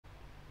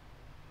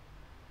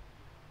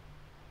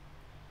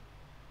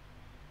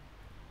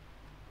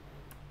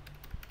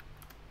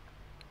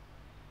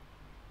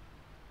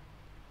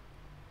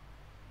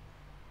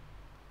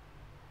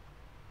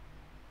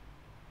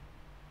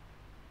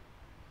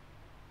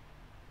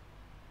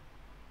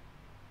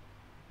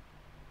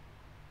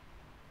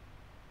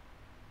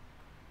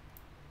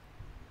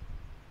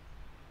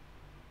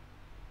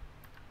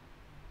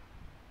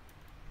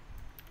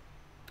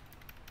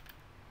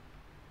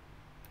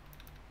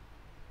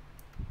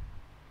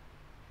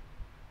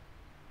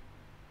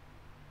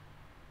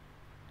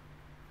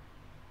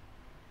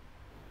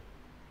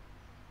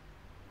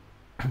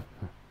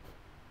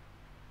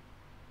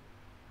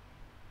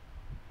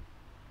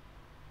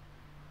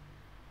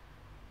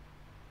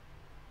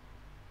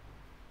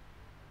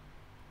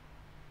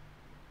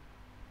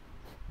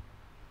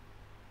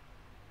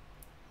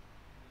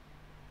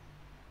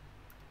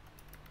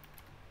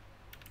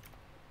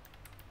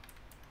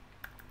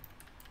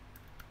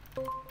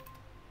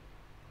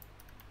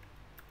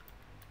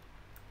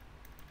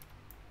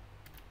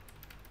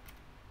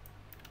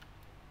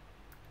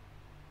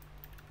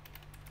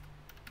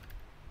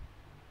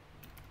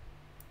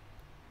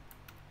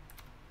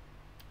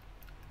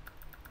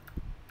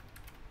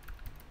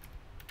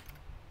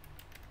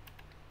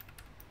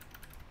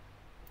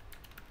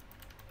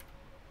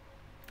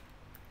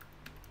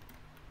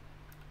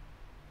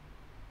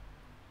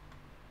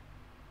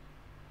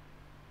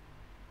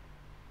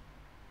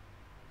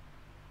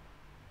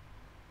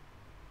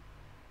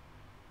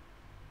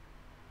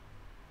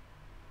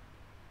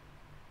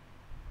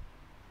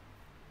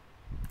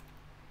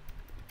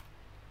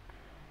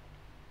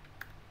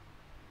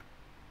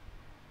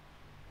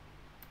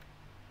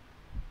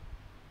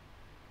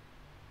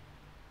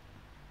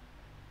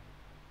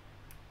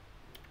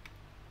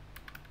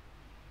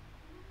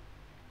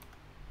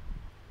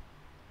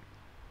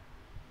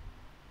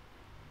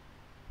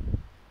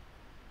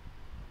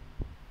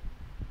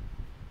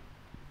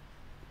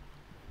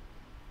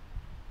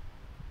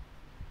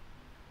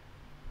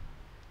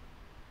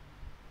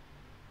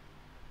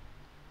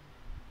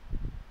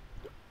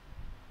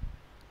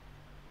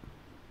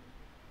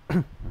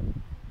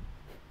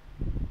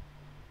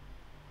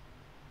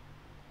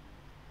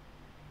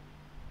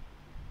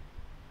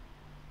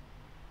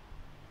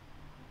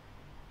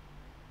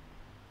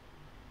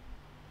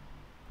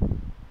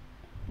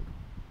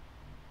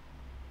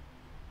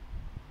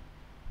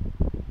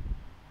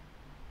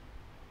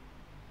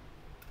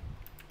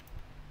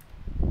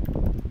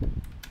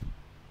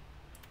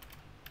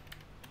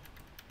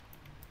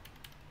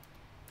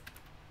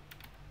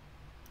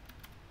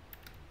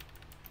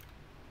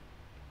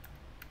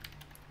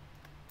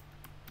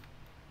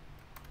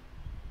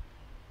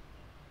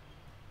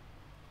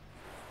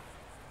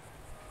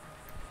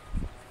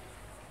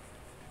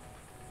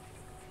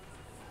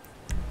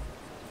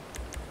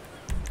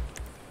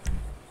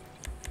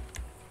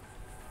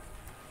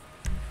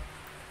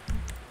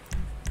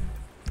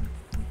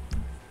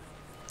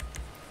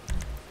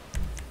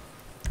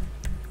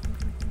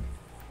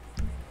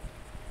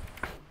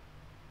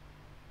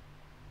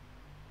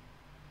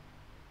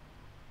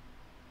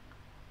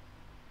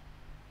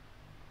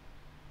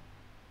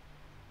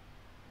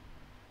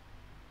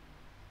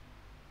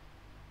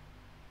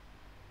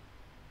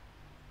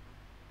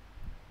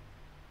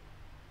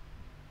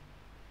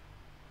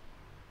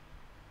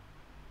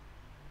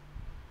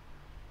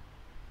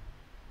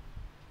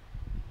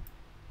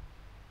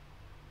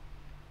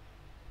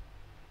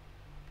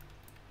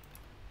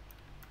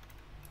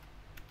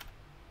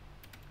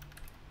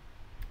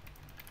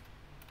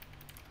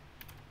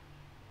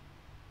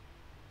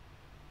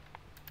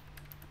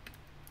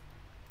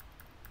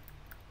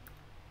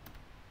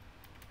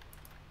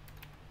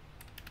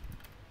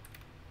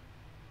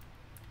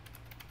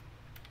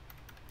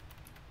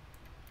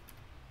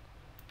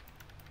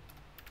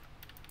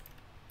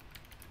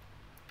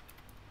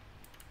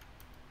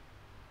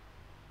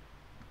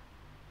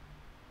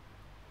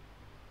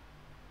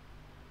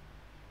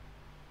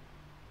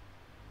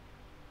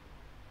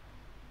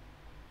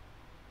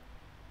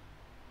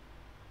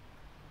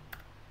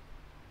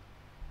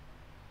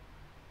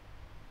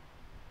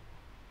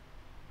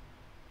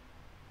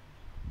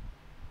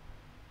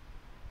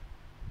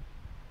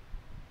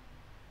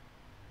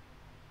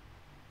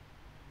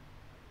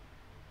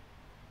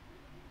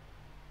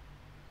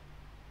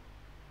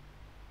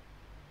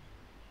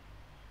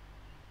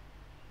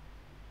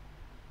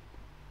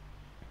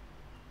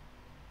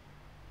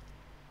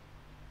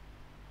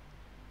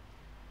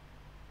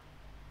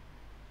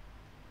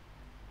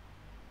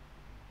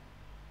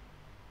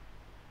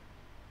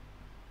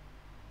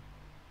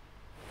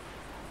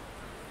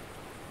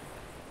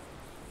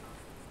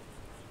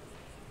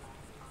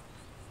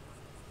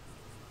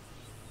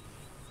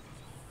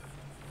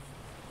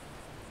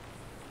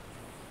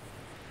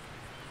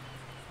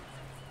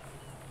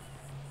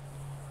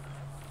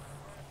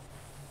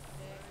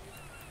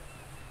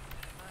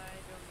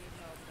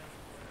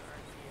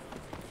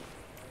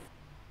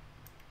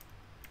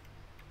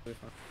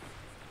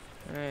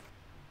Alright.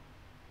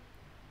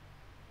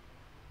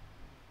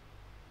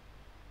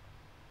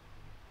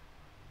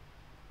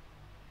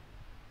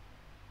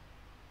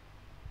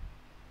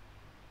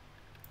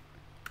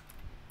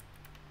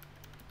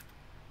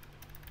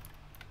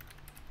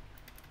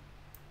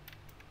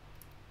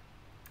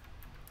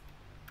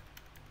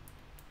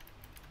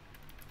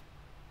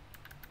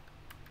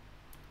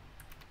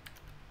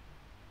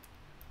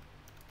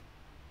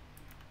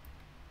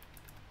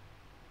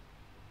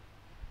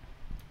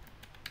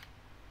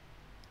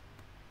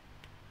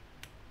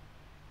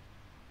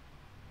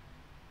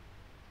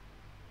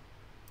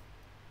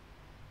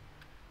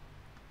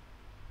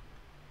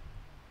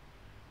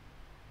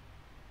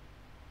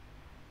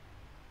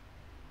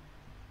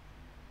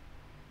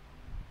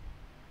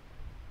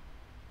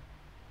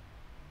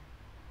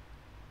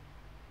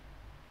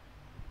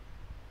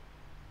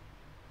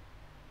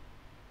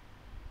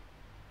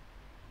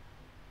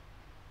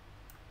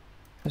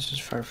 This is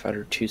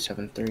firefighter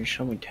 273,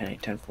 show me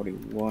 10-8,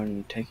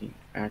 1041, taking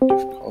active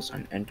calls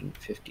on engine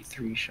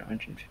 53, show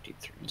engine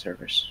 53 in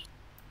service.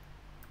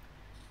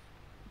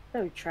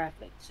 No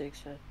traffic,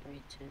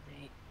 603,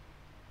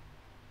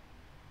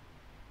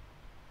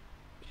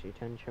 10-8.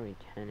 C10, show me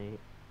 10-8.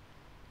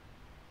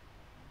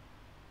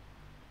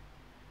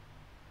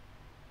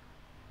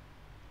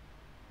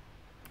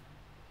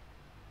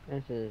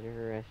 This is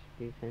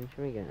rescue 10,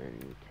 show me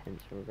gun 10,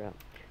 so we're about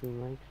 2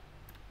 mics.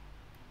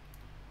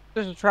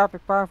 This is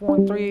traffic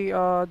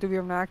 513. Do we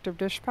have an active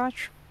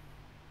dispatch?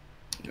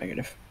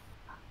 Negative.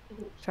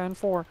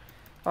 10-4.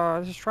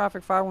 This is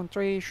traffic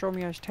 513. Show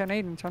me as 10-8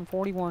 and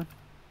 1041.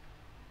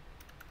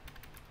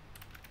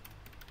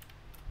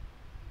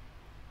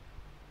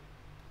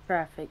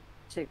 Traffic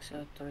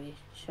 603,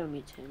 show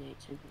me 10-8,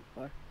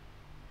 10-4.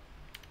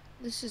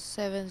 This is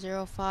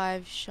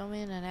 705. Show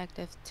me an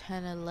active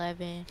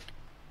 1011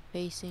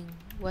 facing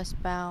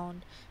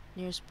westbound.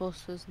 Nearest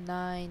post was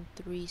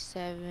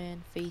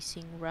 937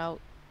 facing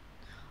route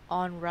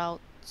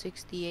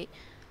 68.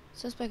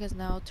 Suspect has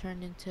now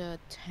turned into a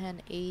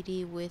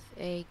 1080 with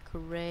a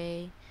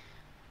gray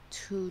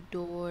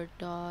 2-door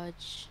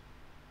Dodge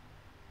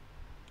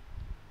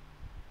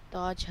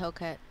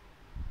Hellcat.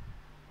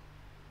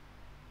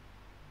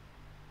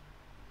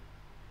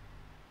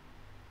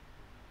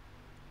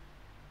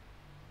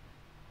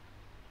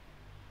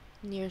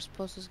 Nearest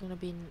post is gonna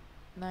be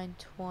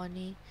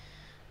 920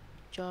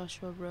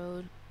 Joshua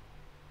Road.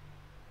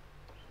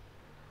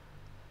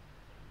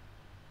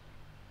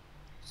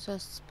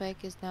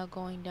 Suspect is now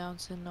going down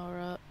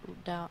Sonora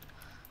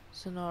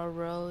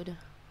Road.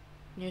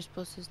 Nearest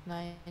post is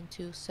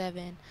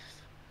 927.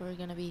 We're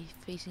gonna be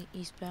facing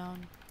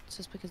eastbound.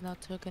 Suspect is now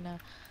taking a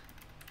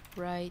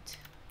right,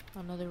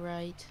 another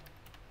right,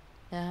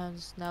 and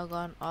has now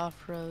gone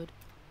off road.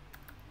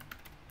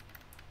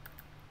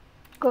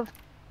 Go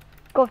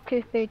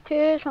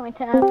 232, show me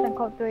 10 and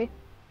code 3.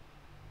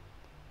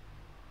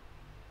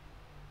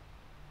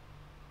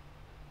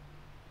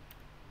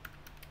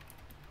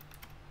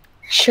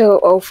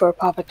 Show 04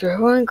 Papa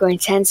 31, going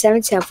 10-7,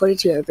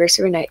 1042,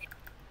 aggressive night.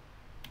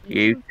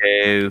 You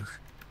too.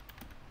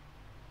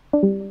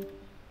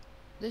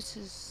 This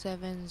is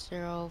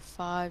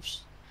 705.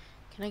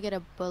 Can I get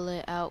a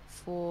bullet out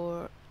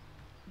for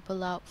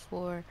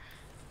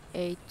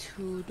a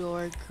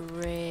 2-door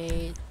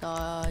gray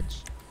Dodge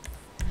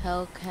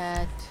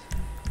Hellcat?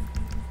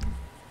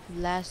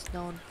 Last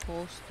known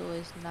postal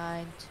is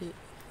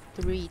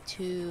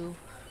 932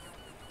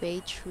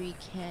 Baytree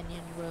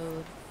Canyon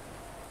Road.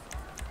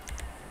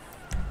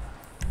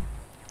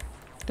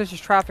 This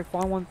is traffic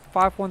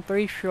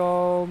 513.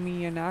 Show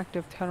me an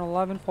active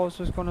 1011.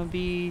 Post is going to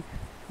be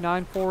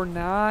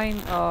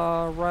 949,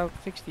 Route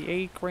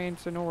 68, Grand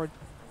Sonora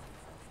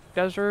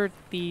Desert.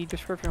 The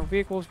description of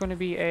vehicle is going to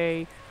be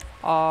a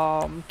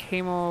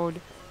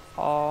K-mode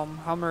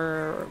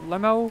Hummer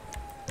limo.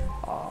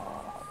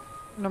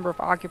 Number of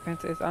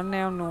occupants is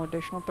unknown. No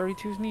additional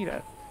 32s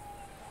needed.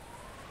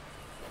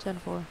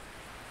 10-4.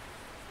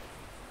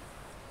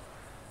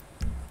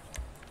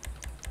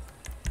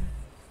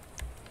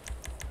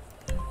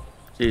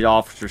 This is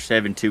Officer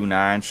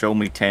 729. Show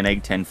me 10-8,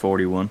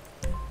 1041.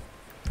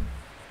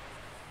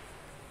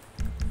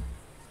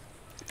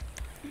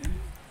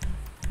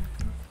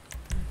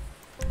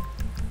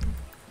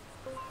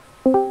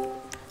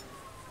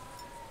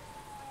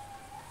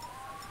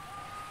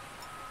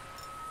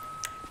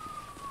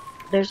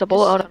 There's a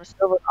bullet out on a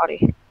silver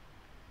body.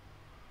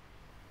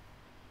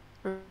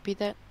 Repeat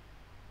that.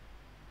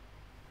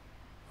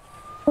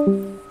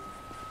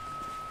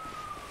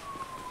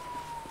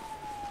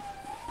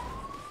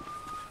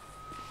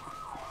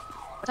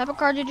 What type of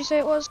car did you say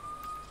it was?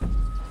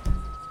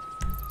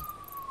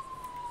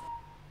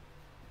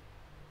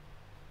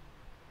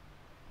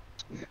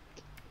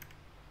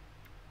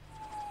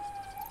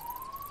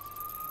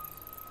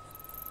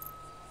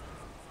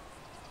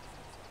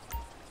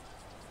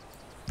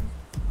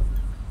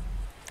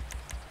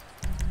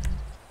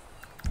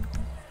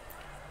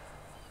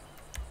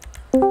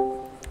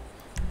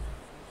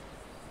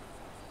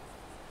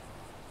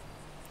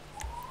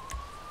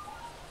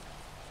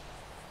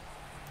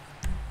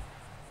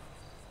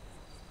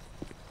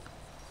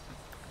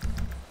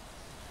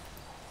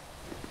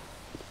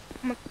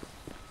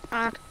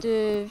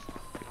 Active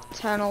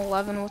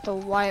 1011 with a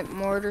white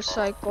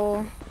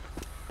motorcycle.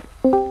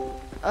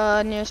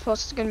 Nearest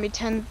post is gonna be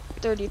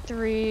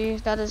 1033.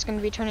 That is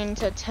gonna be turning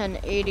to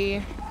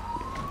 1080.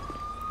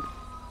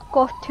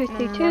 Golf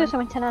 232,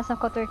 someone 10 out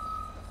 743.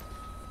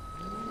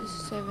 This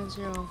is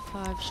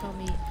 705. Show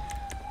me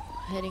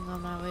heading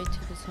on my way to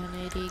the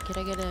 1080. Can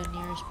I get a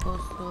nearest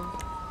postal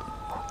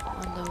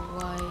on the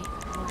white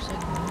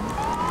motorcycle?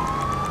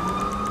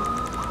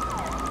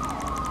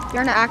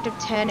 You're on an active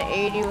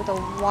 1080 with a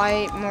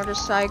white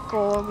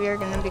motorcycle. We are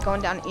going to be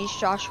going down East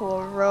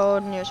Joshua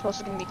Road. Nearest post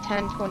is going to be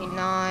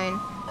 1029.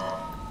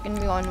 Going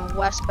to be going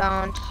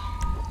westbound.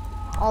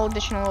 All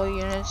additional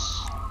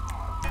units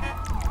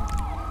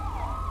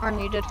are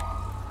needed.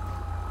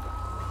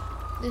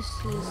 This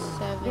is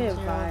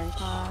 705.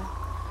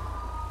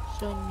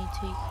 Showing me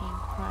taking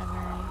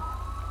primary.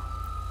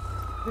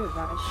 Good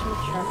advice. Show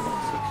traffic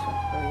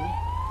 603.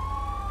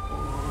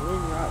 And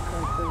wind rock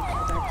code goes to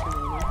back to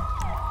 90.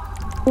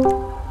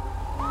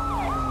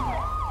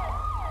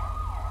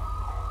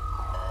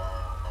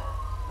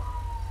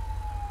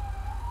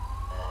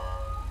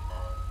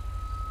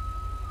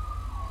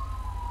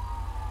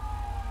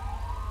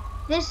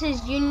 This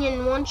is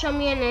Union 1. Show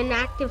me an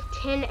inactive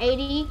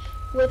 1080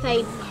 with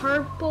a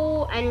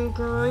purple and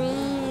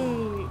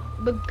green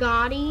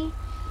Bugatti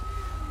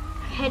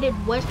headed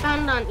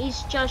westbound on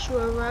East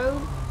Joshua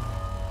Road.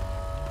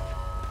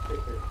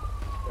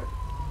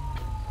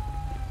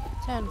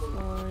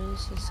 10-4,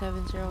 this is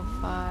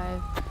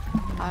 705.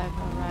 I've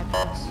arrived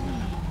at the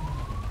scene.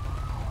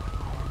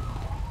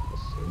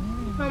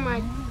 For my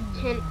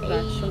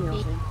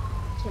 1080,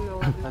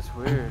 1011. That's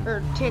weird.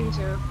 Or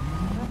 10-0.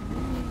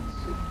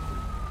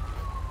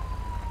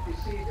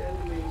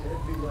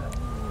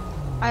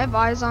 I have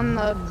eyes on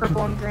the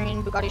purple and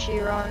green Bugatti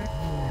Chiron.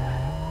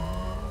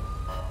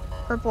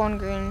 Purple and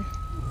green.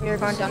 We are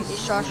going down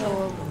East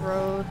Joshua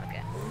Road.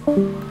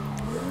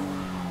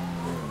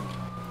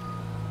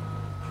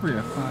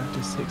 305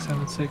 to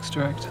 676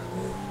 direct.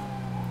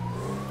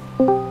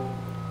 Can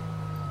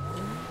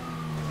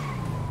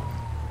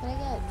I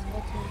get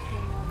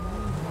attention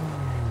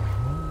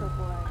on the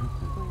purple and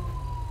green?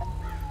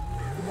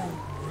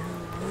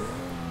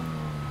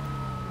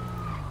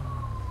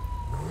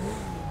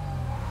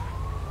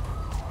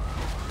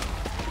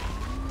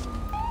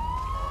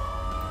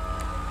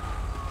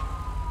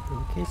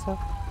 Okay, sir.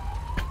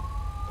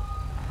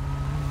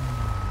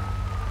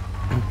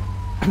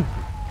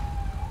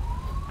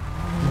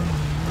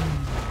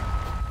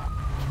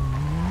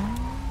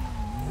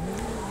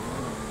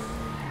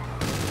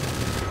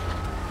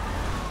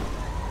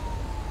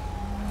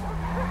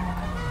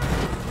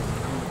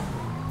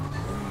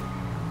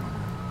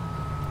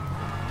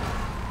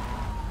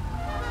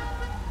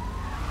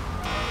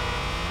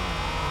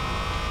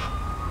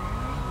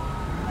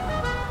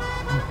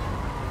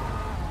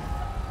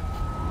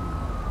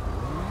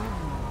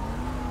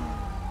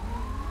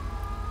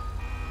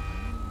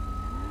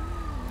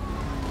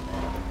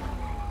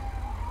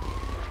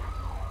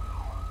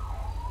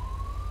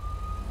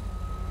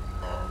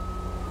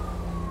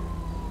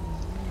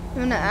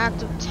 I'm in an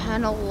active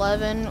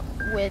 1011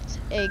 with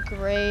a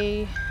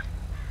gray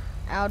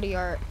Audi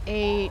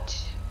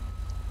R8.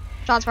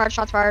 Shots fired,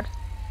 shots fired.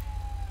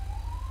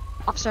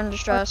 Officer in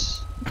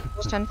distress. It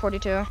was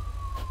 1042.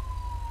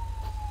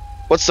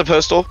 What's the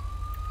postal?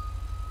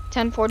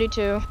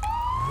 1042.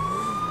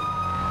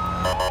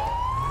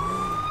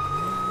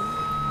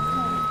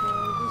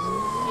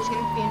 He's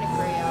gonna be in a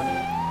gray Audi.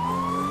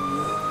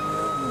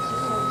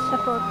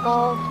 Except for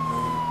gold.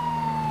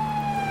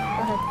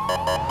 Go ahead.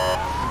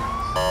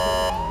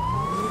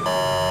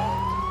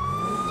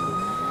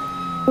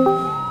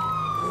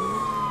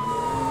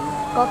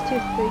 Golf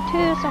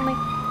 232, somebody,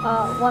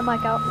 one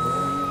mic out.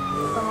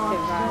 From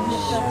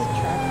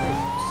Traffic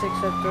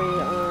 603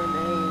 on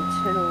a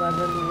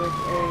 1011 with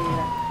a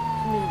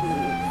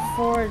community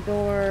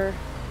 4-door.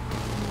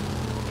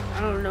 I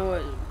don't know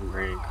what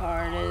brand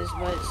car it is,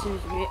 but it seems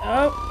to be.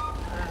 Oh!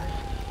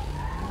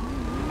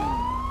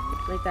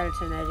 Make that a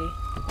 1080.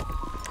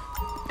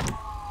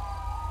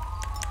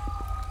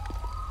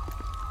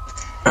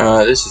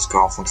 This is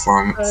Golf on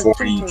Farm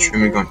 40. Show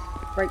me going.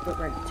 Right.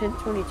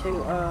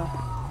 1022.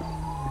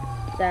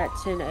 That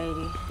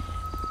 1080.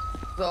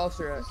 The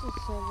officer. This is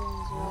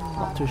 705.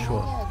 Not too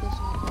short. Yeah,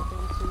 additional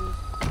 1032s.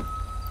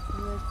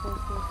 Nearest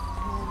post was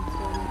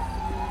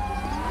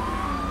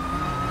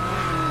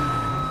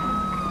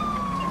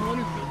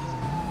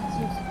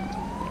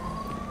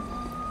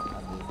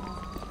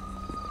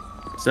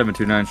 1033.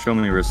 729, show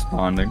me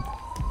responding.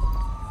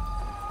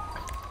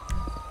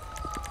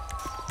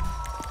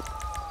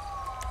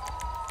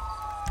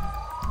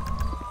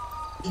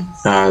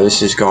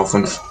 This is Golf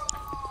on.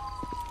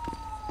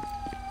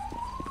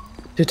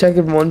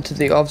 Detective 1 to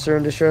the officer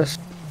in distress.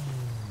 Do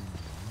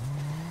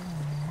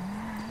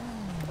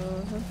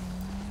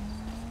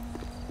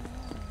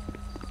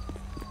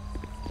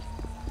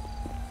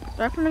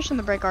I have permission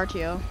to break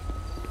RTO?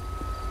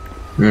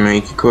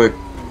 Make it quick.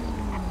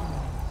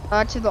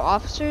 To the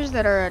officers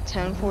that are at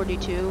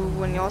 1042,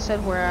 when y'all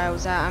said where I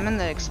was at, I'm in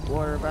the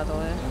Explorer, by the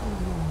way.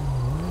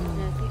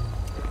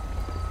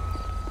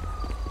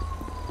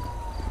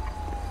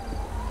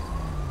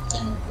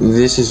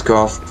 This is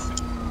Golf.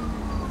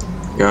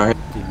 Go ahead.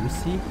 Do you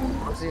see?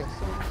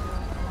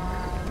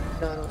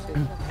 No, I don't see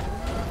it.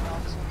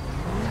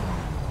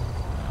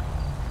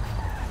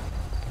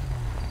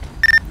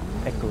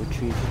 Echo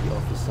 3 to the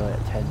officer at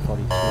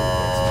 1042. Be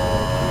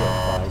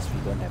advised,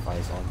 we don't have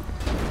eyes on.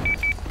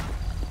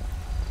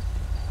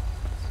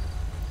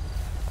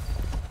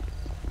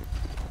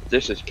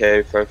 This is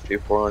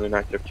K524 on an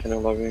active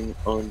 1011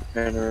 on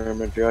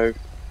Panorama Drive,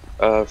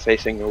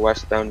 facing the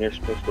westbound near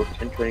postal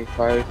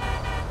 1025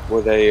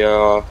 with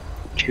a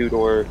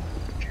two-door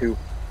coupe,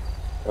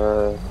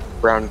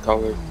 brown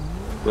color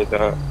with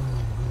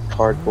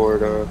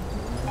cardboard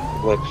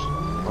lips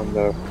on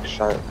the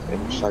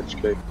side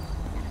skirt.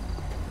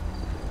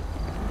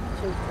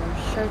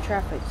 Show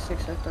traffic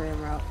 603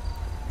 en route.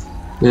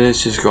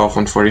 This is Golf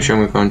 140. Show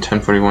me going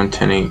 1041,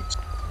 108.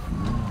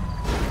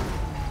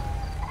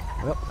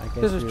 Well, I guess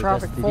This is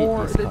traffic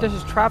 4. This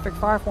is traffic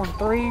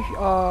 513.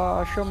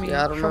 Show me.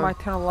 Yeah, I don't show know. my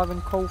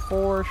 1011 code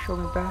 4. Show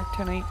me back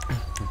 108.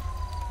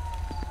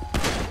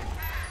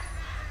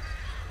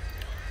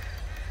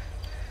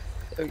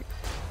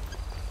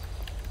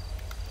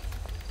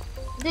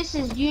 This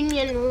is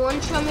Union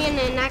 1. Show me an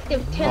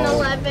inactive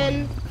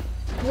 1011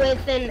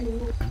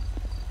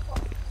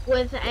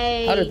 with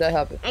a How did that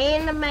happen?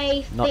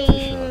 anime Not too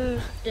sure.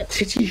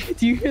 themed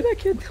Do you hear that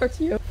kid,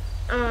 Cartio?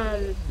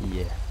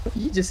 Yeah.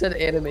 You just said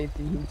anime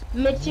themed.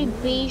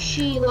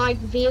 Mitsubishi like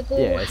vehicle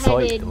Yeah, I saw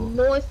it headed though.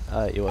 north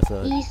It was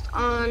a east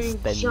on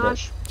standard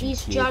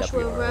East GTA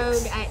Joshua WRX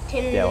Road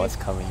at that was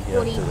coming here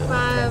to the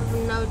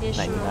 10:45. No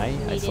additional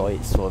 99. I saw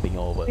needed. it swerving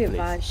all over Be the place.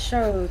 advised,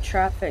 show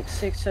traffic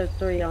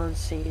 603 on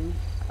scene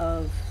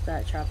of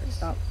that traffic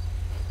stop.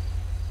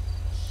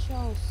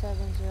 Show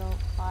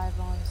 705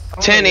 on.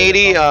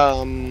 1080.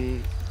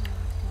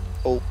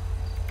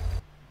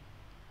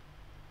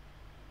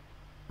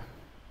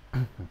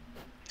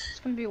 It's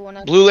gonna be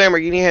one. Blue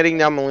Lamborghini heading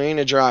down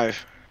Molina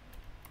Drive.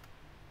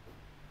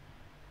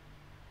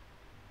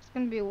 It's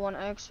gonna be one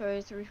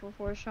X-ray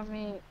 344. Show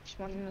me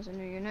responding as a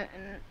new unit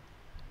in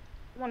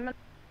 1 minute.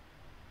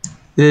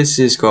 This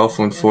is Golf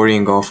 140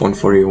 and Golf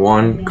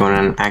 141. Going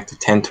on active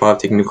 1012.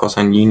 Taking new calls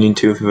on Union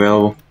 2 if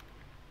available.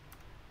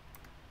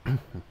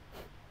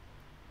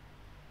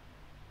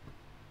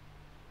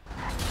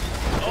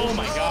 Oh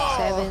my god.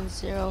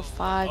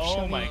 705.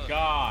 Oh my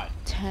god.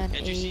 1080.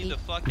 Did you see the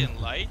fucking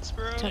lights,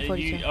 bro?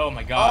 1042. Oh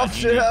my god.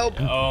 Officer, help.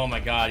 Oh my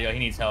god, yo, he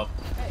needs help.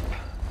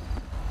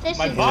 This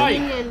My is bike.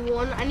 Union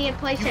 1. I need a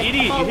place You at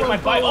idiot, you hit Polo my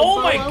bike. Polo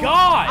Oh my Polo,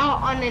 god.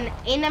 on an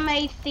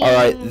anime theme.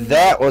 Alright,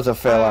 that was a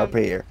fail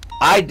RP.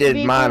 I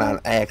did mine on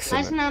Last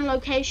accident. known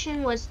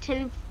location was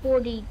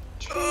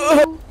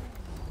 1042.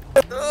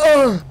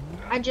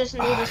 I just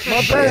need to My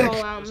control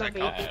bad. out my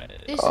vehicle.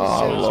 This is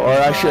Oh Lord,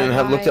 I shouldn't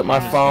have looked at my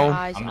phone.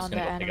 Eyes I'm just on the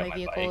gonna go pick up anime my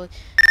vehicle.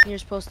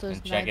 Nearest postal is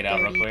Check it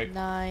out real quick.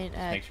 939 Just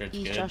at make sure it's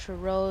East good. Joshua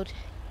Road,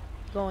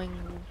 going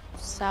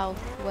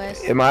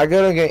southwest. Am I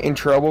gonna get in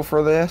trouble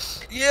for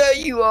this? Yeah,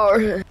 you are.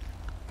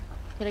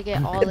 Gonna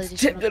get all It's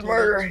additional attempted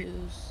murder.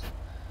 32s.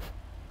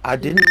 I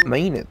didn't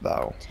mean it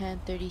though.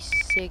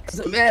 1036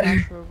 Doesn't East matter.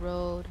 Joshua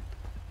Road.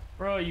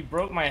 Bro, you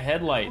broke my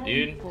headlight,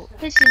 dude.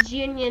 This is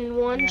Union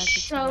 1.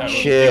 Show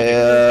Shit,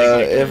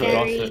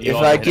 if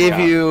I give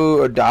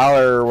you $1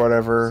 or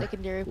whatever,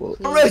 Secondary well,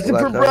 Arrested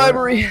for let that-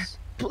 bribery.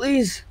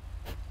 Please.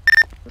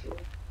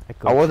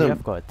 I wasn't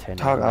I've got a 10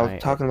 talking. I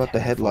was talking about the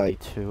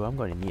headlight. I'm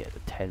gonna need a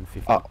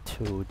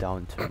 1052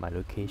 down to my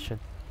location.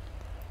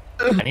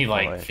 I need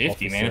like Alright,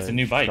 50, man. It's a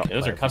new officer bike. shot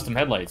Those by are custom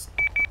headlights.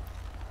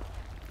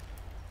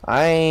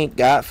 I ain't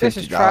got This $50.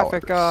 is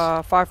traffic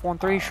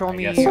 513. Show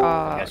me guess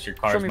your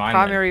car's show me mine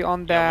primary on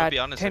Yeah, I'm that gonna be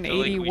honest, I feel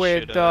 1080 like we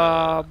with should,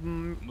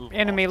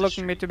 anime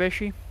looking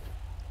Mitsubishi.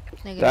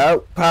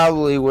 That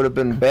probably would have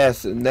been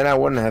best, and then I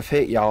wouldn't have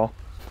hit y'all.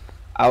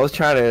 I was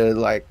trying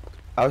to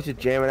I was just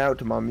jamming out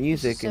to my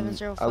music,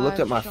 and I looked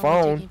at my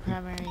phone,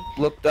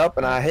 looked up,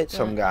 and I hit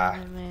some guy.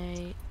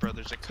 Bro,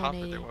 there's a cop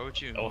right there. Why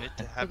would you admit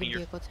to having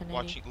your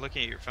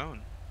looking at your phone?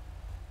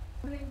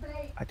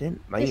 I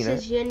didn't mean This it.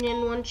 is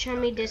Union 1. Show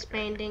me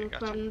disbanding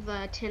from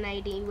the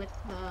 1080 with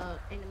the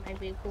anime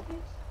vehicle.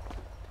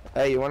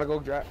 Hey, you wanna go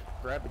grab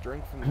a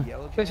drink from the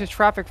yellow? This is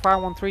traffic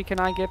 513. Can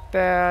I get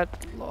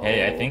that?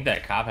 Hey, I think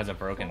that cop has a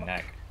broken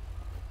neck.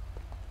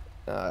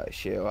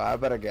 Shit, well, I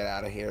better get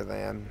out of here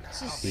then.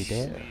 This We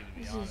did.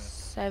 is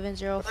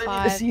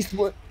 705.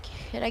 What?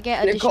 Can I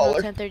get They call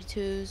additional her.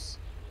 1032s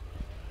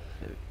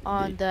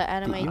on the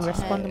anime you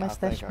respond to my 10,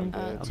 statement?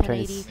 I'm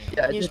trying to 1080?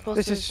 Yeah, I Near did. supposed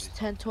This to is-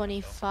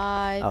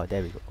 1025. Oh,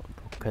 there we go.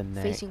 Broken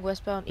neck. Facing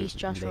westbound East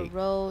Joshua leg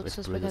Road. with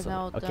Suspect has bruises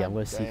on now it. Okay, I'm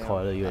gonna see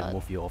color you and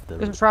move you off the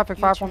This road. is traffic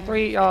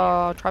 513.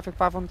 Traffic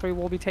 513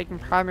 will be taking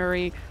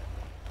primary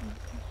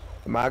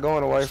Am I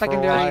going away for a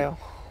secondary while?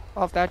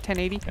 of that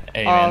 1080.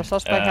 Hey, man,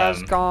 Suspect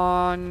has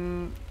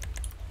gone.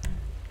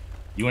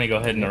 You want to go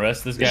ahead and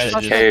arrest this guy that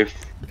Okay. just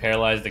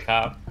paralyzed the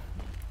cop?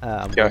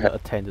 I'm Go going ahead. to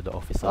attend to the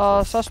officer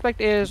first.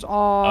 Suspect is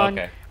on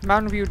Okay.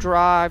 Mountain View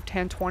Drive,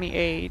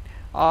 1028.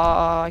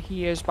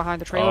 He is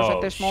behind the trailers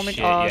at this moment.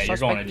 Shit. Yeah, you're Suspect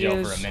going to jail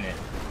is, for a minute.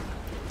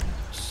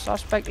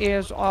 Suspect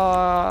is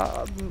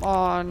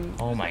on.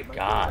 Oh my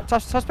god.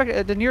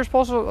 Suspect. The nearest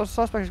postal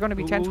suspect is going to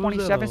be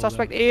 1027.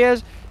 Suspect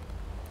is.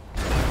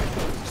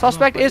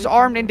 Suspect is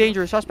armed and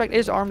dangerous. Suspect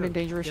is armed and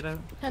dangerous.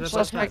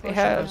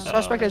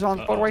 Suspect is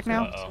on foot right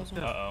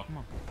now.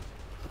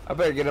 I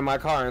better get in my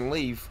car and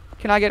leave.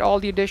 Can I get all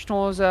the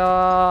additionals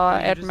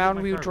at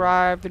Mountain View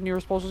Drive? The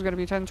nearest postal is going to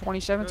be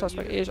 1027.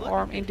 Suspect is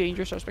armed and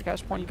dangerous. Suspect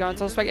has pointed gun.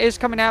 Suspect is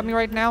coming at me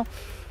right now.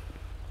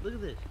 Look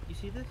at this. You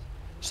see this?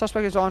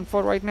 Suspect is on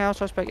foot right now.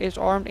 Suspect is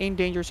armed and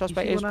dangerous.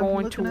 Suspect is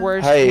going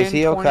towards Hey, is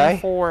he okay?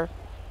 1024.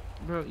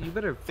 Bro, you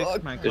better fix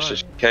my car. This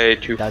is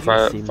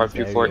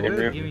K2524 en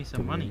route. Give me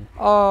some money.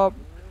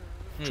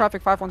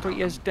 Traffic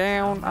 513 is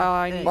down.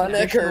 I need My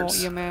neck additional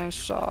hurts.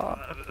 EMS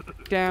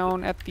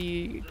down at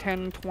the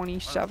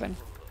 1027.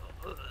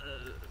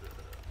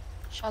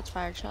 Shots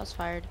fired, shots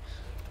fired.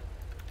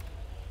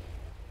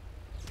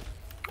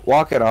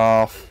 Walk it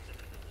off.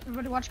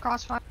 Everybody watch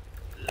Crossfire.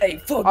 Hey,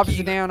 fuck Officer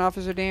you. down,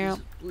 officer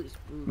down.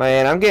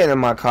 Man, I'm getting in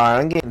my car.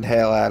 I'm getting the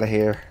hell out of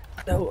here.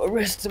 No,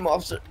 arrest him,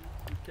 officer.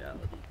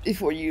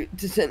 Before you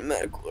descend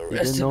medical, You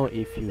arrest don't him.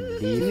 know if you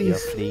leave, you're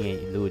fleeing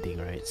and eluding,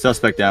 right?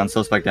 Suspect down,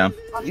 suspect down.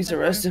 Please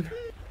arrest him.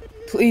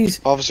 Please.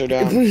 Officer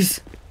down.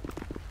 Please.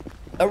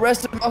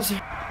 Arrest him,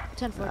 officer.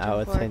 10-4,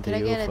 I'll 10-4. attend to Can I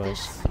you get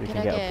first. We can can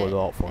I get a get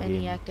follow-up from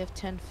any him. active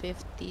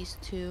 1050s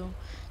to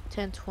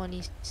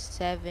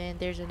 1027?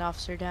 There's an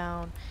officer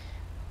down.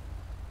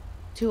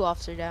 2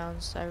 officer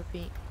downs, I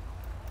repeat.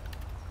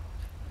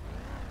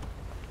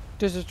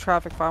 This is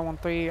traffic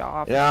 513.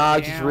 Yeah, I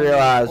just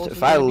realized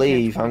if I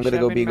leave, I'm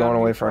gonna be going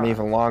away for an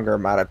even longer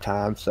amount of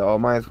time, so I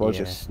might as well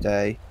just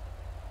stay.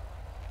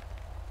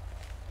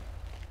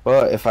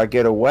 But if I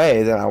get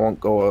away, then I won't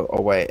go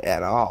away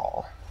at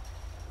all.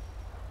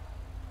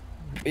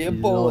 Be a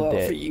You bolo know out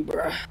that- for you,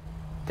 bruh.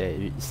 There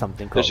is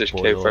something called This is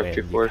polo and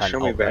you K524. can't Show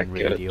me back outrun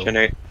radio.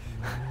 10-8.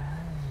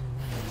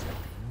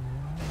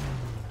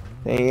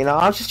 Hey, you know,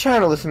 I was just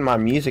trying to listen to my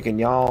music and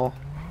y'all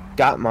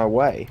got in my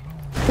way.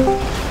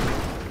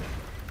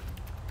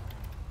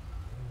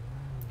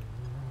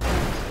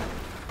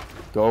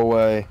 Go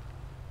away.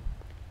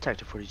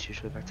 Detective 42,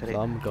 show me back today.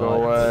 I'm Go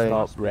going away. to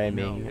stop You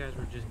ramming. guys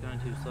were just going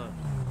too slow.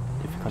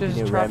 If you This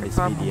continue is ramming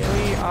traffic this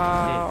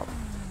 513.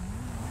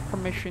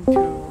 Permission to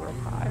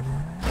revive.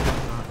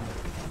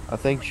 I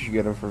think you should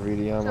get him for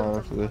VDM,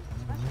 honestly.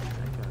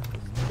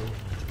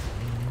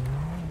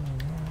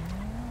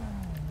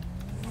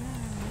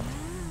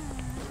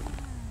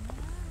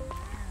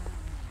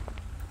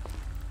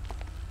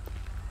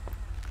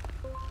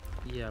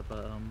 Yeah,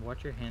 but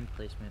watch your hand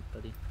placement,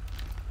 buddy.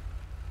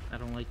 I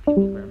don't like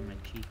people grabbing my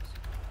cheeks.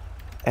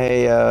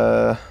 Hey,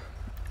 Oh,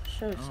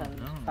 no.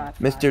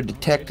 Mr.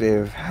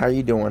 Detective, how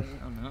you doing?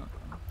 Oh no.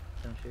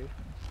 Don't shoot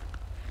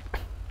me.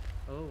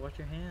 Oh, watch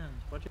your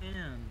hands. Watch your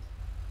hands.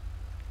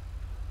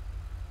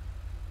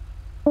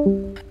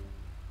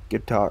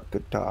 Good talk,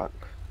 good talk.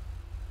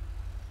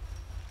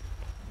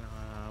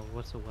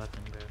 What's a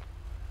weapon, bro?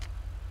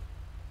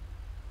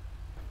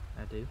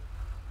 I do.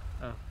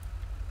 Oh.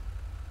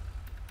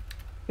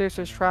 This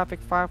is traffic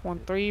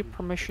 513.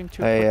 Permission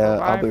to Hey,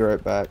 revive. I'll be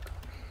right back.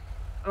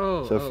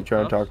 Oh. So if you try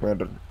and talk to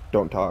me,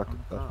 don't talk.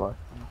 That's why.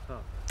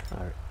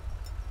 Alright.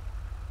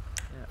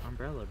 Yeah,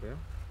 umbrella, bro.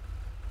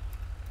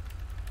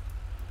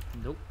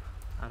 Nope.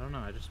 I don't know.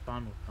 I just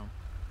spawned with them.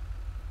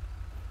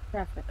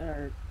 Traffic,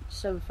 or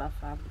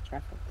 755 with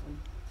traffic.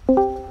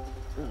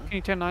 Can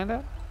you 10-9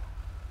 that?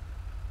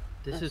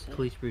 This Let's is see.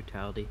 police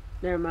brutality.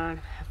 Never mind.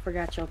 I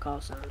forgot your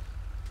call sign.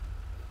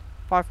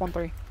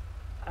 513.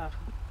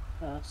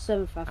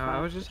 755. I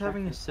was just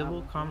having a traffic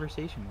civil 513.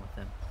 conversation with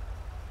them.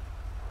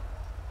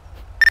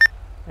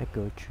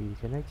 Echo 3,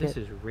 can I This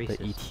get is the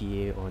racist.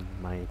 ETA on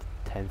my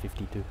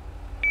 1052?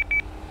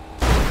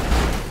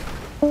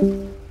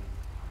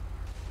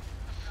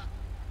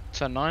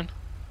 Ten 9.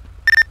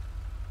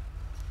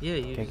 Yeah,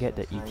 you Can I get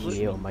the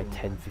ETA on my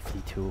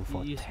 1052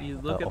 for you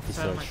look at the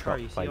side officer of my car, struck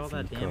you see by all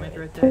that vehicle damage at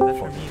right there? That's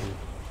from 10:42. you.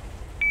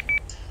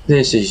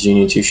 This is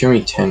Unit 2. Show me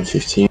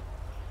 1015.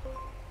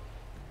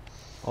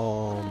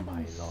 Oh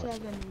my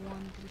lord.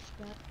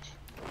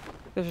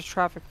 This is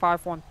traffic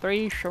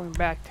 513. Showing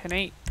back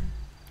 10-8.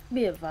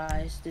 Be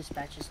advised,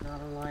 dispatch is not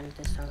online at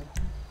this time.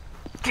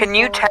 Can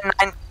you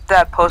 10-9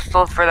 that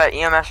postal for that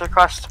EMS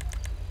request?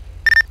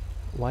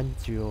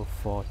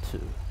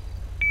 1042.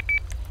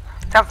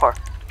 10-4.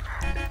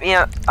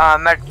 Yeah,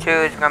 Med 2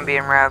 is gonna be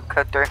in route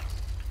code 3.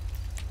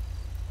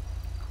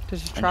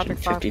 This is traffic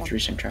 53 513.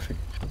 same traffic.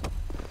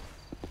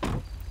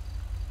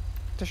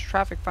 This is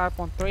traffic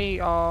 513.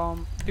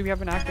 Do we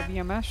have an active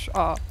EMS?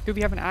 Do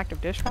we have an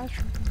active dispatch?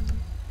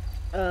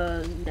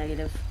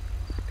 Negative.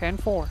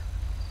 10-4.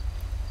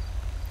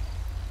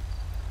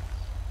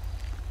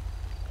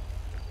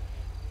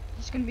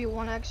 It's gonna be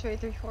 1 X-ray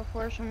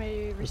 344. Somebody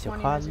Is your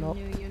responding car as a locked?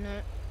 new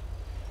unit.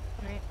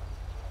 Right.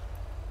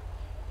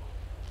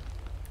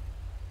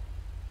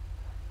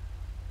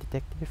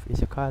 Detective, is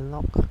your car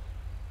unlocked?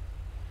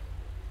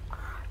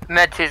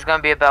 Med 2 is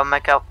gonna be about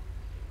Mike out.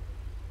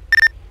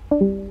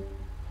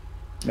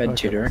 Med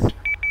 2 direct.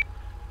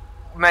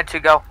 Med 2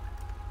 go.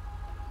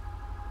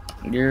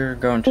 You're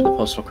going to the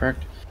postal,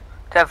 correct?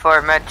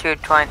 10-4, Med 2,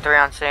 23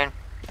 on scene.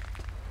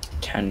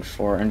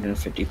 10-4, engine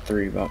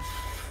 53 about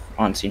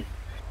on scene.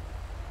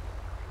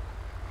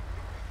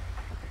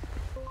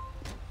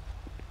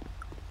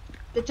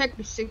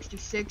 Detective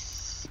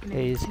 66.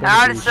 Hey, he's gonna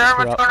Howdy, be sir,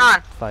 what's struck going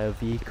on? by a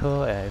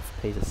vehicle. I've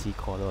placed a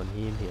C-collar on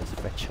him. He has a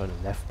fracture on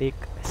the left leg,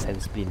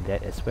 sense bleeding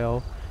dead as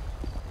well.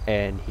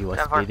 And he was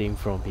bleeding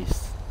from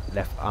his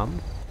left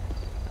arm.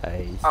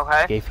 I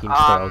gave him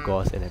sterile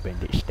gauze and I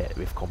bandaged that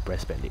with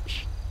compressed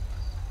bandage.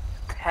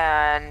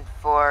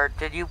 10-4,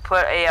 did you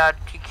put a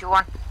TQ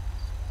on?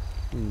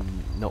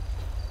 No.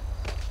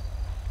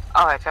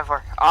 Okay,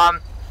 10-4.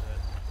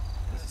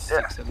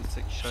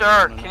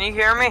 Sir, can you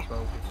hear me?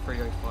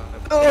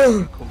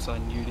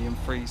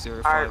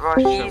 Alright, well,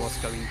 he's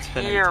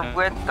here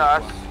with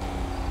us.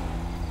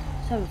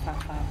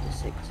 755 to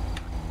 6.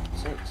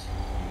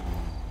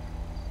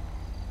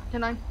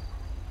 10-9.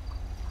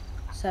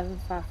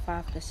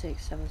 755 to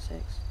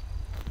 676.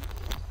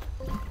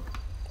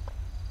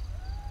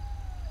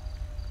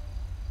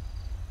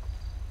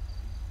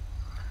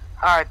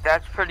 Alright,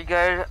 that's pretty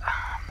good.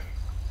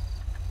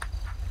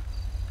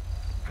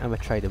 I'm gonna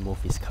try to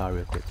move his car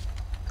real quick.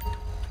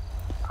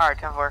 Alright,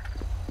 10-4.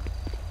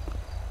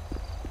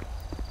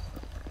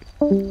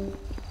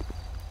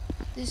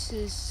 This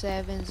is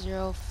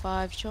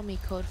 705. Show me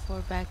code 4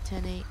 back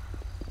 10-8.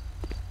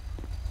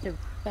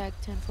 Back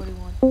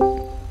 1041.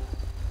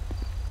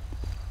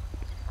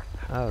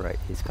 Alright,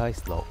 his car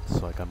is locked,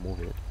 so I can move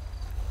it.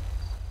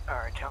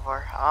 Alright,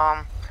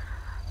 10-4.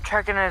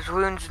 Checking his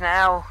wounds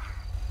now.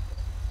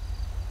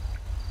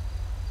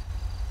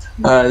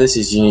 This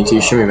is Union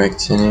 2, show me back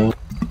 10-8.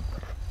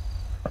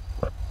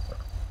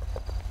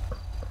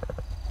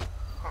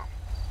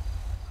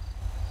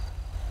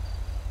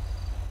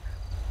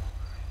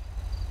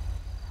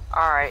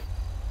 Alright.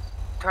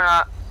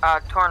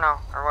 Torno,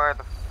 or whatever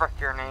the frick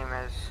your name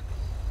is.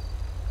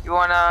 You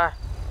wanna...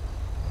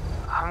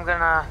 I'm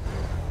gonna...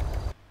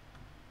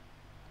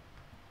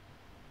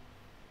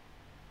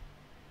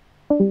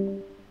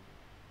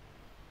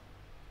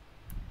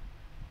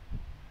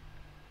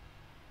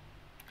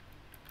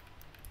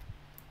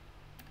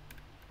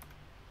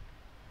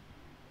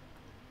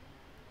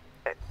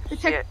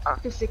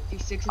 Detective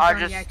 66 is I'll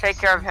on the just active take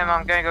care of scene. him.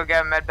 I'm gonna go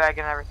get a med bag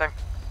and everything.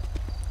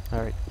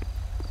 Alright.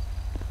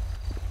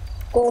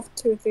 Golf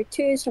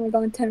 232, so we're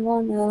going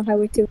 10-1,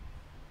 Highway 2.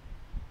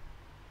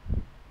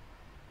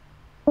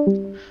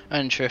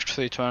 Engine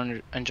 53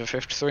 to engine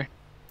 53.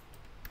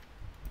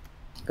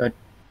 Good.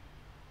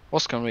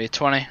 What's gonna be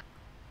 20?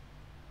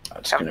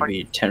 It's gonna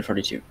be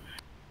 1042.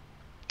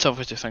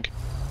 1042, thank you.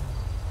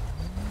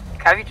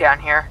 Have you down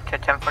here to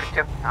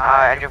 1042?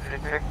 Engine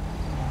 53.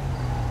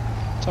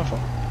 10-4.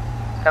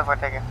 10-4,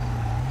 take it.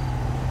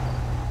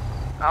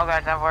 Okay,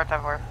 10-4,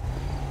 10-4.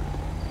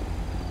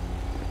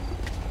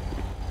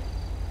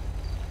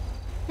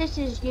 This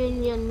is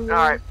Union 1.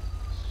 Alright.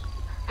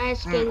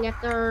 Asking if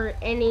there are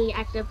any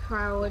active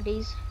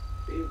priorities.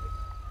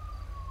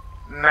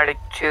 Medic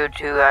 2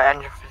 to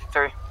engine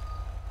 53.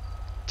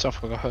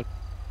 10-4, go ahead.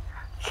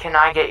 Can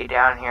I get you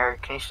down here?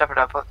 Can you step it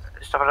up a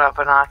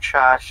notch?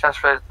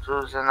 Suspect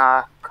losing,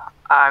 the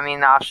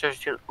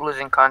officer's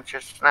losing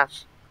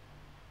consciousness.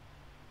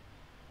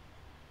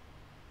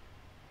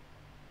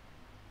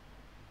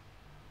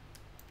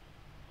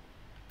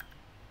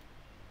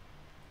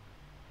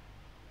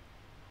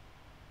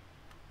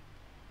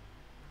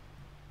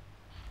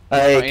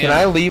 Hey, can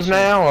I leave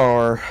now,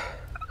 or?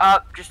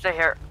 Just stay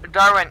here.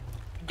 Darwin,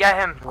 get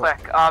him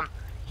quick.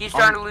 He's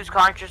starting to lose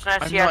consciousness.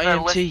 I'm He not has a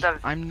EMT. list of...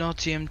 I'm not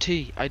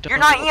EMT. I don't You're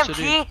know not what to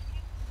EMT? do.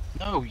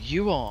 No,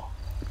 you are.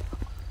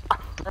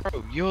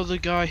 Bro, you're the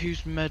guy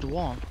who's med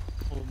 1.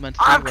 Or med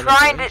 3, I'm whatever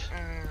trying it to...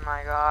 is.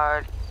 my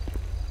god.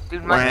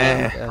 Dude, my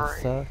name's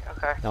free. Sir,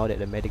 Okay. now that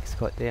the medics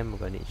got them, we're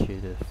gonna need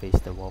you to face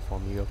the wall for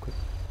me real quick.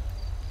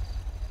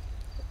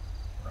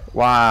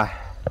 Why?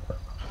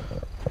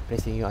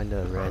 Placing you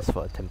under arrest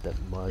for attempted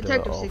murder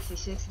Detective of...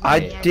 66. I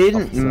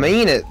didn't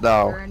mean it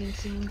though.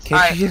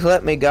 Can't you just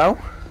let me go?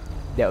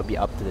 That would be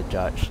up to the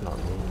judge, not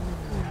me.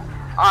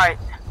 Alright.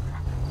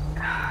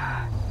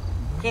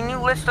 Can you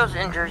list those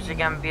injuries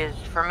again? Because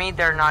for me,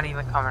 they're not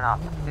even coming up.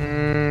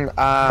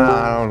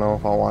 I don't know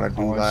if I want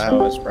to do that.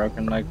 So it's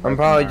broken leg. I'm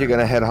probably just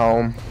gonna head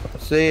home.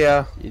 See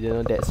ya. You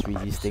know that's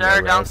resisting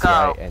Sir, don't arrest, go.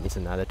 right? And it's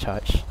another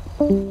charge.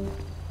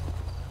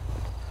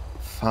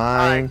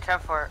 Fine. Alright,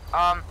 10-4.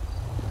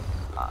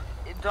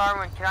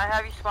 Darwin, can I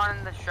have you spawn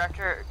in the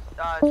stretcher?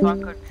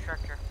 Spawn code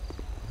stretcher.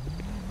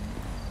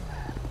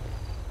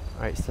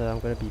 Alright, so I'm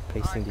gonna be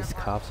placing these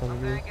cuffs on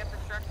you.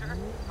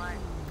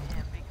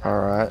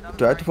 Alright.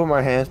 Do I have to put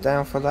my hands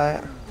down for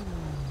that?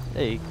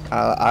 Hey.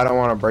 I don't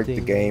want to break the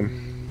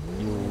game.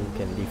 You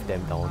can leave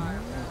them down.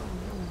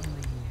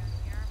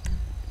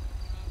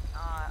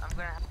 I'm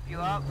gonna help you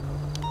up.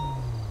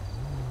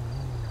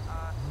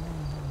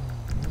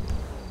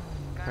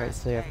 Alright,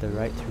 so you have the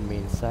right to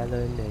remain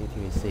silent.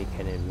 Anything you say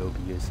can and will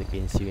be used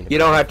against you in the You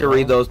don't have to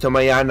read those to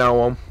me, I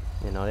know them.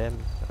 You know them?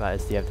 But I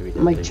still have to read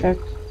them. Mic check.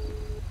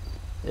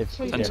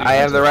 I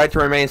have the right to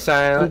remain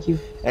silent.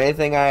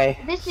 Anything I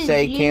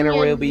say can or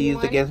will be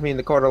used against me in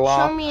the court of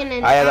law.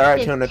 I have the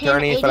right to an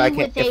attorney.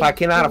 If I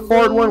cannot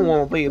afford one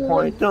will be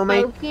appointed to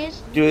me.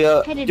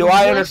 Do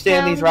I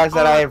understand these rights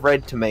that I have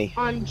read to me?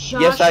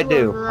 Yes, I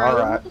do.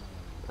 Alright.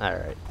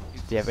 Alright.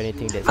 Do you have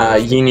anything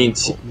that's you need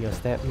to me or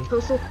stab me?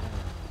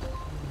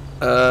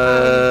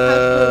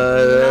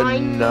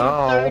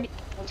 No.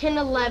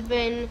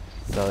 10-11.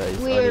 So it's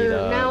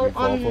We're now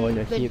on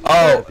the hip.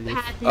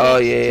 Oh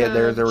yeah,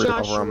 there's a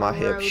revolver on my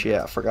hip. Shit,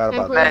 I forgot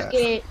about that.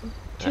 Get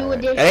 2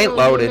 additional It ain't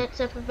loaded. units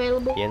if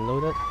available. Ain't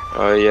loaded?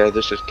 Oh yeah,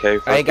 this is K.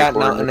 I ain't got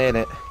nothing in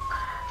it.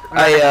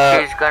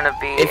 She's gonna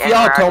be if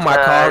y'all tow my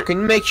car,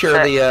 can you make sure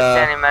the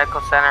Sandy Medical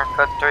Center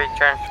code 3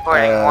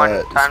 transporting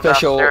 1 times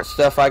special officer.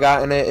 stuff I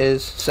got in it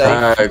is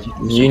safe?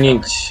 you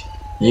need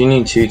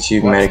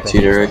 2 medic 2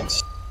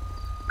 direct.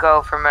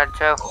 Go for med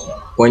 2.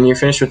 When you're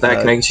finished with that,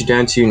 can I get you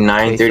down to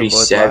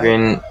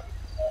 937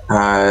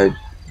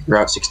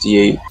 Route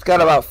 68? It's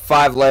got about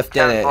 5 left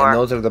in it, and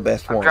those are the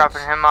best ones.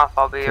 Dropping him off,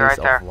 I'll be right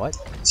there. What?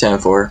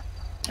 10-4.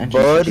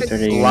 Bud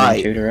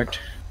Light. Direct.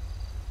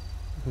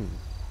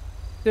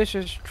 This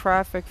is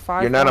traffic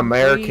 5. You're not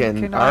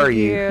American, are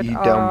you? You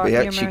dumb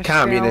bitch. You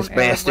communist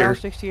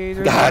bastard.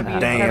 God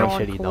damn.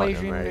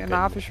 Collision and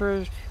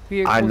officers'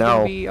 vehicles I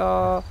know. Be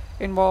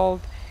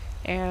involved,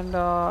 and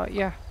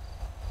yeah.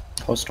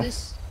 Postal.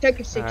 The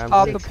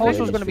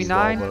postal is going to be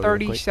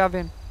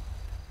 937.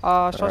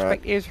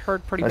 Suspect is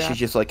hurt pretty I bad. should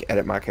just like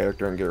edit my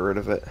character and get rid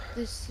of it.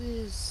 This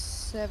is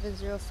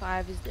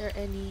 705. Is there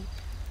any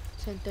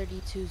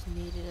 1032s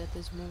needed at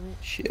this moment?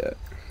 Shit.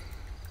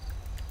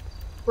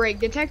 Break.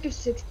 Detective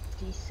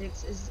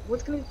 66 is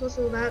what's going to be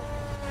posted with that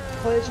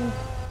collision?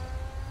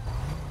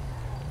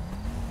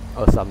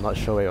 Oh, so I'm not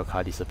sure where your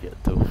car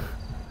disappeared to.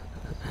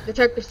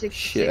 Detective 66.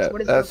 Shit,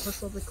 What is that's the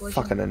postal of the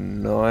collision? fucking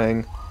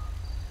annoying.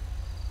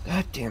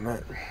 God damn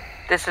it.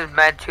 This is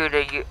med 2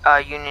 to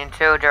Union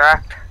 2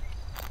 direct.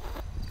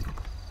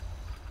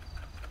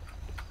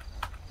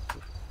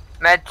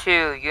 Med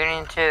 2,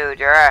 Union 2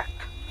 direct.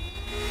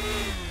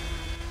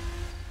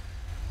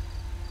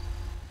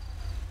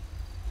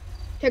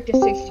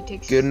 Detective 60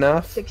 takes Good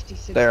enough?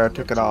 66. There, I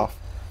took it off.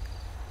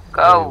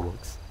 Go.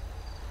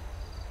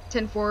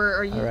 10-4,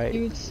 are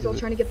you still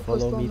trying to get the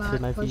postal on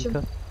that collision?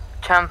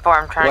 10-4,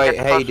 I'm trying to Wait, get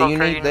the hey, postal do you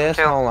need this?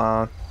 Hold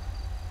on.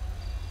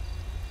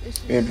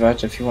 Be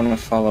advised if you want to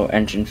follow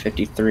engine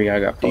 53,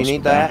 I got postal. Do you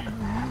need that?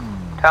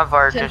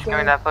 10-4, just give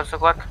me that postal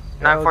quick.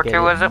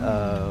 942 is it?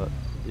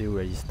 You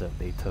registered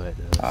later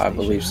at the I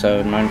believe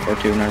so,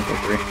 942,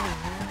 943.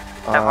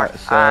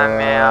 So,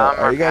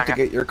 are you going to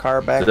get your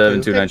car back?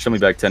 729, show me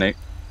back 10-8.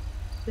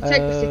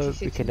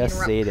 We can just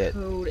say that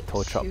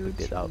tow truck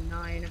picked it up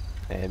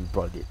and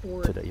brought it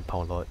to the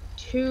impound lot.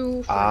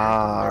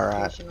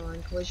 Alright.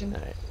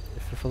 Alright,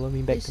 if you follow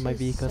me back to my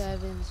vehicle.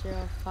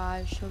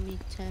 705, show me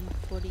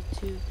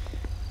 1042,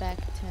 back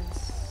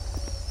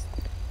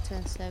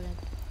 10-7.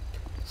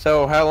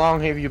 So, how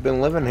long have you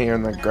been living here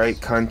in the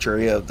great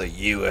country of the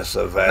US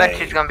of A? Med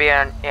 2's gonna be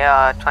on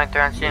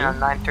 23 on scene on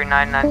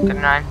 939,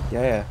 939.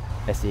 Yeah.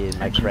 As in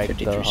my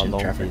character, how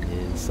long been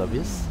in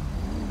service?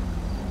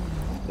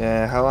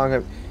 Yeah, how long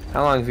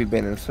have you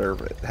been in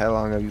service? How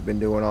long have you been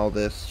doing all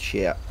this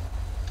shit?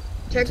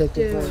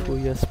 Detective 2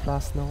 years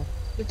plus now.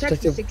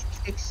 Detective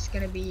 66 is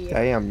gonna be.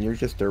 Damn, you're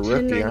just a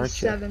rookie,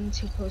 aren't you? 1097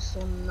 to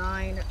postal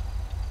 9.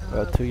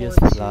 Well, 2 years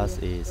plus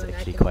is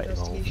actually quite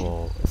long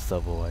for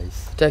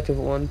server-wise. Detective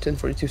 1,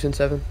 1042, send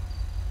 7.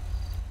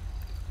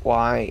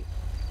 Why?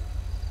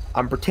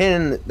 I'm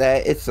pretending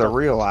that it's a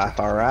real life,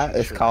 alright?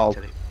 It's called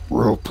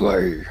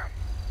roleplay.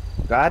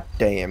 God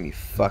damn, you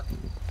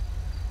fucking...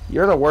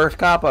 You're the worst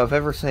cop I've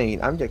ever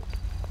seen. I'm just...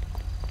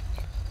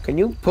 Can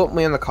you put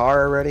me in the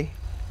car already?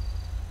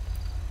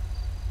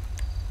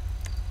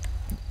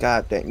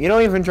 God damn. You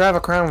don't even drive a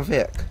Crown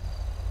Vic.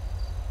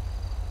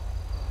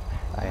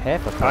 I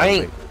have a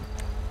Crown Vic.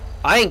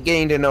 I ain't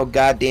getting to no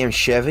goddamn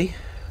Chevy.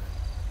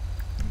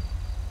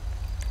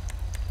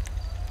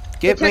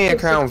 Get me a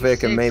Crown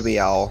Vic and maybe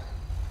I'll...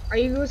 Are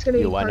you guys gonna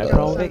be parked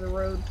outside the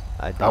road?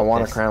 I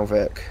want a Crown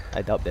Vic.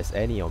 I doubt there's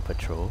any on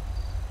patrol.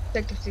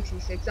 Detective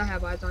 66, I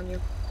have eyes on you.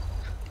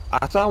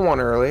 I saw one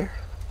earlier.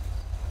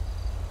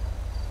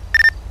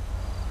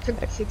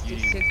 Detective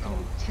 66,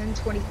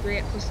 1023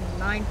 at postal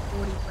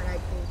 940 for an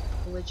active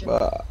collision.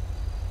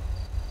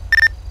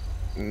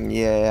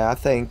 Yeah, I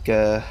think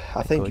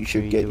you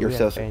should get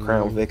yourself a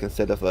Crown Vic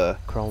instead of a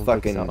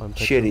fucking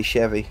shitty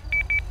Chevy.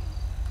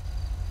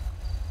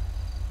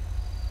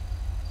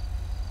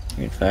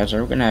 Advisor,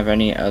 are we gonna have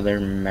any other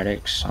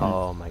medics on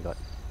oh my god.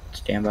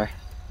 Standby?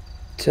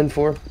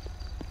 10-4.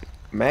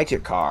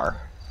 Magic car.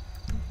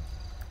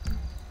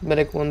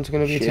 Medic 1's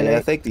gonna be 10-8. Shit, I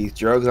think these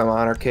drugs I'm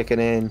on are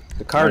kicking in.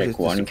 The car Medic just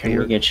 1, can disappeared.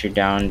 we get you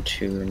down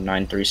to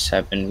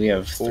 937? We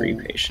have 3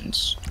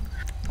 patients.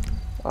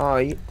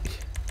 Oh,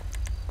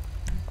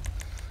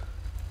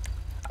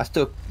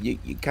 you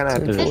kind of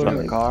have to pull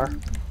the car.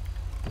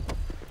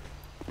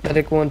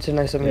 Medic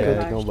 1-10-9-7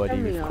 Yeah, code.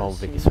 nobody with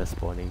convict is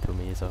responding to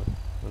me, so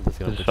I'm just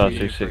gonna This is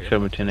 566, show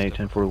me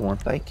 10-8-10-41.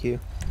 Thank you.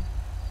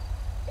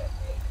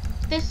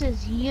 This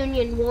is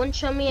Union 1.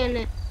 Show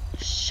me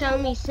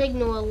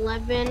signal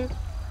 11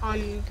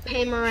 on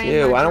Panorama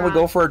Yeah, why don't we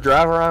Drive. go for a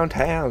drive around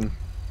town?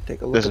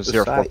 Take a look This at is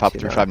the 04 sights, Pop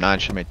you know? 359.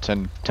 Show me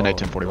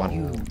 10-8-10-41.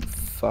 You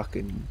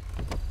fucking.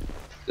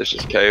 This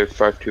is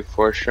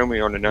K524. Show me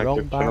on an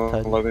active button.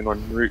 1011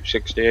 on Route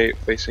 68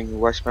 facing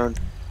westbound.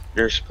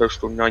 Nearest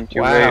postal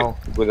 928 Wow.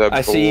 with a I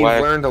see you've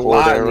black learned a Ford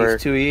lot in Error,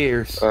 these 2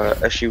 years.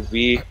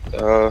 SUV,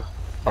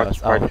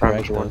 occupied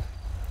times 1.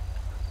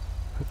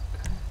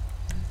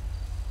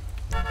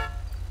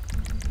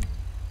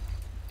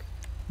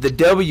 The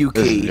W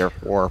key. This is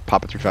 04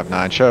 Papa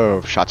 359. Show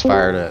shots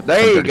fired at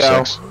There you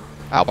 1036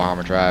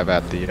 Alabama Drive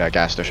at the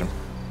gas station.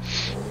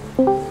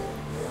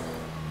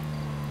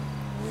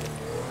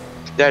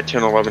 That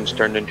 1011's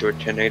turned into a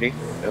 1080,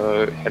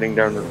 heading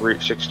down to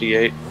Route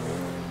 68.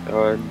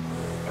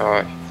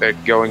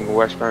 Going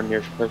westbound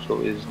nearest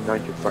postal is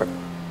 925.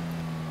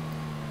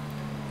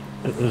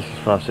 This is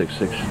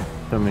 566,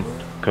 show me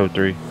code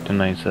 3,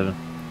 1097.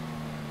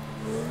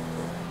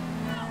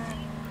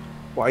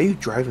 Why are you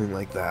driving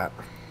like that?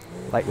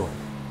 Like what?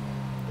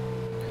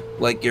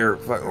 Like you're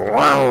fucking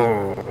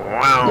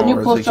wow. The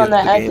new post on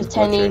that active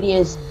 1080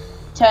 is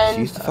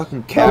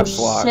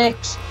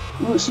 10:06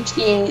 Route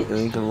 68.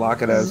 You can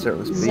lock it at a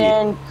certain speed.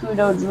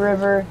 Zancudo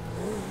River.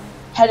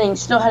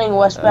 Still heading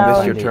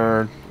westbound. Missed your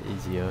turn.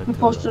 New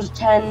post was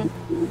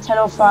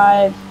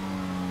 10:05.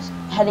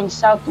 Heading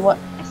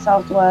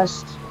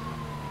southwest.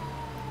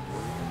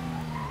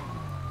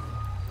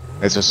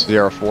 This is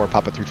 04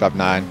 Papa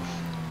 359.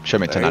 Show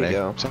me There you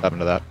go. 1098. 7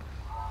 to that.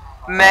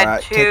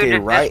 Med 2 take to a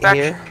right dispatch.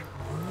 here.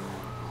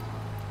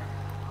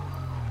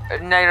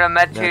 Negative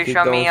Med Now 2, keep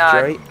show me going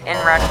straight. in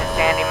route to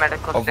Sandy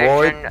Medical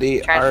Avoid Station. the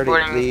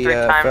Transporting the 3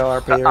 fail times,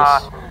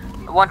 RPers.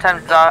 1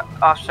 times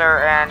officer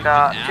and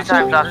 2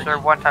 times officer,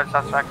 1 time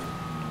suspect.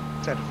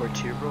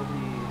 10-42, roll me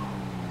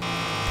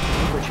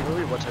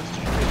 1 times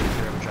 2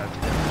 drive to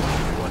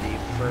Denver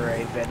for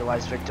a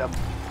vandalized victim.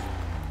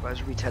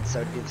 Advisory be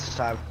 1070 this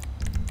time.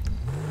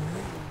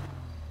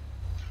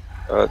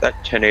 That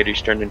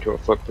 1080's turned into a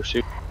foot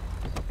pursuit.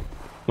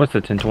 What's the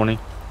 1020?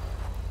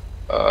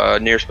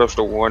 Nearest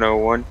postal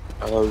 101,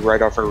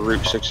 right off of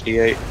Route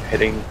 68,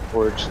 heading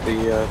towards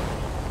the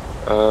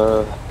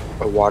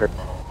water.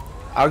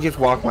 I'll just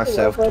walk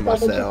myself to my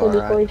cell,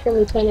 alright? Show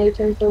me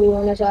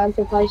 10-8-10-41 as an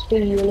active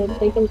high-speed unit.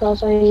 Taking call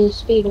sign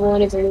speed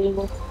 1 if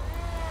illegal.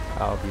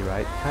 I'll be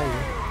right. Hi.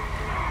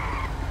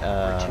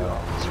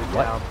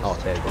 What? Oh,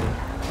 there you go.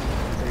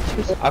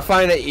 I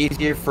find it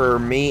easier for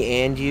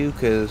me and you,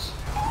 because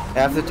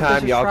half the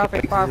time y'all can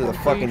pick through the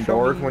fucking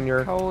doors when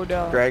you're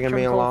dragging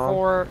me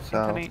along.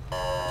 So.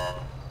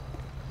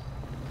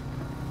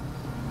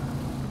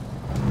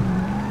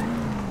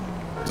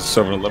 This is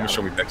 7-Eleven,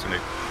 show me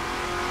vaccinate.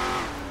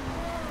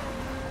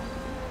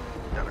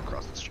 Down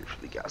across the street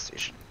from the gas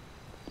station.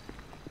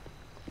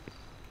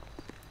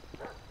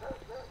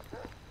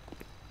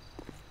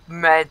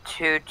 Med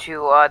 2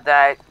 to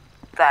that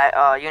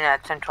unit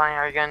at 1020.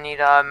 Are you gonna need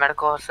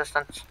medical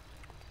assistance?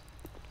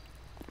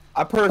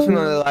 I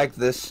personally like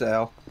this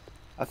cell.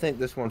 I think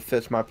this one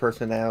fits my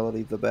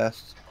personality the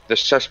best. The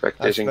suspect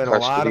I've is in spent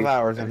custody. a lot of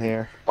hours in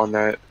here. On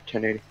that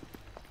 1080.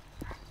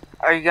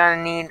 Are you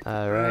gonna need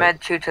Alright. Med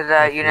 2 to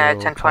that unit at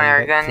 1020?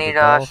 Are you gonna need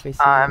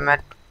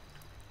med?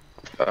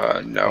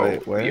 No,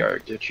 Wait, where? we are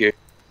get you.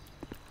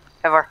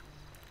 Ever.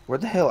 Where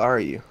the hell are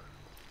you?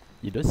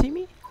 You don't see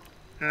me?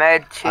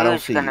 Med 2 I don't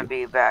is see gonna you.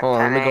 be back. Hold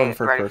on, let me go in 10-8,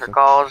 first ready person. for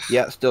calls.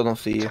 Yeah, still don't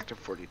see you. Sector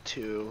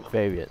 42.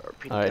 Very good.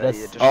 Alright,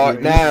 that's. Oh,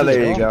 now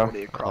there you go.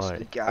 Across the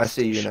Alright. gas I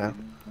see you station. now.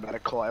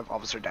 Medical, I have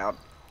officer down.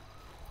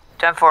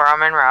 10-4,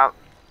 I'm en route.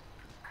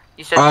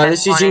 You said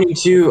This is 10-20. Union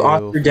 2,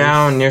 officer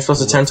down, near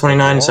supposed to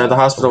 1029 inside the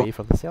hospital. Away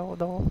from the cell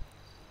door.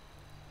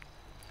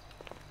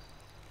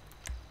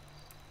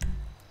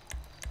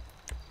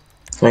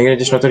 Can I get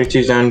additional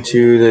 32s down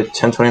to the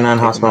 1029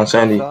 hospital in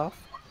Sandy?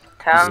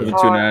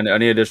 729.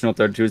 Any additional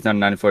 32s down to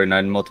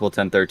 949. Multiple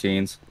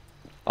 1013s.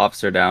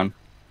 Officer down.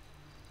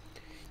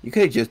 You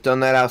could have just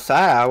done that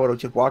outside. I would have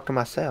just walked to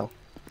my cell.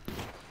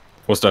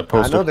 What's that I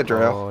postal? know the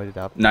drill.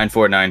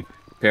 949.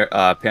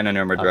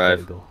 Panorama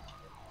Drive.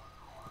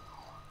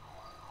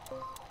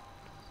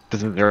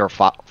 This is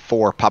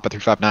 04 Papa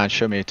 359.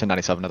 Show me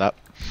 1097 to that.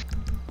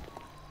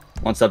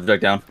 1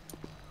 subject down.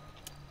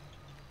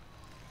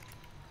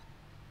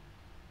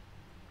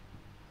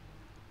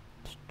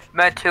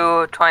 Med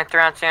 2,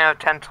 23 on scene of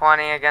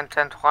 1020, again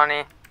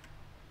 1020.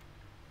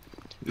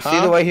 You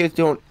see the way he was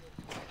doing?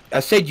 I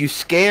said you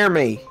scare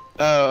me.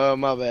 Oh,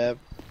 my bad.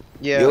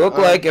 Yeah. You look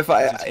like if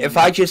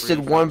I just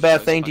did one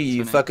bad thing to you,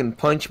 you fucking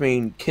punch me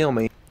and kill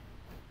me.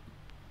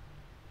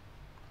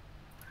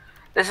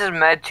 This is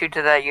Med 2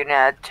 to that unit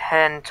at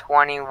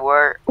 1020.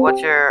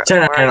 What's your...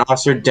 10-9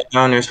 officer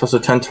down, near supposed to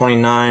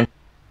 1029.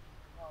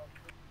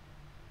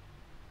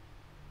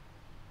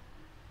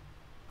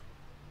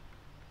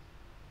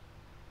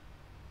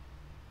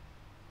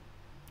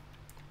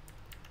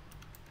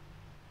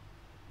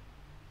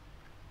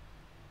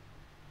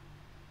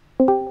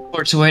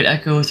 Port to White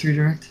Echo 3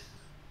 direct.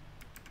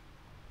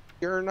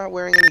 You're not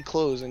wearing any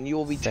clothes and you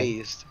will be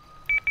tased.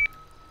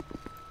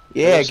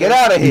 Yeah, Hello, get sir?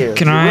 out of here.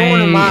 Can You're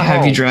ruining I my have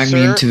you home. drag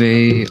me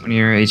into one of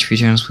your HP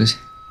channels, please?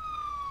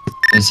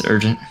 It's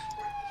urgent.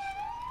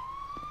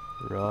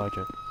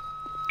 Roger.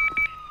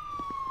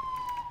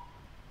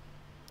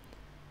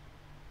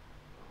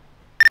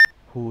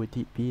 Who would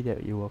it be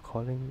that you were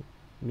calling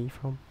me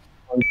from?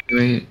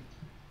 Wait.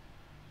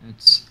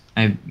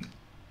 I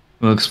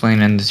will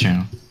explain in this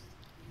channel.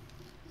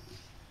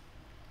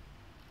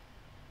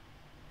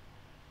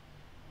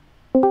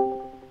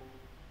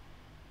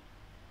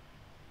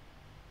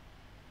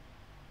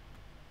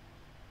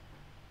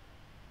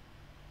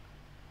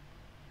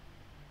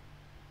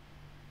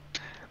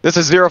 This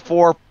is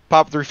 04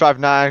 Pop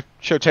 359.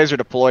 Show taser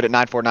deployed at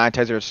 949.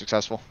 Taser is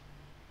successful.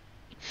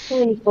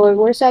 24,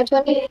 where's side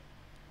 20?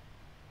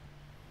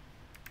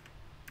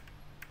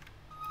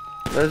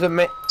 There's a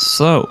man.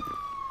 So,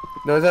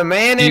 There's a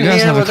man do in you guys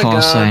here have a with a call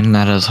gun. sign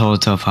that is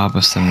Hotel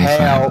Papa 75?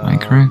 Hell. Am I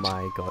correct? Oh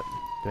my god.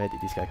 Where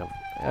did this guy come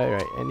from?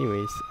 Alright,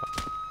 anyways.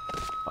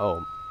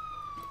 Oh.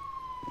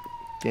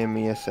 Give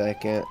me a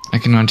second. I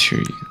cannot hear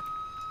you.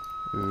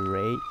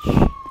 Rage.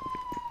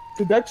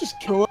 Did that just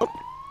kill him?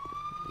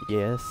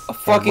 Yes. A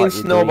fucking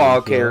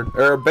snowball killed,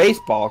 or a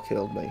baseball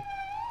killed me.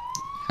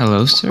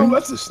 Hello, sir? Oh,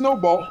 that's a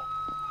snowball.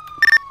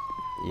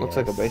 Looks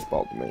like a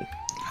baseball to me.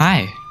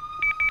 Hi.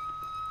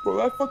 Bro,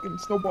 that fucking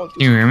snowball just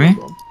Can you hear me?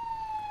 killed him.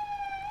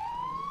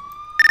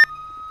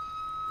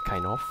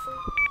 Kind of.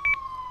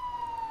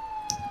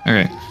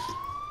 Okay.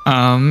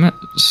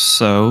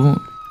 So,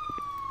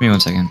 give me 1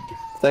 second.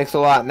 Thanks a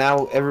lot.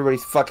 Now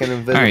everybody's fucking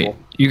invisible. Alright,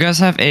 you guys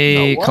have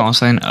a what? call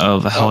sign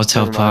of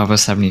Hotel never mind. Papa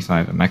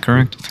 75, am I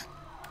correct?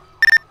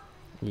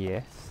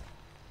 Yes.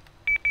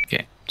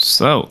 Okay,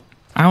 so,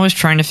 I was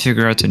trying to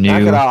figure out the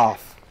Knock new, it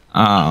off.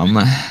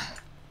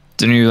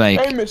 the new, like,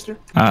 Hey, mister. You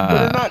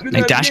better not do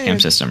like that dash again. cam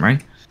system, right?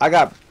 I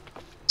got.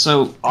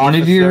 So, one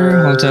of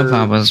your Officer- Hotel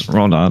Papas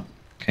rolled up.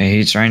 Okay,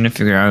 he's trying to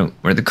figure out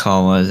where the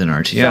call was in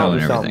RTO Show and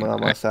me everything. something on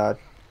my side.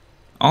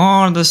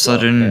 All of a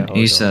sudden, Yeah, hold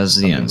he on. says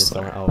the Something end is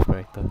slur. not out of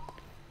character.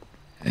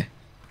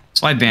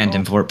 So I banned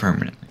him for it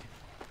permanently.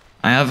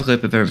 I have a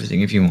clip of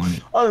everything if you want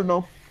it. I don't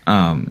know.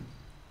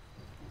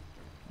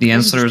 The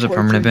end just slur is a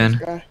permanent torturing ban.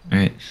 this guy.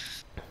 Right.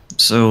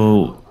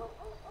 So,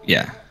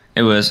 yeah.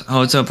 It was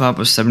Hotel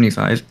Papa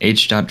 75,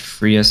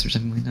 H.Frees or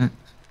something like that.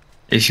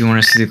 If you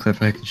want to see the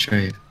clip, I can show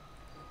you.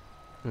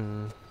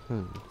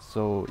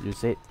 So you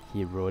said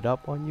he rode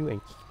up on you and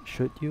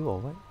shoot you or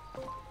what?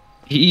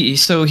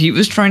 So he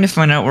was trying to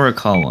find out where a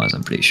call was,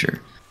 I'm pretty sure.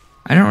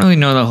 I don't really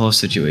know the whole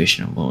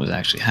situation of what was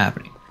actually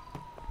happening.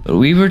 But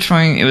we were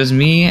trying, it was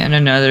me and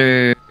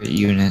another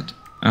unit,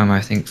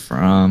 I think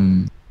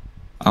from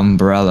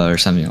Umbrella or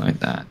something like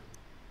that.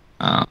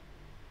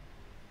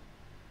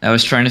 I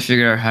was trying to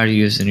figure out how to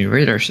use the new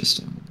radar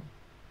system.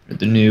 Or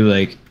the new,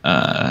 like,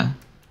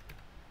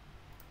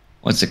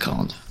 what's it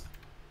called?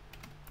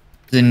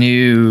 The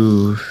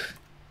new,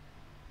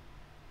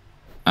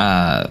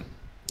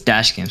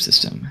 dash cam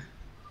system.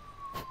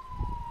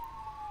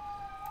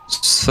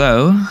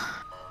 So,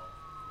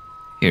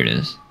 here it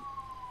is.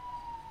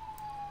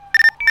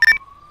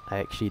 I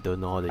actually don't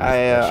know how to use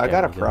I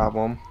got a either.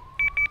 problem.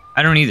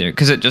 I don't either,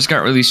 because it just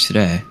got released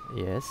today.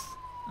 Yes.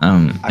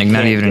 Like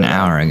not even an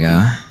hour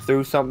ago.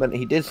 Threw something.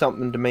 He did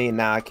something to me, and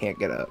now I can't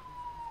get up.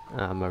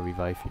 I'm gonna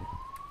revive you.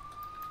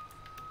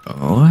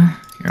 Oh,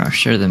 here, I'll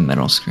share the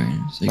metal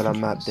screen. So But I'm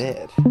not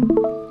dead.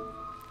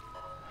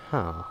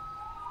 Huh.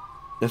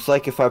 It's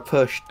like if I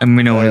pushed And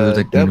we know what he looked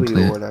like being W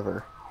played. or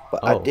whatever,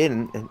 but I Oh.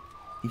 didn't, and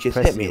he just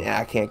Press hit me, U. and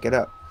I can't get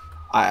up.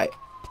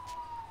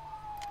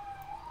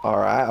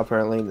 Alright,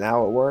 apparently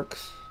now it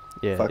works.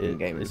 Yeah, Fucking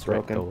game is it's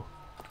broken. rectal.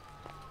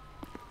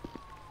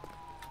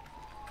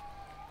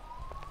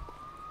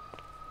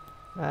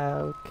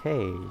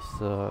 Okay,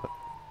 so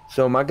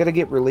So am I gonna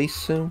get released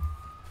soon?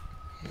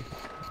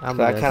 I'm 'Cause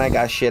I gonna kind of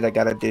got shit I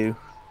gotta do.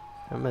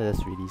 I'm gonna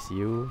just release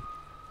you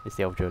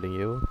instead of drilling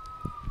you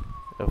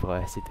for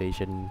a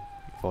situation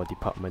for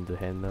department to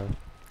handle.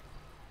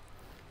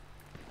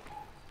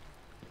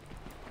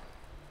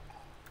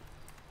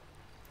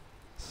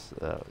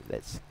 So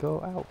let's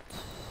go out.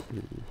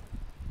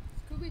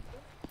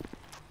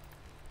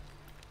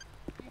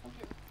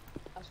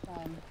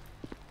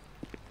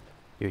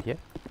 You here?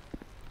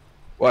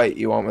 Wait,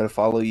 you want me to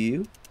follow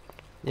you?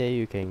 Yeah,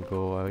 you can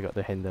go. I got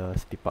to handle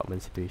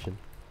department situation.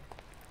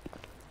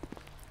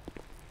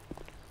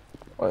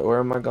 Wait, where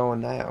am I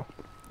going now?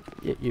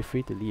 Yeah, you're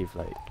free to leave.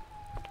 Like,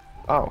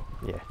 Oh,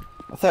 yeah.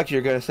 I thought you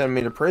were gonna send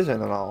me to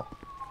prison and all.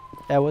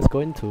 I was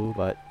going to,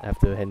 but I have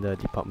to handle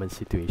department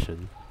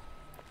situation.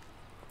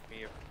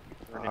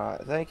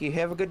 Alright, thank you.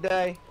 Have a good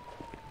day.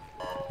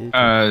 When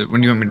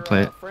do you want me to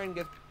play it? Friend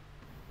gets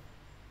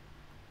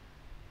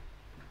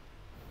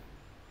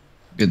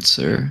Good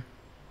sir.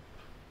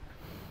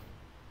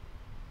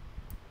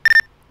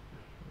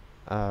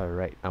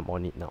 Alright, I'm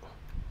on it now.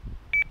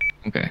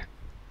 Okay.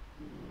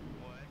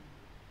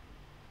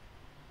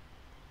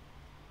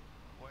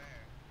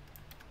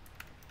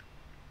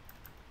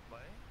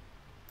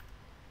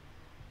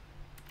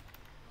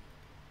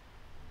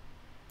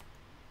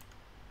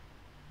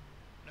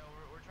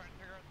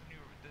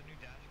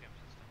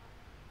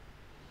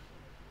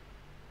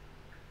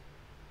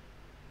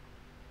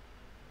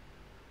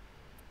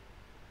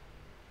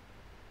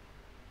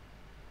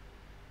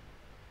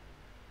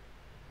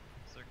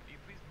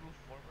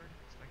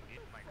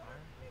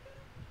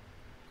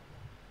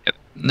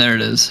 There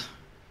it is.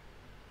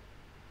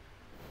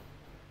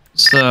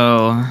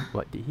 So.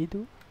 What did he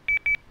do?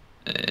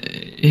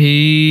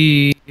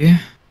 He.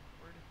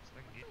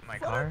 My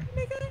car?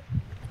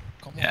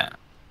 Yeah.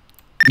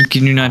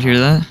 Can you not hear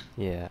that?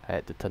 Yeah, I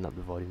had to turn up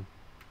the volume.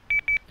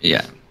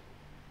 Yeah.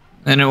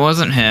 And it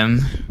wasn't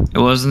him. It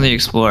wasn't the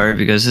Explorer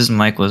because his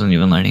mic wasn't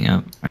even lighting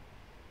up.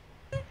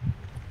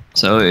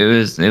 So it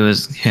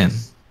was him.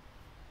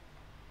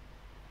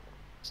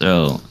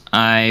 So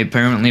I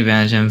permanently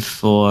banned him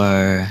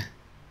for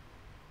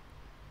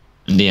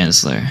the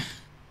Ensler.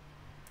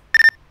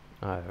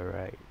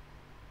 Alright.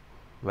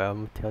 Well, I'm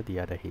gonna tell the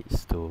other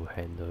hits to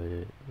handle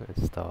it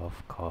and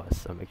stuff,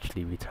 cause I'm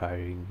actually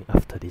retiring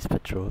after this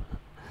patrol.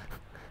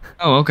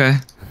 Oh, okay.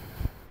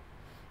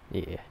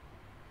 Yeah.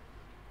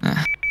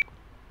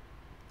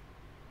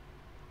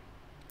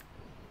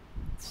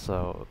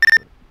 So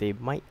they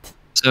might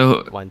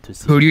want to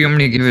see. Who do you want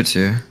me to give it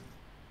to?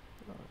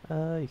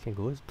 You can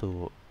go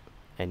to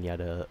any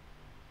other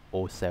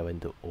 07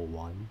 to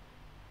 01.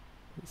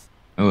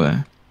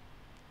 Okay.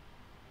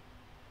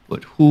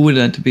 But who would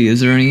that be?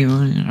 Is there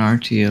anyone in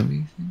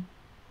RTO?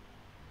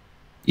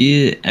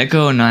 Yeah,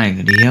 Echo 9,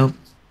 could he help?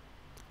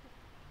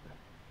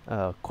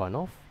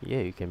 Kwanov?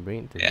 Yeah, you can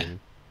bring it to him.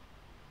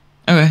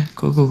 Okay,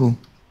 cool.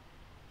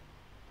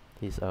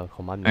 He's a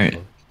command Alright.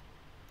 member.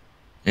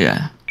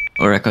 Yeah.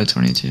 Or Echo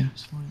 22.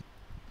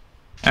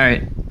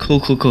 Alright, cool.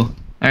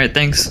 Alright,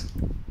 thanks.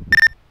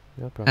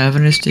 No problem. Have a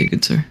nice day,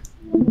 good sir.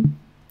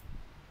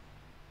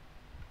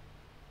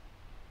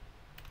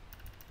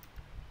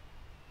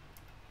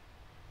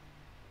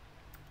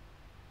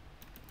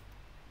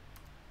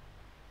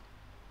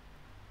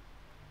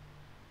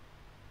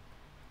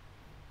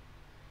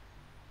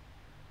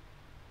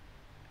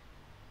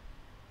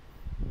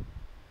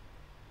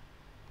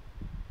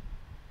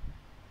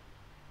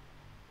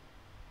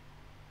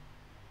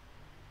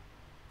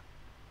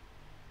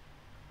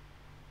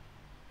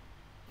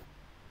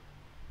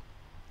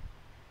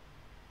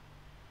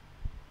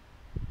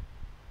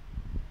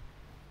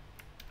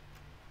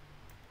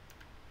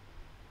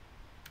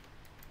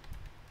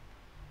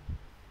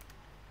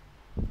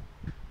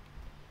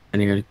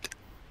 Are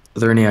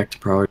there any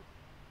active priorities?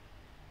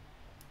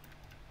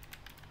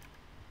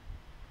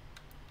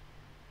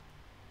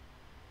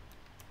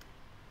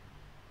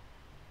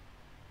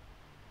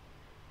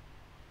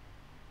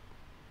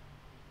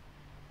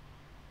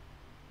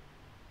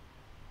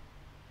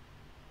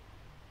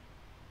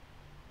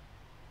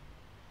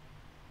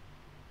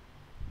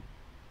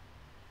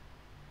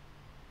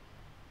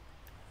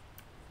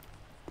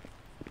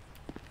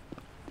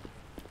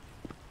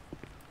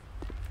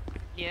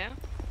 Yeah?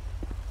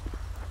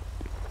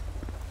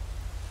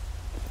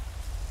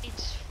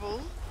 It's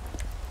full?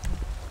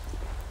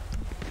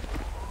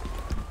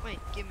 Wait,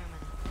 give me a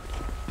minute.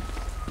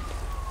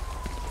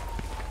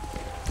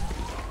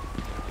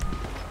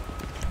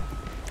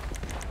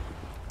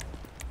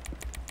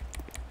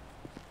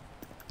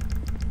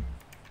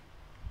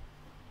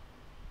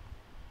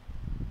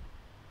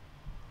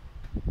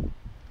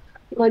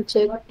 Mic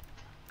check.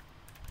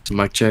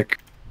 Mic check.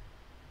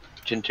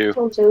 Gen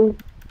 2.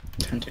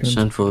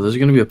 Central, there's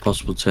going to be a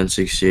possible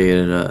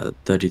 1068 at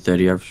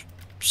 3030. I've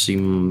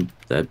seen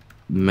that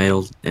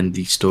male in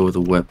the store with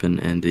a weapon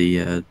and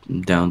the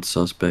downed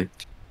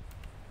suspect.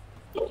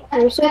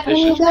 This is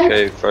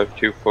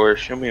K524.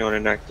 Show me on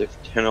an active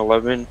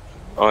 1011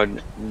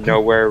 on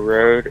Nowhere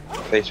Road,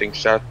 facing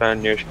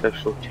southbound near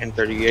Special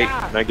 1038.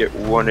 Can I get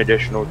one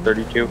additional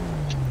 32?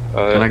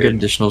 Can I get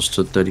additionals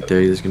to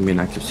 3030? There's going to be an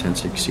active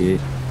 1068.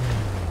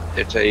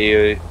 It's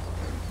a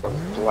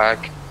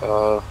black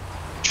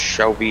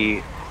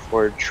Shelby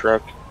Ford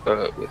truck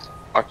with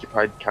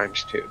occupied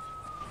 ×2.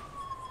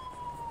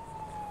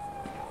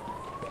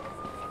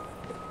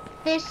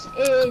 This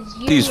is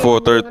These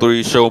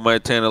 433 show my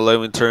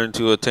 1011 turn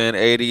to a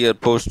 1080 at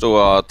postal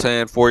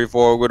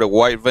 1044 with a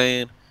white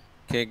van.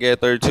 Can't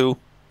get 32.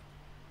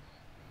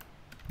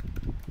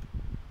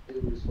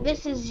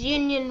 This is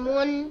Union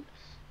 1.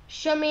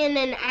 Show me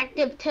an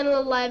active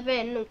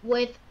 1011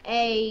 with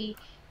a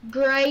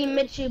gray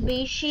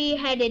Mitsubishi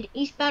headed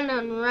eastbound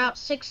on Route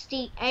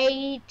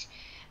 68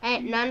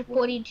 at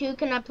 942.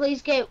 Can I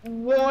please get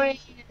one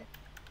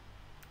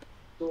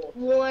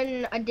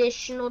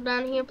additional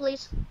down here,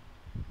 please?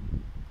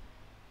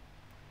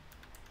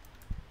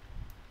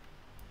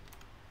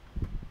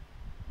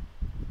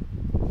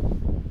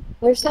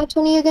 Where's that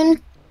 20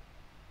 again?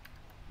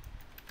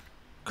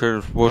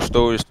 Current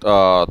postal is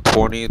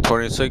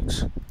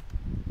 2026.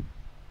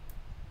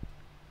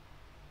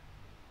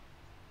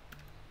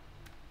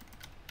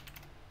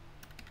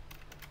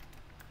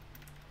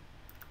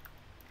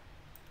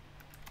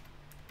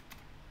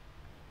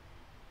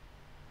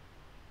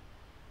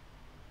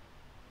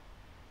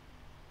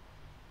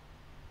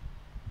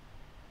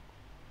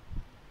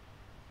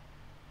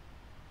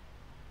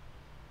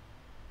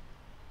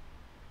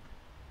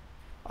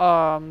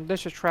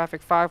 This is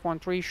traffic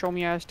 513, show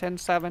me as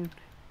 10-7.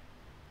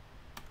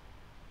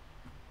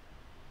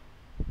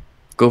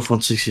 Go for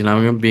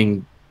 169. We're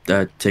being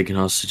taken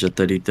hostage at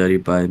 3030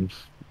 by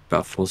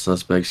About 4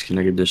 suspects. Can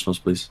I get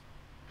additionals, please?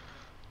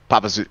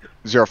 Papa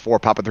 04,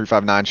 Papa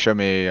 359. Show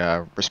me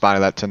respond to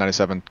that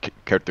 1097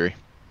 code 3.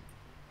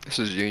 This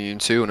is Union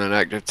 2 and an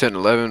active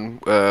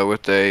 1011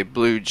 with a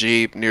blue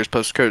Jeep. Nearest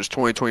postal code is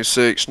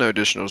 2026. No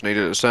additionals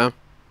needed at this time.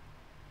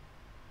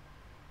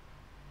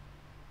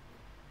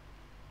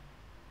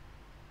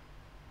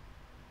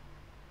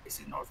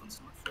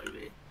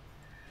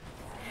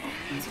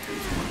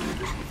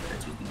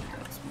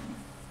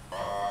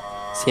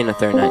 Sienna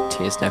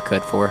 319 is now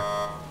code 4.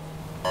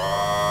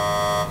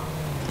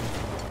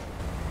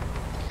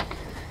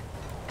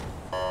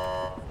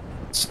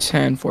 It's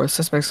 10-4.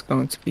 Suspect's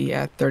going to be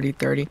at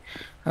 3030,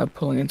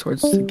 pulling in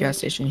towards the gas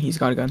station. He's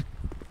got a gun.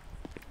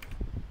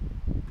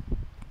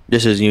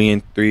 This is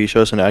Union 3.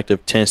 Show us an active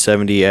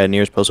 1070 at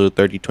nearest postal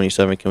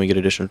 3027. Can we get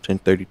additional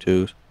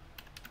 1032s?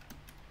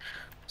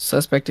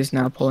 Suspect is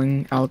now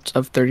pulling out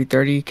of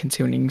 3030,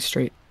 continuing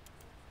straight.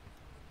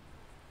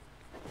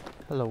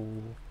 Hello.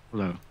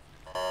 Hello.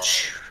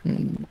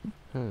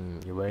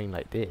 You're wearing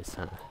like this,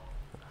 huh?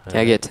 Can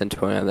I get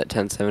 1020 on that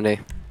 1070?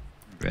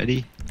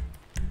 Ready?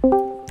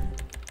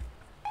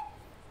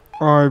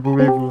 I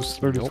believe it was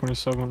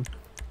 3027.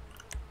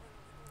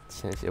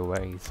 Since you're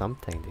wearing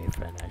something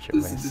different, I should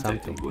wear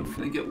something different.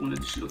 Can I get one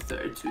additional 32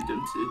 down to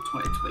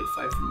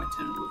 2025 for my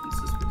 1011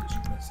 suspect is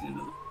requesting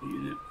another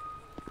unit?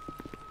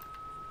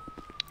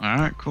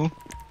 Alright, cool.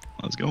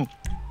 Let's go.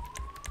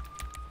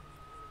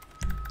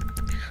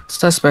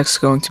 Suspect's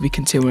going to be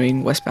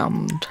continuing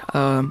westbound.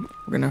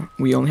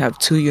 We only have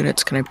 2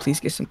 units. Can I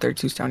please get some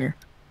 32s down here?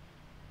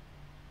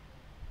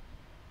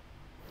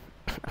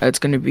 It's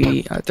going to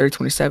be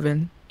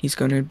 3027. He's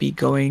going to be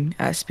going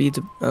at speeds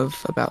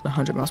of about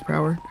 100 miles per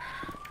hour.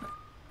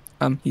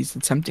 He's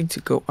attempting to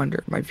go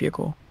under my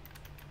vehicle.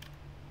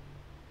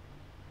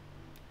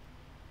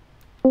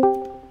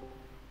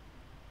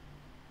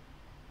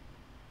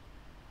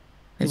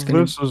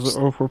 This is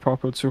 04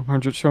 Papa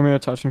 200. Show me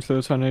attaching to the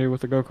 1080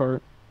 with the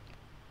go-kart.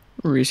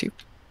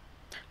 Received.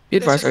 Be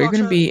advised, are you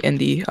going to be in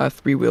the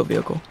 3-wheel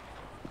vehicle?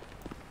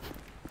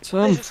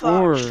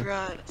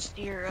 10-4.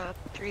 Steer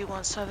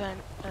 317,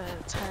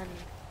 10.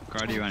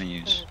 Car do you want to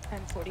use?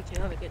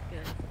 1042. Have a good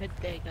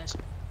day, guys.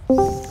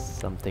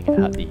 Something I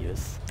hardly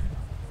use.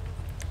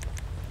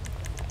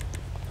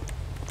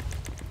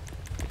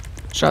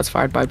 Shots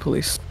fired by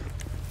police.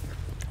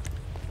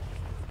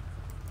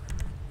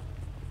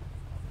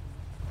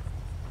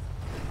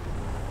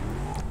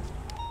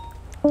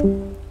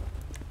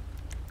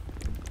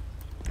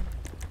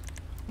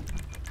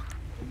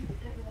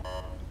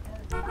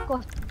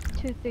 Go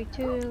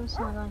 232,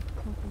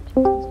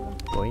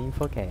 Going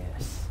for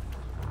gas.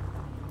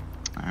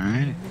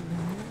 Alright.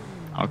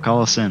 I'll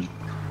call us in.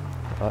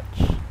 Watch.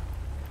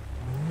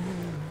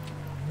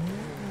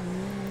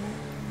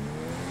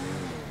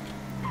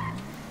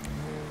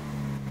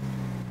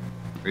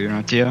 Are you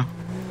on TO?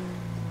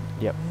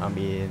 Yep, I'm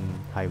in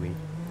highway.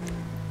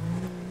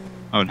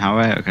 Oh, in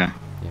highway? Okay.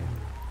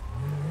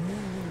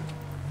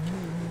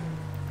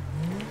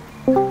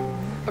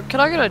 Can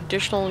I get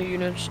additional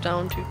units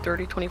down to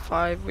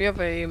 3025? We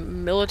have a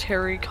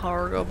military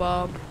cargo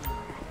bob.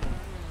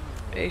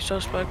 A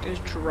suspect is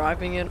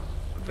driving it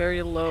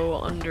very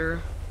low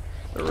under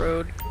the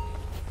road.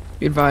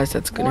 Be advised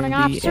that's going to be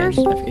officers.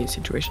 an FA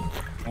situation.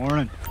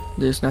 Morning.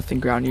 There's nothing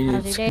ground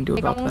units can do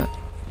about that.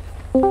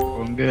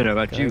 I'm good. How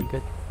about you?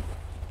 Good.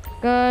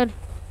 Good.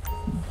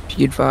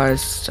 Be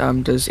advised,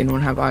 does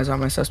anyone have eyes on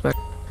my suspect?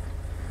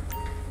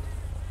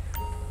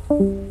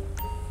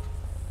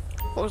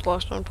 What was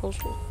last on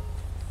postal?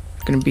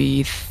 Gonna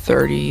be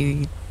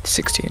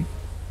 3016.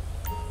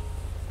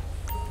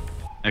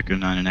 Echo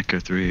 9 and Echo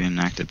 3 and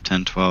active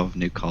 1012.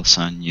 New call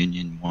sign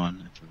Union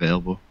 1 if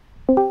available.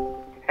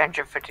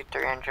 Engine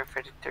 53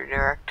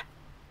 direct.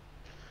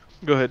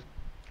 Go ahead.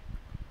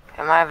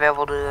 Am I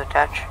available to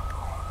attach?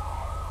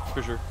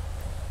 For sure.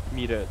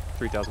 Meet at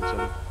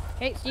 3007.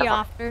 Okay, see you,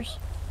 officers.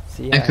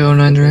 See ya. Echo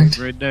 9 direct.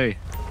 Great day.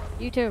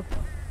 You too.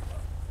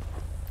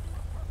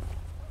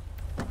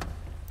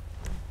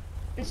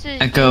 This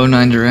is Echo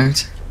 9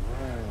 direct.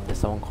 There's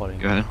someone calling.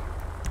 Go ahead.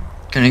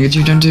 Can I get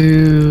you down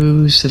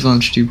to civil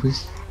entry,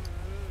 please?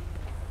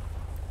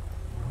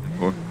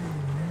 4.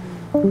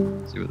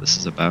 See what this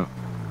is about.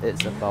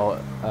 It's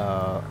about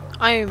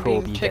I am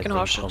being Proby taken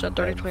that's hostage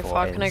been at common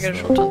 3025. Can I get a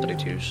so short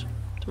 1032s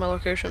to my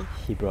location?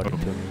 He brought it to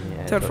me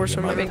and Third told force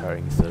me I'm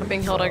monitoring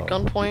being held at so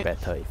gunpoint.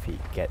 better if he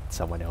get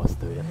someone else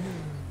to it.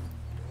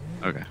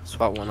 Okay.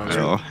 Swap 100.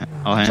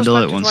 I'll handle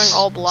it Suspect is once. wearing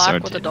all black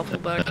with a Sergeant, duffel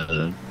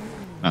bag.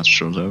 Master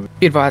Patrol's over.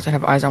 Be advised, I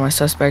have eyes on my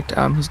suspect.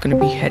 He's gonna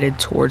be headed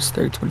towards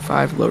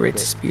 3025, low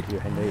rates of speed. You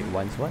handle it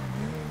once what?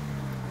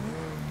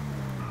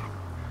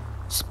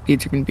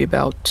 Speeds are gonna be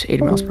about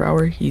 80 miles per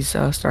hour. He's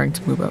starting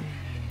to move up.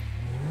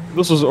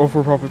 This is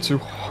 04 Papa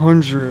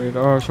 200.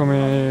 Show me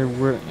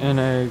in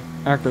a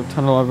active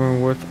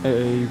 1011 with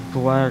a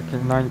black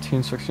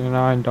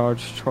 1969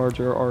 Dodge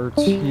Charger RT.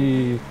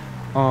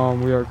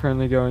 We are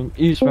currently going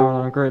eastbound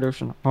on Great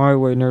Ocean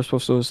Highway. Nearest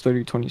postal is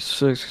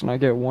 3026. Can I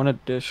get one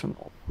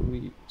additional,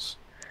 please?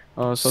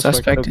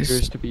 Suspect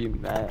appears to be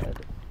mad.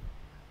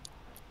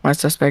 My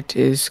suspect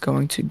is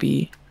going to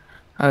be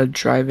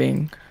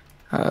driving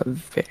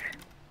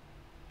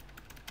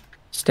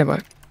stand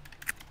by.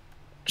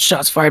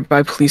 Shots fired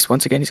by police.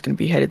 Once again, he's going to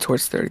be headed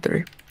towards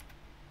 33.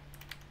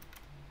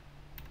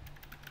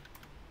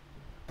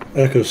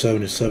 Echo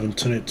 77,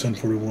 10-8,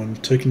 1041.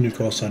 Taking new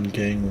call sign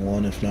gang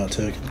 1 if not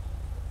taken.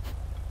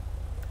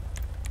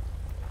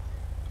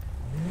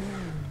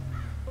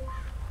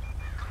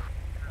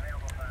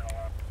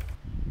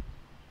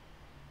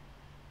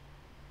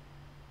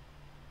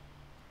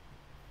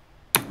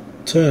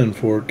 Ten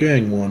for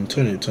gang 1,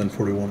 10-8,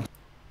 1041.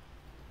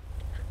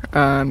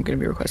 I'm going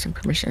to be requesting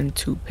permission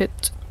to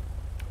pit.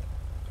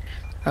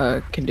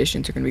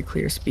 Conditions are going to be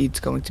clear. Speed's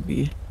going to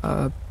be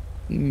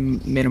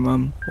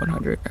minimum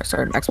 100.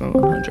 Sorry, maximum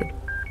 100.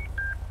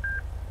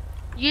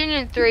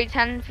 Union 3,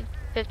 10,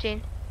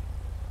 15.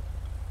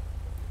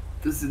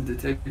 This is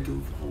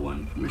Detective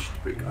 1, permission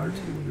to break R2.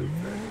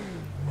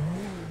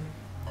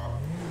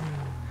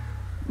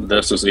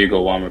 This is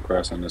Eagle 1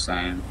 requesting the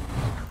same.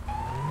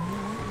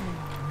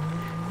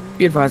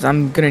 Be advised,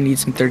 I'm going to need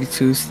some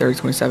 32s,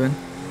 3027.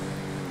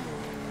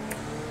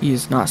 He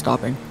is not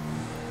stopping.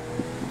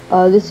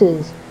 This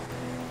is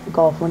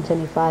Golf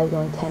 175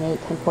 going 10-8,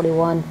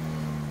 1041.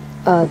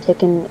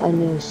 Taking a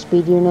new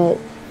speed unit,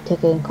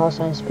 taking call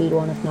sign speed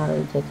 1 if not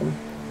already taken.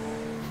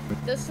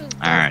 This is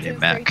Alright, you're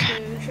back.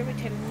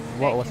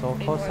 What was our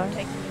call sign?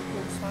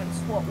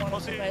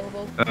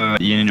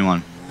 Union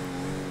 1.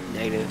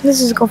 Negative. This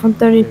is Golf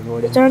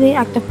 130. Is there any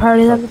active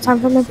priorities at the time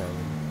from them?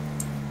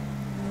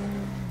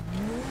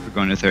 We're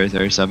going to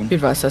 3037. Be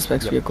advised,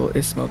 suspect's vehicle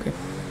is smoking.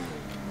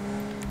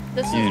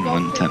 This is Union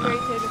 1, 10 ready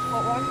to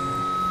report 1.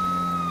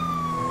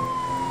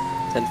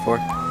 10-4.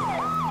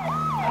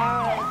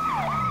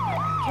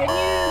 Can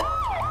you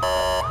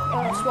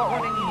SWAT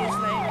 1 and use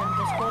name in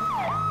Discord?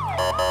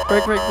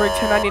 Break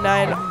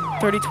 1099,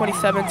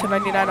 3027,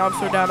 1099,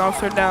 officer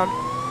down.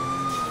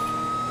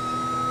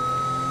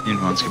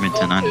 Union 1's gonna be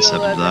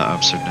 1097 to that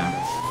officer down.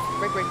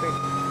 Break.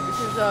 This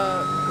is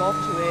Golf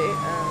 28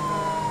 and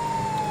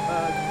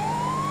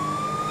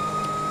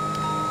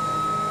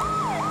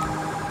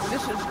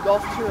this is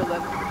Golf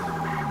 211.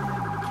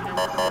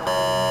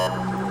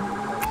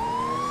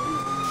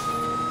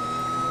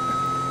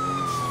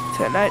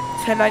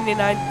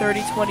 1099,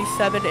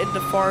 3027 in the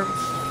farms.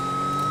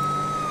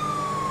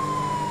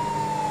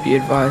 Be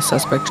advised,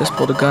 suspect just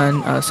pulled a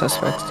gun.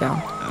 Suspect's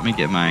down. Let me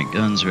get my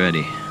guns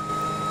ready.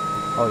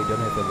 Oh, you don't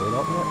have the load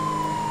up yet?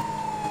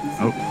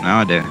 Oh, now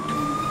I do.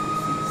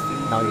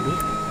 Now you do?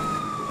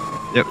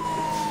 Yep.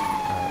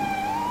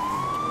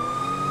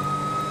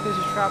 This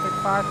is traffic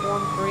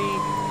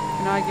 513.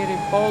 Can I get a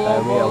bolo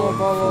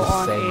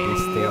on a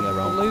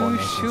blue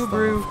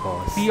Subaru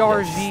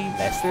BRZ?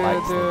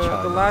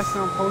 The last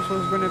known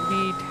postal is going to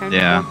be 1014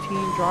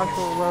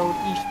 Joshua Road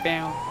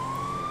eastbound.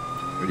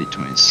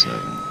 3027.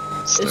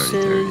 It's This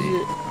 3030.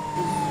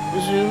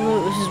 is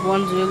Zulu. This is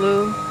 1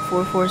 Zulu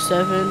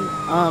 447.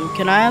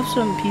 Can I have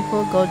some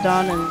people go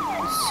down and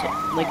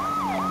like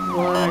 1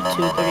 or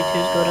 2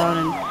 32s go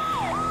down and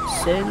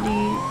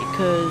Sandy,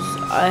 because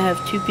I have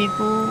 2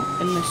 people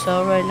in the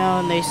cell right now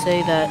and they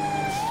say that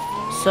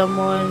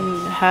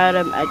someone had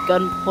him at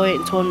gunpoint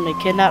and told him to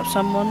kidnap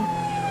someone.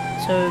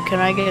 So can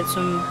I get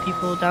some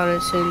people down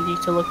at Sandy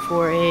to look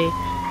for a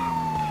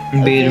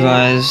Be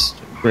advised,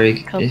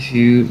 break. If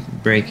you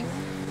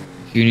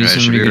need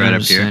somebody to go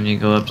up here. You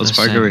go up Let's to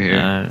park over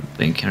here.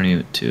 Bank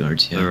County 2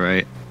 RTO. All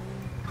right.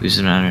 Who's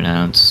an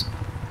unannounced?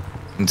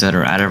 Things that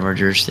are out of our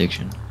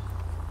jurisdiction.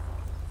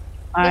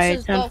 Alright, This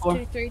is Golf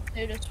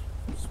 232 to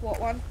SWAT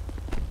 1.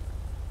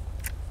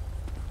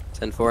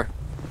 10-4.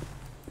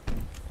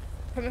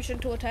 Permission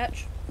to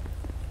attach.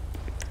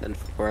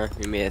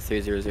 10-4. You made it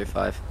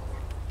 3005.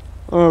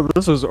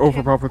 This is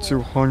over Papa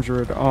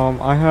 200.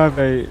 I have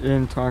a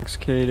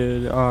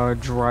intoxicated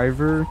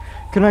driver.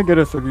 Can I get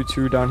a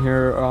 32 down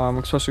here,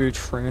 especially a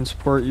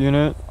transport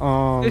unit?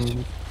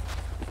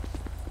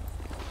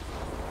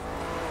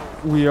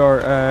 We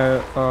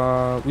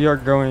are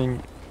going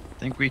I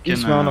think we can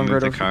eastbound on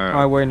move the Greater car.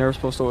 Highway. Nearest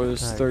postal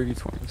is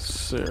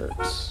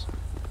 3026.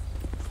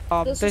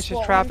 This is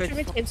traffic. Should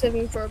we take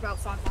 7 for about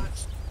 5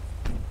 miles?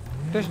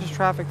 This is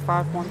traffic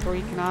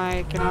 513. Can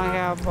I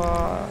have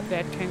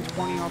that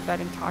 1020 off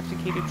that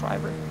intoxicated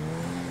driver?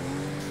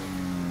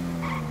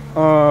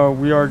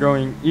 We are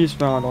going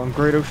eastbound on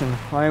Great Ocean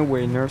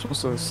Highway. Nearest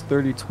postal is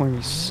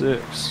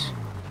 3026.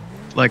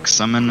 Like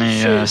summon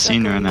a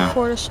scene right now.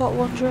 Report assault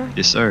 1 J.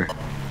 Yes, sir.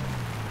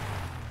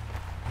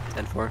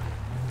 10-4.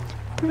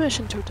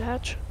 Permission to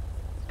attach.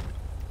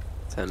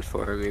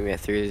 10-4. Meet me at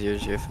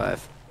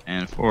 3005.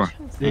 And 4.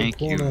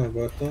 Thank you.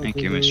 Thank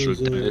you, Mr.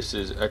 Lieutenant. This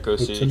is Echo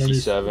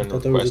 67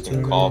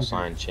 requesting call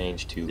sign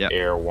change to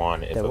Air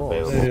 1 if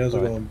available. Hey, how's it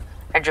going?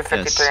 Engine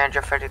 53,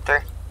 engine 53.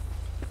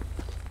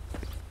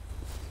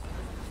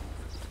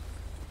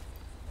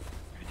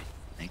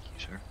 Thank you,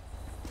 sir.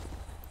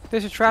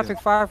 This is traffic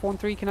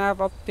 513. Can I have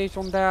updates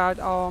on that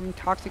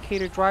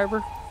intoxicated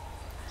driver?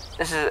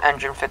 This is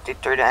engine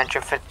 53 to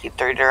engine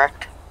 53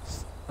 direct.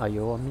 Are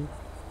you on me?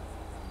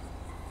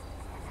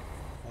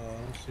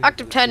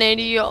 Active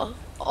 1080,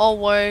 all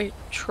way,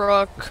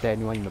 truck. Is there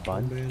anyone in the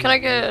bun? Can I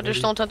get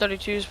additional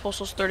 1032s,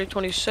 postal's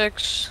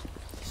 3026.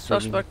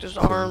 Suspect is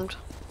armed.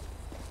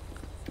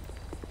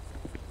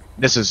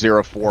 This is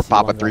 04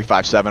 Papa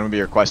 357. We'll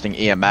be requesting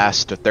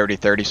EMS to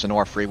 3030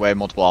 Sonora Freeway.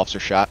 Multiple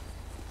officers shot.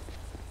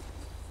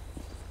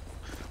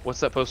 What's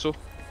that postal?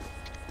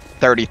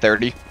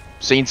 3030.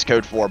 Scene's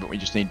code 4, but we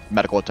just need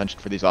medical attention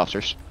for these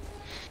officers.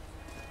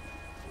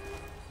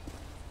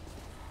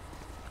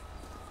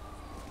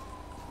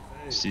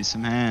 See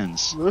some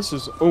hands. This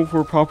is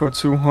over Papa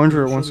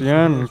 200 once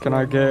again. Can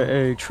I get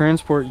a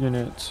transport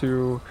unit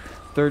to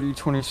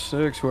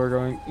 3026 who are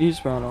going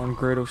eastbound on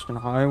Great Ocean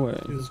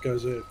Highway? This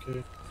guy's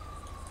AFK.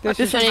 This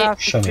is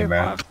Show me,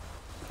 man.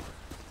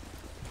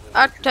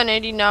 Act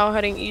 1080 now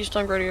heading east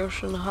on Great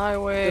Ocean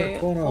Highway.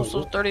 Yeah,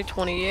 Also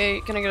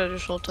 3028. Can I get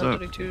additional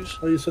 1032s?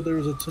 Oh, you said there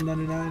was a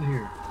 1099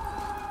 here.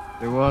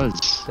 There was.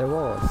 There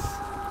was.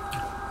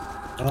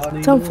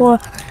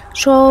 10-4.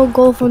 Show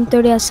Golf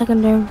 130 at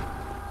secondary.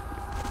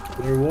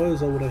 There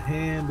was, I would have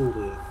handled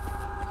it.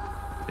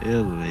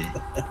 Really?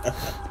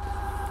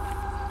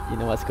 You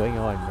know what's going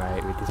on,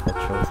 right, with this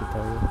patrol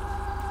scenario?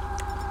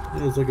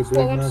 Yeah, it's like a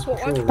big mass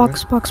patrol,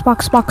 Box, box,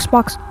 box, box,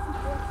 box.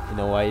 You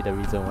know why? The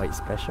reason why it's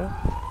special?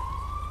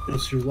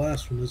 It's your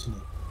last one, isn't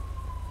it?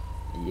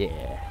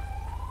 Yeah.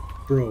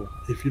 Bro,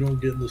 if you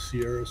don't get in the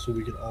Sierra so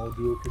we can all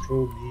do a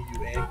patrol, me,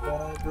 you, and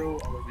Quad, bro,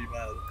 I'm gonna be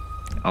mad.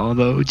 All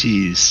the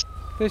OGs.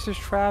 This is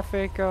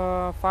traffic,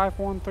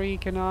 513.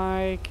 Can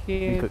I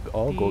get We could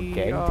all go gang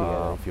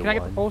together if you can I get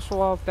the want.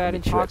 postal of that I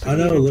intoxicated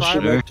know, let's go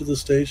driver? back to the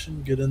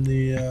station, get in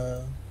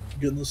the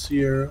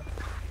Sierra,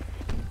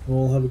 and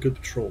we'll have a good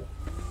patrol.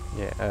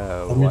 Yeah,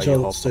 I'll meet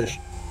y'all at the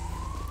station.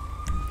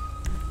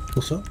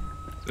 What's up?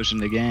 Pushing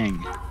the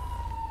gang.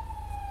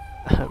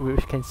 We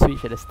can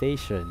switch at the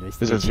station. This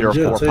is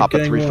 04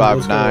 Papa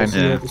 359.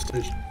 Yeah.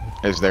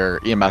 Is there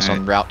EMS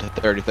on route to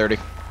 3030?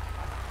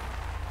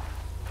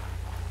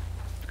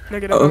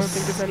 Negative, I don't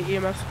think there's any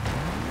EMS.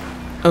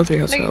 Oh,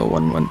 3 also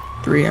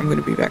 113. I'm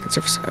gonna be back in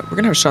surface. We're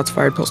gonna have shots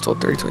fired. Postal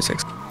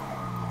 3026.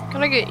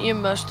 Can I get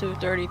EMS to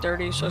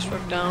 3030?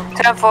 Suspect down.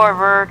 10-4,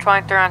 we're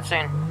 23 on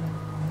scene.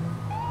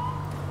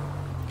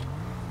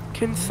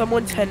 Can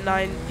someone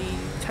 10-9 the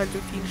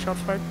 10-15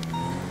 shots fired?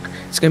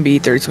 It's gonna be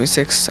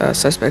 3026.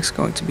 Suspect's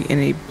going to be in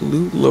a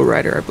blue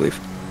lowrider, I believe.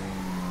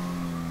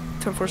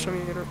 10-4, show me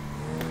the unit.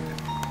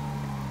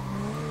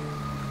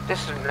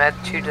 This is Med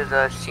 2 to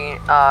the scene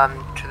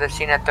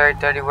at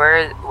 3030.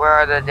 Where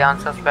are the down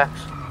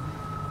suspects?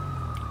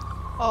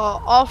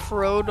 Off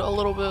road a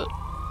little bit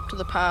to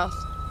the path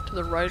to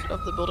the right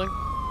of the building.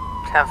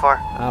 10-4.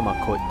 I'm on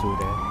code 2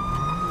 there,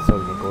 so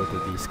we can go to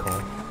this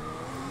call.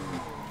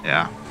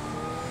 Yeah.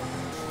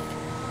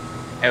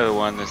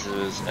 Everyone, this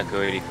is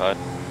Echo 85.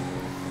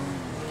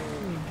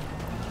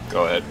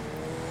 Go ahead.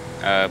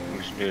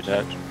 Permission to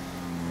attach.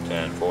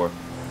 10-4.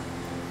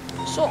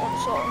 Assault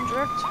on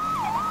direct.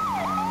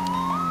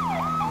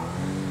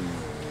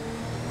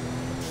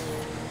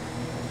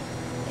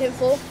 Hit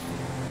full.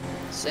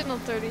 Signal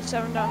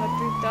 37 down to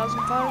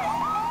 3005.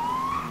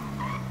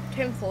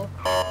 Hit full.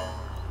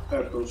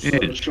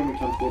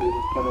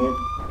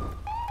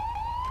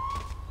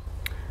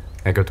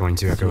 Echo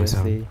 22, Echo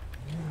 7.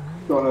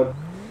 Go ahead.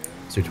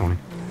 220.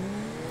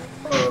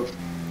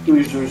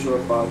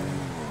 3005.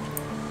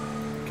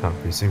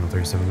 Copy, single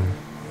 37 there.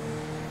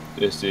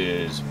 This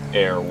is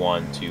Air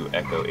 1 to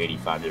Echo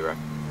 85 direct.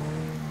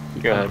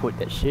 You Go can ahead. put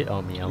that shit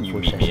on me. I'm You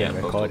full meet me session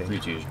at postal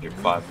recording.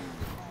 3205.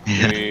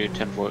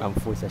 10-4. I'm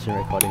full session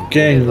recording.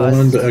 Gang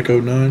 1 to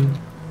Echo 9.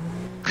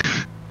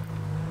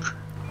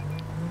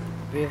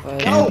 This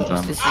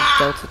is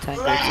Delta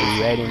Tango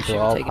 2. Ready to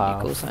all Taking your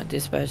power. call sign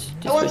dispatch.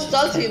 No one's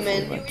Dispatch talking to you,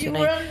 is man. 10-4, You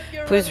 10-8.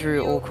 run. Please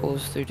route all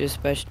calls through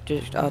dispatch.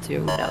 RTO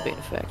will now be in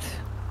effect.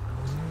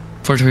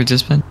 428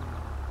 dispatch.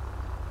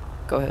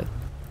 Go ahead.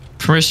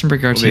 Permission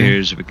break Over RTO.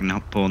 here so we can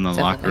help pull in the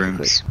locker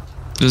rooms.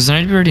 Does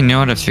anybody already know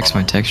how to fix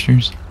my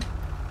textures?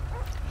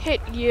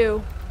 Hit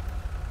you.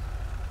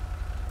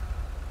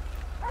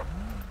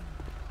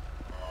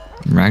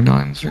 Ragdoll,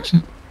 I can fix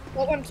it?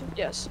 What one?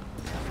 Yes.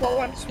 What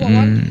one? What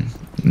one?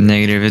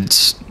 Negative,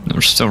 it's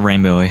still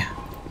rainbowy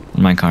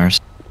on my cars.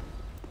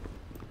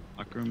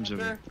 Locker rooms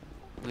over.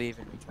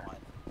 Leaving.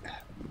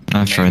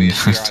 I've tried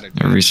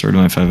I restored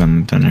my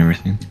 5M, done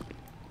everything.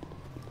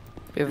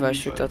 Be advised,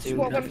 strict RTO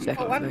will now be back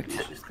in effect.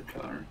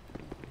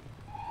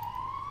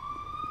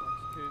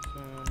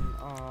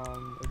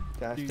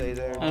 Stay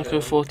there. Echo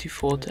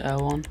 44 to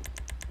L1.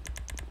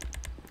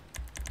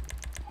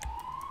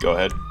 Go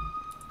ahead.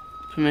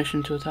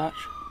 Permission to attach.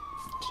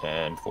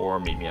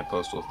 10-4, meet me at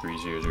postal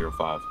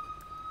 3005.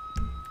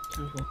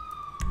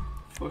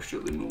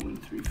 Foxtrot Lima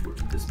 134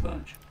 to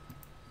dispatch.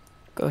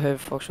 Go ahead,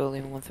 Foxtrot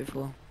Lima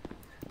 134.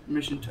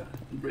 Permission to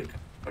break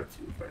R2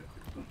 very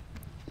quickly.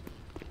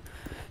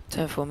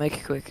 10-4, make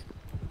it quick.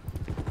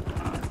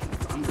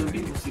 I'm gonna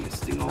be hosting a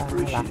sting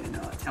operation in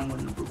town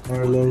 1 number 4.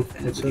 Alright, Low,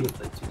 let's hit it.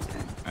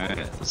 Alright,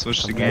 let's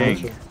switch the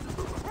gang.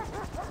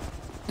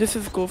 This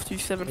is Golf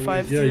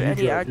 275 Yeah, to you any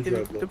drive, you active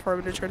drive, Lo.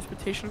 Department of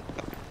Transportation.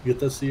 Get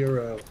that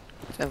Sierra out.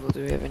 Level,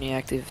 do we have any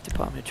active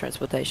Department of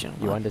Transportation?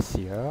 You want the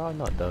Sierra,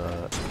 not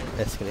the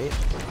Escalade?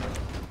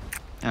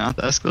 Yeah,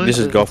 the Escalade. This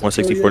is Golf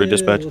 164 to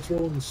dispatch.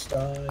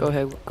 Go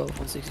ahead, Golf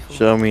 164.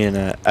 Show me an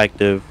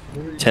active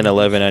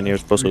 1011 at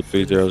nearest postal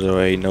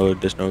 3008. No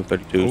additional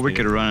 32s. Or we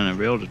could run in a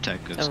real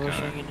detective's car.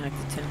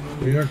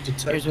 We aren't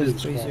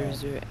detectives.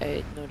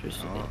 3008, no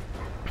additional.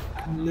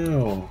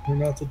 No, we're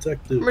not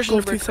detectives. Permission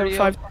to break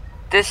radio.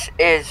 This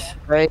is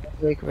break.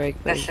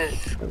 This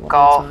is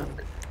golf.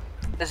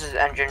 This is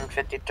engine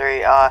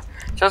 53.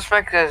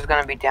 Suspect is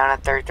gonna be down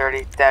at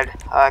 3030 dead.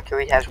 Can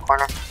we have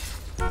corner?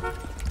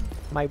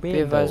 My Be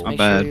advised, make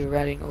sure you're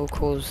routing all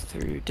calls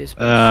through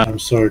dispatch. I'm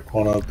sorry,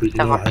 Quana, but you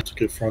know I had to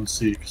get front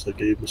seat because I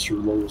gave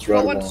Mr. Lowe's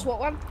right along. SWAT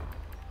one.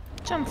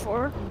 Jump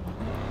 4.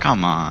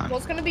 Come on. Well,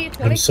 it's gonna be a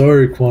 20. I'm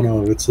sorry,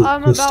 Quana. It's a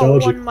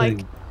nostalgic about one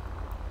thing.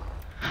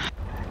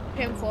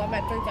 Pam 4, I'm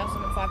at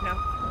 3005 now.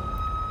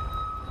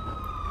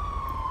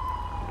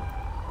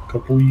 A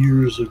couple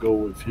years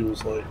ago, it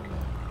feels like.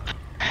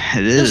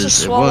 It This is. is It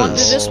SWAT 1 to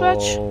was.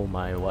 dispatch. Oh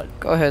my what?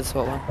 Go ahead,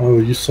 SWAT 1. Oh,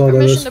 you saw that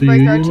Permission to SVU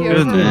break unit? RTO for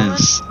a moment.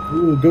 Goodness.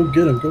 Ooh, go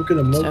get him,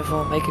 Low.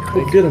 Stefan, make it Go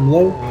quick. get him,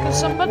 Low. Can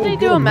somebody Go do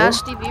get a him,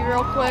 mass Low. DV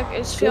real quick?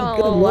 It's Go feeling a get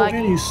him, little Low. laggy.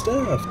 And he's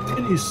staffed.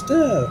 And he's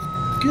staffed.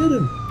 Get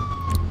him.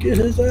 Get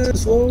his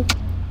ass, Low.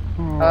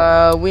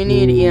 We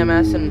need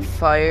EMS and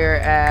fire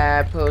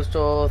at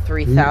postal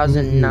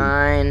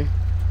 3009.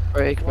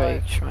 Break.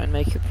 Try and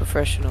make it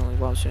professional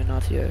whilst you're in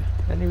RTO.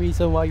 Any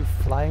reason why you're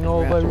flying And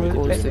over route all route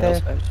calls back through there?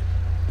 dispatch.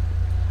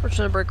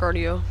 Permission to break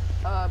RDO.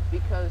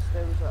 Because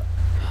there was a...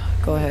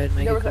 Go ahead,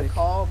 make There it was a quick.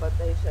 call, but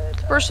they said...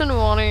 The person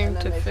wanting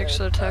to fix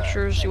the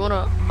textures, you want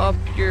to up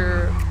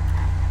your...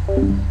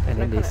 And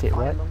then they said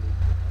what?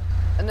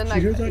 And then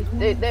Did you hear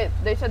that?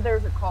 they said there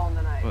was a call and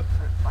then I couldn't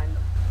find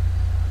them.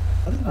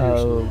 I didn't hear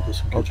someone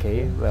disengage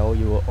Okay, before. well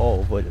you were all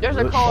over the There's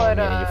a road call for at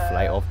me and you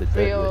fly off the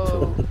dirt road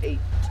too. 308.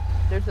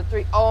 There's a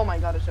 3... Oh my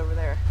god, it's over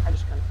there. I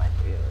just couldn't find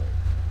 308.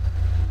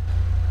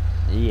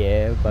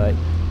 Yeah, but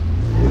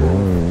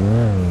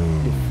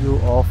you flew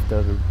off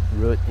the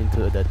road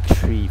into the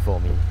tree for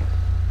me.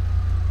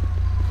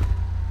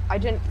 I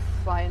didn't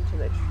fly into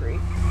the tree.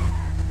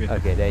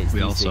 Okay, that is We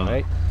the also- thing,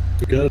 right?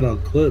 You got it on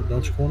clip,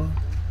 don't you, Quana?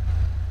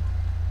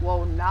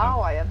 Well,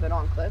 now I have it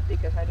on clip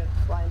because I didn't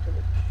fly into the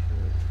tree.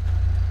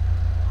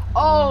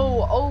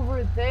 Oh,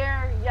 over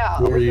there?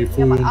 Yeah. Where you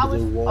flew into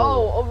the wall.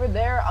 Oh, over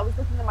there? I was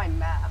looking at my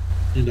map.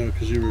 You know,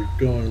 because you were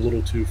going a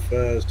little too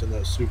fast in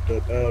that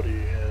souped-up Audi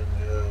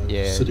and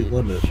Yeah, city you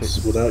limits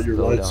should without your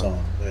slow lights down.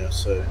 on, may I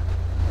say.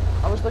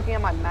 I was looking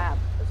at my map.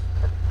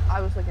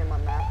 I was looking at my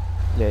map.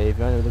 Yeah, if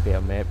you want to look at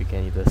your map, you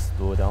can either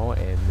slow down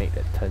and make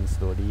that turn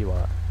slowly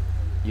while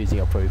using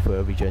your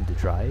peripheral vision to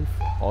drive,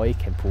 or you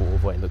can pull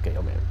over and look at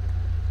your map.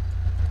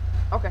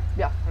 Okay,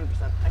 yeah,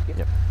 100%. Thank you.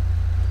 Yep.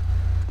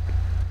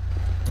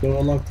 So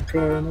unlock the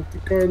car.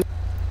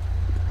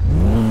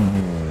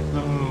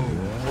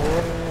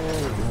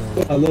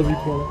 I love you,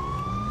 Quana.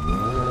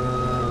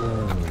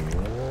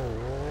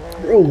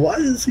 Bro, why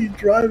is he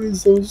driving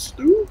so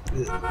stupid?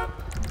 Is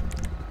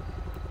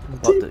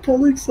he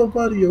pulling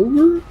somebody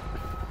over?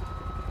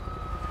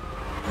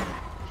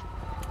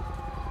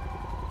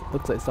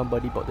 Looks like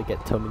somebody about to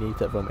get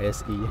terminated from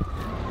SE.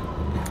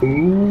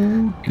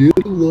 Ooh,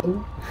 get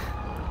low.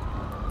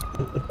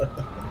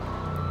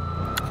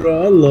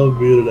 Bro, I love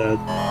being an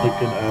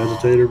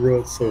agitator,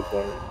 bro. It's so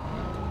funny.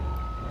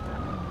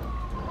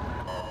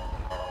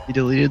 He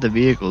deleted the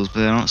vehicles,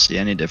 but I don't see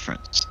any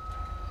difference.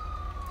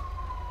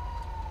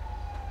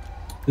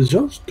 Is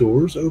y'all's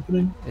doors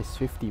opening? It's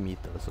 50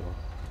 meters, so.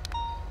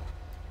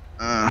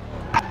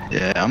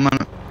 Yeah, I'm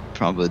gonna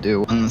probably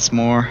do one that's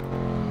more.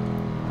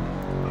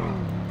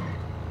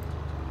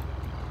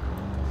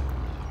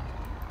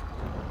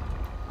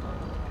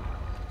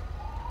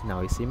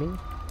 Now you see me?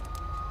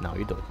 Now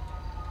you don't.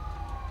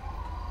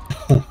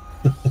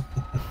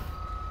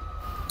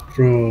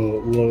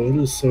 Bro, Lo, it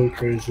is so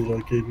crazy that I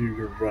gave you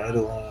your ride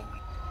along.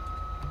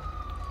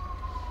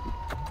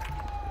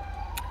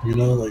 You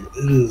know, like,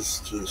 it is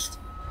just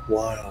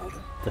wild.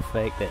 The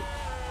fact that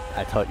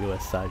I thought you were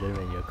sergeant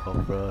when you were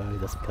corporal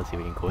just because you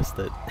were being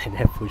ghosted and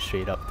then pushed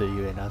straight up to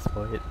you and asked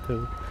for it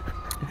too.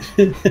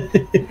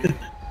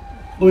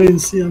 I mean,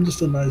 see, I'm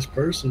just a nice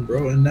person,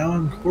 bro, and now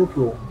I'm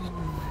corporal.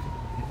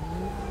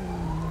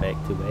 Back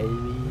to where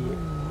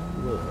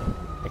we were.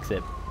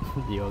 Except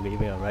you're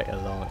giving a ride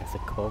along as a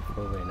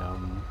corporal when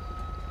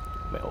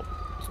well,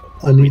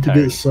 I need to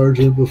retired. get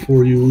sergeant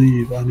before you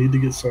leave. Hey,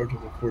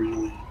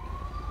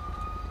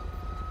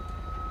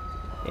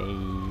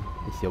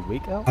 is your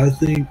week out? I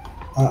think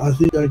I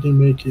can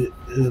make it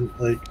in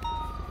like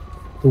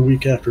the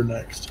week after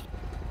next.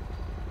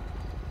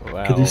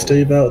 Wow. Could you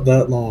stay out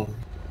that long?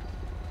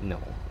 No.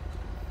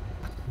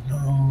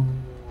 No.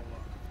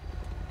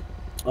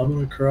 I'm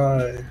gonna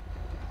cry.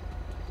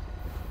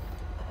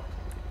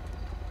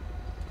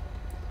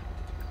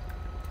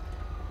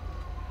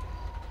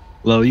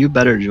 Lo, you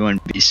better join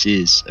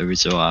BCs every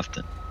so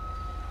often.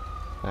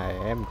 I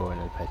am going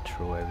to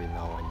patrol every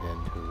now and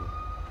then too.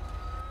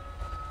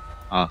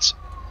 Awesome.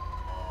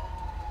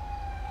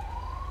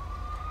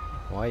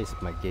 Why is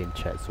my game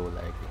chat so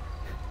laggy?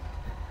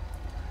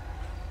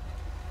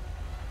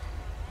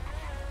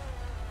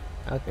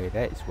 Okay,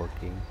 that is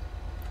working.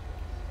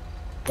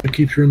 I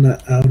keep hearing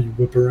that Audi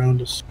whip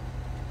around us.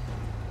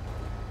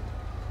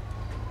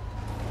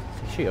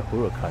 It's actually a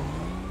Huracan.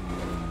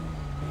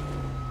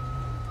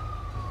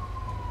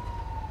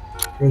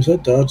 Bro, is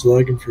that Dodge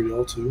lagging for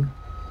y'all too?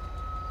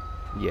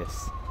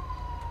 Yes.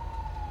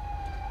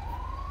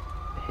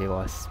 He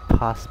was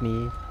pass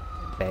me,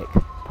 back,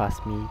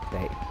 pass me,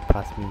 back,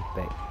 pass me,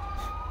 back.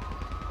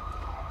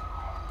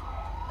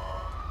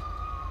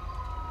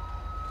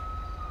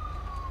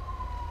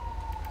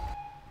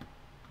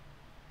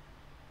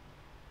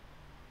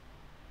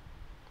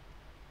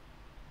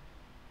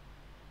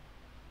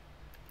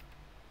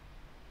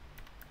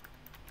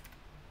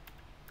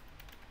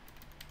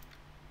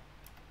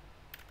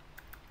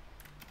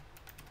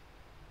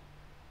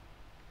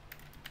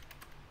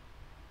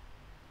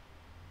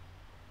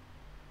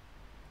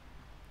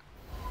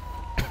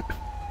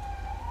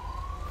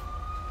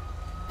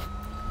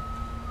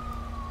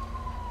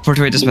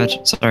 .48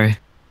 dispatch, sorry.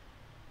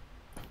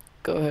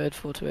 Go ahead,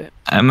 428.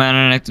 I'm at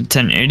an active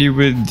 1080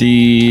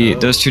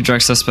 with those two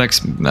drug suspects.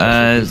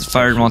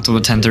 Fired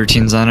multiple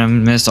 1013s at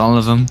him, missed all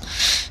of them.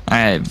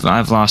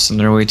 I've lost them.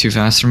 They're way too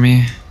fast for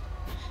me.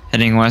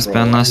 Heading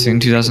westbound, last seen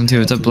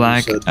 2002. It's a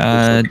black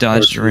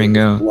Dodge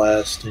Durango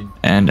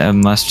and a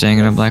Mustang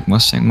and a black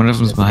Mustang. One of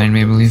them's behind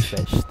me, I believe.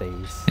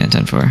 Yeah,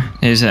 10-4.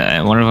 He's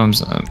one of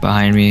them's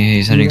behind me.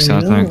 He's heading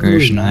southbound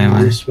Gratian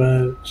Highway.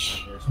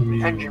 I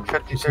mean,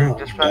 it's not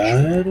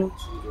bad.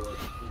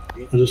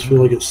 I just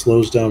feel like it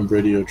slows down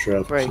radio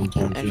traffic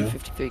sometimes, Engine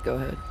 53, go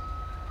ahead.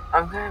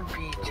 I'm gonna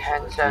be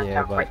 10-7,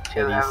 Yeah,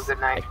 10-42, have a good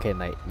night. I can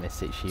like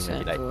message him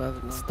and be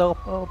like, stop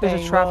This obeying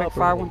is traffic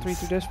robberies. 513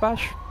 to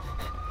dispatch.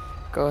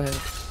 Go ahead.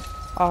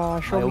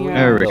 Show me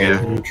There we go.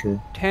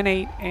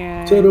 10-8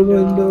 and... To the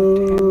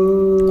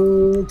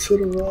window, to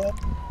the wall,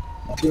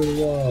 to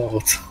the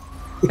wall.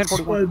 That's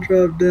why I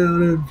drop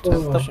down and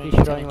fall. Stop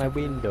destroying my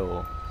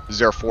window.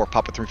 04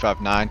 Papa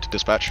 359 to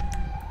dispatch.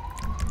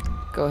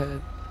 Go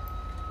ahead.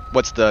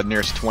 What's the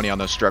nearest 20 on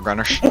those drug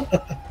runners?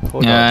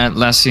 Yeah,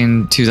 last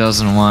seen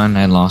 2001.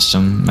 I lost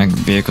them. My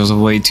vehicle's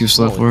way too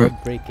slow for it.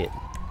 Break it.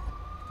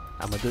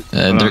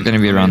 They're gonna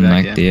be around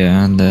like the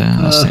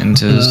Los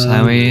Santos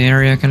highway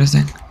area kind of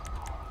thing.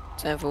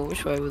 Sample,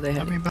 which way were they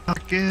heading?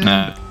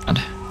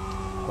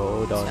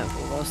 Hold on.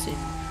 Sample, last seen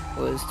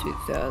was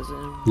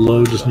 2000.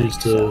 Low just needs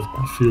to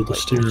feel the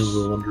steering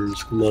wheel under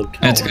his glove.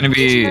 It's gonna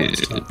be.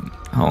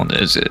 Hold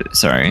on,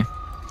 sorry.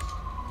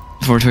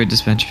 428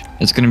 dispatch.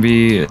 It's gonna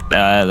be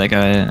like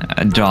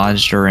a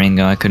Dodge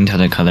Durango. I couldn't tell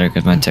the color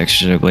because my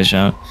textures are glitched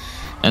out.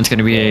 And it's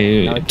gonna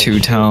be a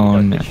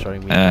two-tone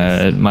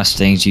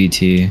Mustang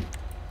GT.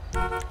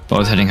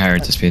 Both heading higher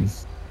at the speed.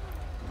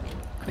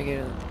 Can I get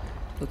a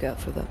look out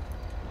for that?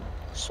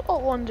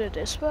 SWAT 1 to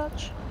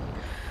dispatch.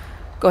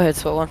 Go ahead,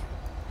 SWAT 1.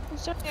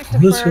 Is there any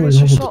active priorities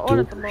for SWAT 1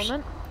 at the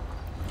moment?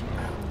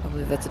 I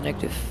believe that's a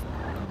negative.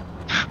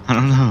 I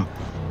don't know.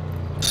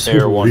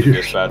 Air 1 to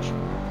dispatch.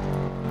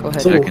 Go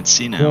ahead. I can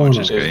see now, which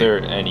is great. Is there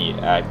any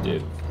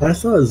active I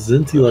thought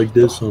Zinti like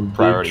did some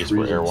priorities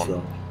big for Air trees 1?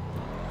 and stuff.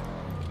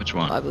 Which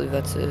one? I believe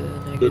that's a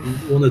The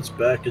negative. one that's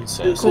back in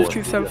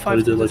CSN. I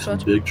did like some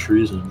big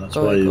trees and that's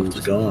why he was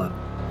gone.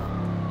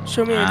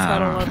 Show me a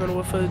 1011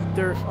 with a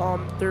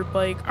dirt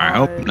bike. I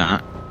hope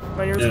not.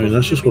 Yeah, I mean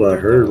that's just what I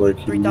heard. Like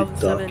he leaked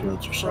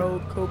documents or something.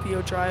 Road,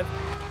 Copio Drive.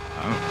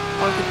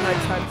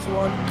 Oh. Times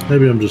 1.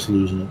 Maybe I'm just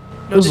losing it.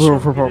 No This is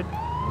additional over. unit.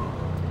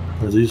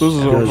 Are these This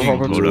is guys over. getting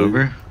Pulled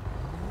over?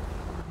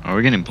 Are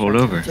we getting pulled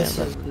over? Just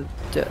the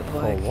dirt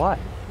bike. For what?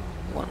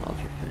 One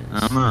occupant. I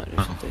don't know.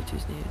 Additional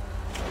 32's needed.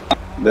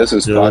 This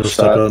is Yeah, let's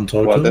step out and Foxtrot.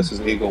 talk Well, to this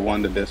him. is Eagle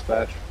 1 to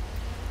dispatch.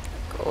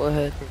 Go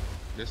ahead.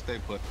 Just stay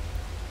put.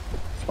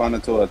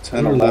 Responded to a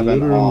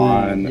 1011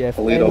 on You have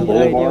Toledo any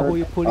idea who Boulevard.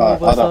 you're pulling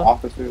over, Other sir?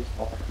 officers.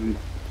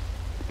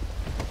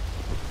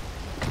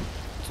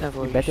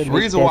 Sample, You better The make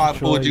reason why I that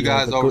pulled sure you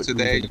guys have a over good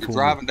today, reason to you're pull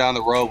driving down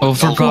the road Oh, with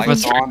for no Papa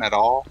lights on at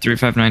all.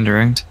 359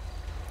 direct.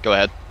 Go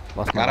ahead.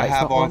 Was my Gotta lights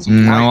have not on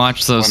some I lights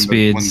watch those when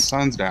speeds. the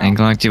sun's down. And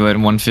collect you at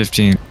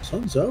 115.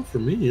 Sun's out for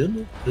me, isn't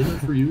it? Isn't it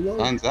for you, Lo?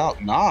 Sun's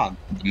out. Nah,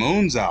 the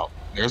moon's out.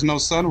 There's no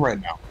sun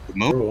right now. The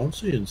moon. Bro, I'm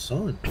seeing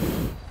sun.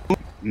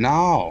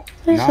 No.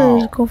 This No.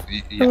 is go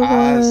Your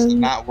eyes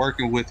not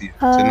working with you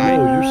tonight.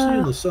 Oh, you're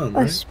seeing the sun, a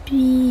right?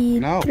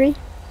 speed No. 3.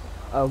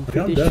 I'm Like, I'm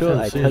pretty sure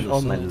definitely I seeing turned the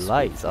on my sun.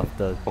 lights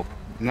after.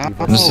 No.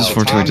 This is the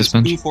 428 time is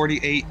dispatch.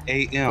 2:48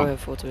 Go a.m. ahead,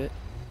 428.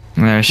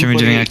 Should be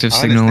doing active I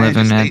signal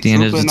understand 11 you at the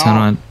end of the trooping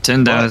tunnel off, at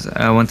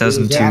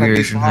 10,002 Gotta be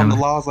Gratian following the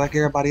Highway. laws like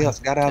everybody else.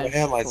 Gotta have the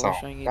headlights on.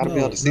 Gotta be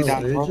able to see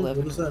down the road. Agent,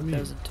 what does that mean?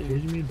 What do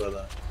you mean by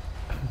that?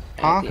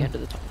 Huh? At the end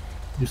of the tunnel.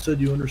 You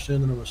said you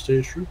understand that I'm a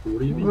state trooper. What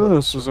do you mean? by that?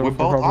 This is We're over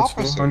both Bravo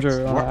officers.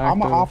 200 I'm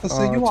an active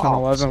officer, you a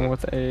 1011 officer.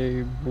 with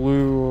a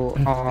blue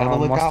Gotta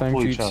look out Mustang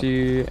for each other.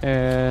 GT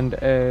and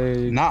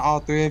a Not all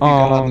three of you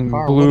got out of the car.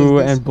 What blue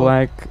is this and for?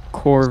 black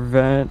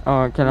Corvette.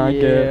 Can I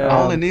get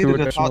I only needed 2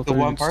 to additional talk to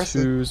one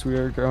person. 32s? We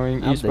are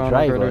going I'm eastbound the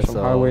on driver, Great Ocean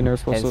so Highway near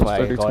supposed hence to why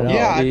I got out.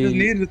 Yeah, I just 3028.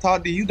 needed to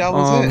talk to you. That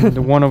was it.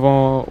 One of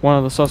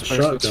the suspects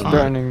was Shotgun.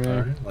 threatening me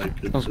Alright,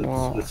 like as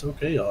well. it's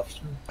okay,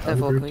 officer. Have a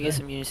Therefore, can great we get day.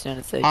 some units down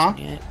to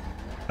 3028?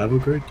 Have a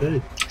great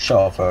day. Show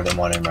off road in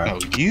one bro. No,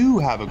 you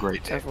have a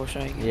great day. Therefore,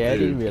 showing you. Yeah, I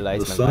didn't Dude,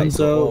 realize the my sun's lights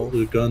were out, off.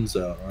 the gun's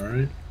out,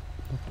 alright?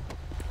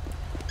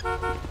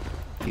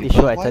 You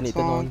sure I turned it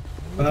on?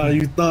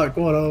 You thought,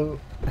 go on.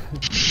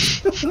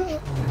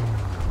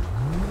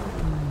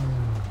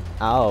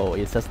 Oh,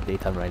 it's just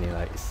daytime running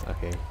lights.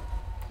 Okay.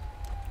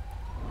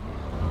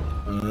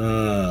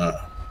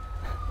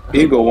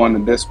 Eagle 1 to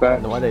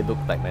dispatch. No wonder they look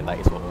like my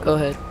lights were on. Go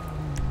ahead.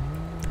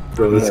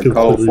 Bro, it's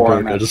completely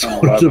dark. I just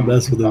wanted to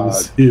mess with him and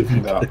see if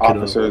you The pick it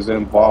officers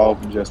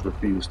involved just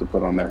refused to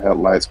put on their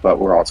headlights, but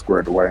we're all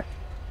squared away.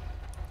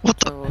 What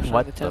the?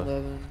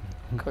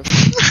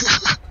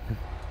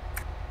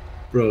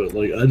 Bro,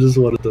 like, I just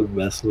wanted to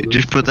mess with him.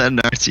 Just put that in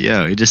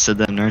RTO. He just said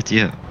that in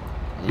RTO.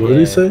 What did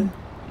he say?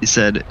 He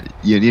said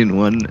Union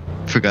 1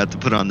 forgot to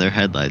put on their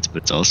headlights,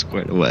 but it's all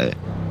squared away.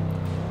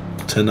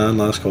 10-9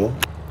 last call.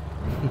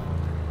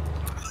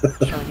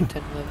 Showing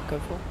 10-11, go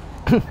for.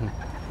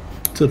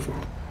 10-4.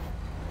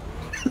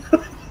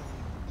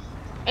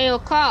 Hey, yo,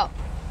 cop.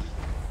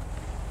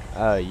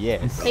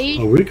 Yes.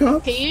 Can Are we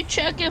cops? Can you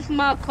check if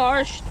my car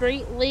is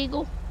street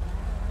legal?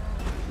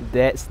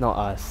 That's not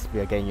us. We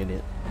are getting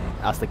unit.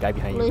 Ask the guy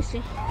behind you.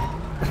 Lucy.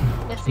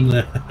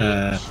 Nah.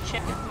 Just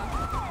check if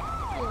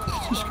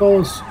my Just call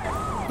us.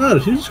 No,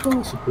 did you just call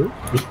us support?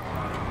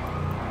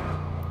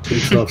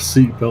 Takes off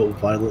seatbelt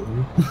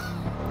violently.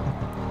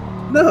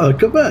 No,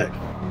 come back.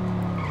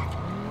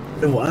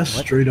 Well, I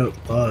straight up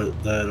thought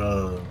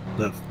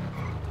that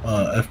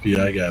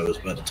FBI guy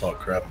was meant to talk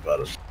crap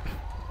about us.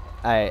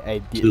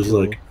 I did. He was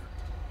like,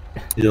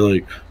 you're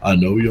like, I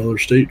know y'all are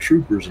state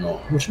troopers and all.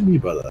 What you mean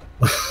by that?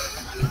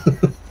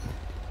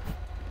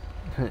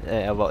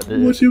 About the,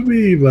 What you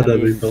mean by that,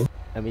 big fella?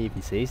 I mean, if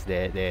he says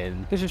that,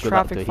 then This is good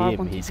luck traffic to him.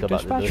 512 He's about to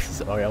dispatch. lose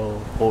his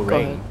whole Go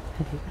ring.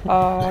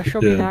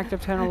 Show me an active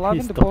 1011.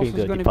 He's The talking pulse to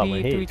is the going to be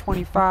department head.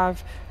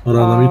 325. Hold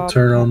on, let me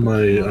turn on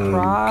my game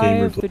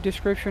Drive. replay. The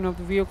description of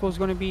the vehicle is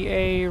going to be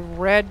a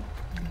red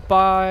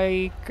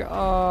bike.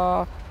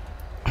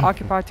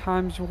 Occupied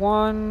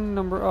 ×1.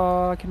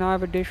 Number. Can I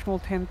have additional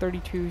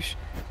 1032s?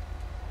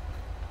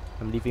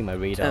 I'm leaving my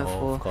radar off,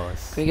 of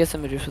course. Can we get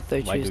some additional Why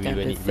 32s do down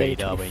you to need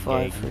radar when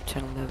 3025 for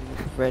getting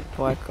 1011? Red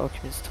bike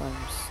occupants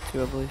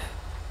 ×2, I believe.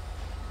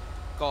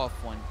 Golf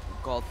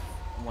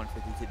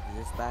 152 to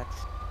dispatch.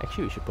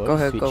 Actually, we should Go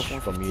probably ahead, go switch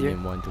for from 152.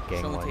 Union 1 to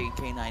Gang Showing 1. taking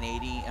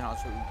K980 and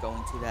also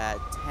going to that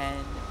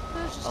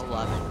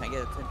 1011. Can I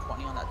get a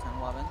 1020 on that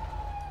 1011?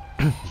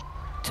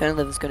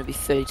 1011 is going to be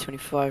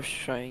 3025,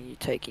 showing you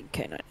taking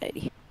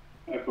K980.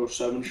 Echo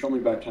 7, show me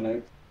back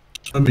 10-8.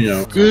 Let me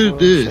out. Good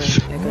this.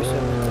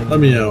 Let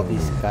me out.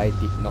 This guy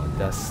did not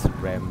just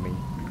ram me.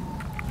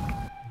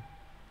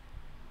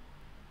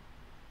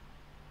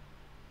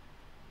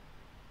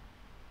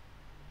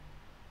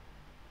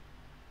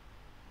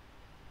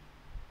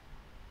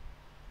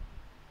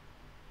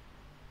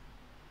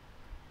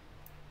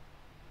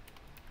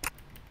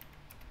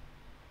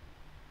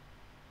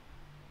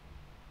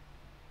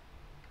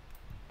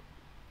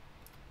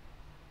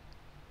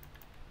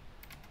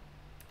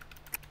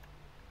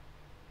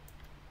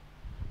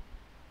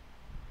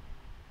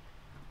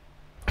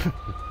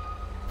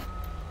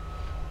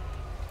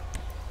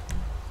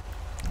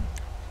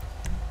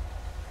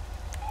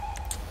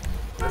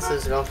 This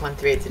is Golf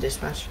 138 to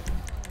dispatch.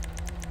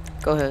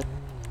 Go ahead.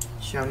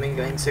 Show me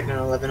going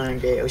signal 11 on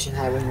Great Ocean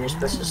Highway near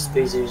specialist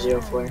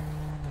 3004.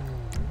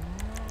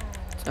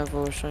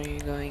 10-4, showing you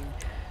going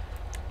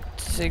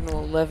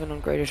signal 11 on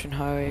Great Ocean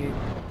Highway.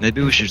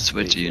 Maybe we should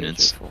switch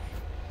units.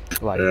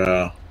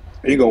 Yeah.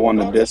 Eagle 1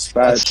 to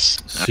dispatch.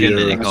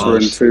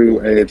 Transferring to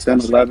a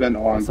 1011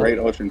 on Great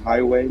Ocean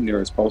Highway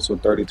near its postal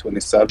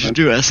 3027. Should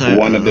do SIS.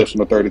 One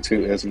additional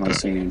 32 is on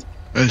scene.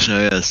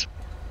 SIS.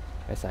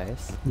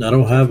 SIS? I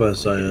don't have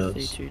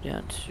SIS.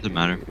 Doesn't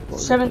matter.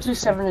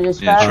 727 to Yeah,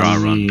 dispatch. draw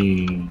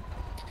run.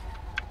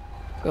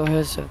 Go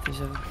ahead,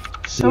 737.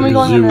 Show me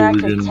going on an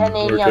active we can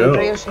 1080 work on out.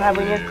 Great Ocean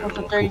Highway near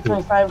postal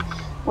 3025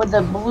 with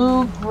a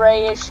blue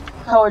grayish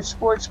colored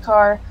sports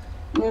car.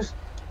 New,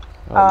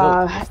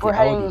 we're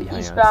heading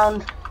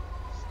eastbound.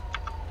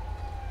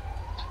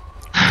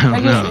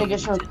 I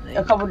guess a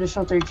couple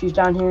additional 32s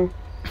down here.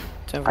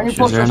 On your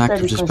postal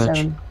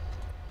 3027.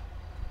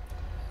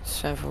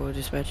 7-4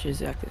 dispatch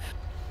is active.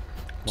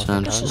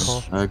 Send, Go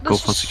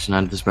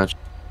 169 dispatch.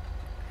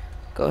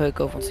 Go ahead,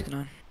 go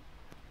 169.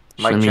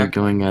 Show me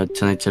going at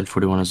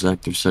 10-8-10-41 as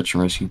active search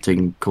and rescue,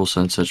 taking call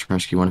sign search and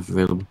rescue when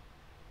available.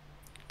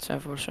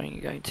 7-4 showing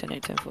you going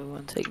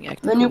 10-8-10-41, taking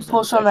active. The new calls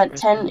post down on that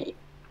search and 10.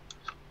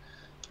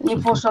 The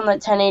new post on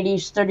that 1080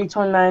 is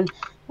 3029.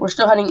 We're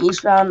still heading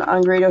eastbound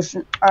on Great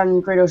Ocean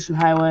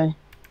Highway.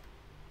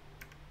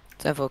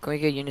 7-4, can we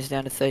get units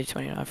down to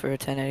 3029 for a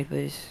 1080,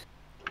 please?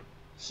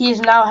 He is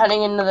now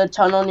heading into the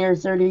tunnel near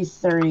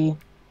 3030.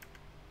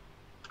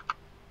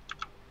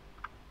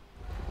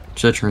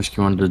 Search and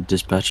rescue on the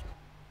dispatch.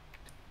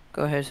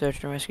 Go ahead,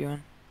 search and rescue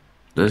one.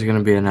 There's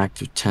gonna be an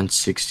active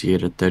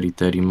 1068 at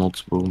 3030,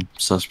 multiple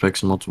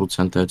suspects, multiple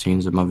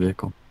 1013s in my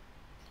vehicle.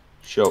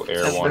 Show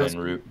Air 1 en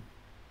route.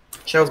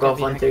 Show Golf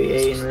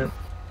 138 en route.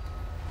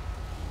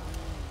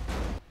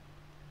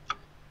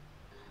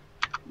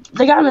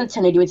 They got him in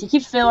 1080 with you.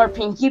 Keep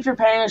RPing, keep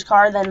repairing his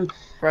car, then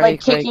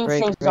like kicking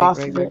things off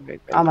of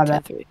it. Oh my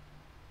bad.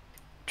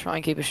 Try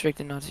and keep it strict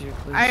and not to your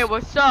police. Hey,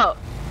 what's up?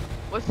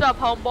 What's up,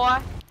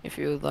 homeboy? If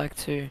you would like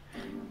to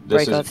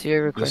This break out to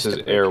your request. is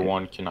Air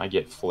 1. Can I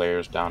get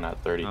flares down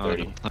at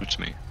 3030? Touch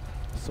me.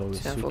 So we're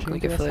 10-4, switching can we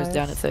get to flares SIS?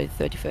 down at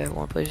 30 fair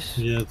one, please?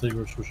 Yeah, I think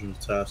we're switching to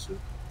Tasu.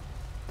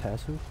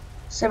 Tasu?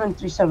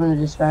 737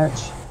 to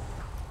dispatch.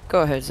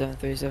 Go ahead,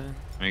 737.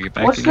 Get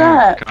back What's in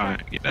that? Your car.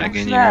 Get back What's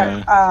in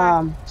that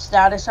your.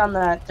 Status on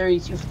that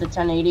 32 for the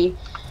 1080?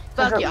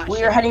 Fuck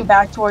We were heading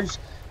back towards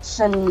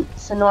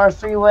Sonora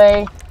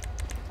Freeway,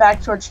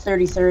 back towards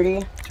 3030.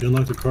 Do you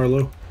unlock the car,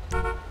 Low?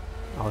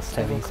 I was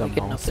having some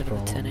mouse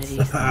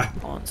problems.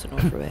 On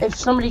Sonora Freeway. If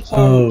somebody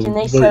can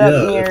they set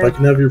up near if I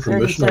can have your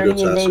permission, I'll go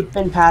 3030 and Tasu. they've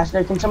been past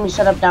there? Can somebody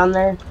set up down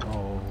there?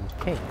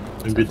 Okay.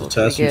 And be the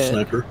Tasu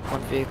sniper.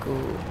 One vehicle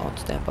on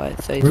standby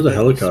at 30. Where's the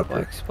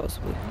helicopter?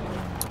 Possibly.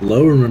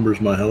 Low remembers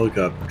my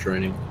helicopter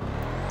training.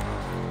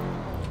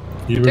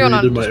 You remember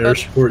you did my air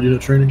support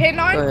unit training? Hey,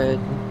 9. Go ahead.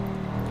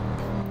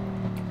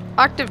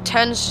 Active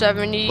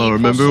 1070. Well,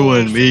 remember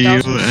when me,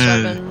 you,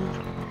 and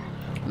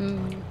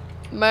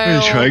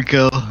male.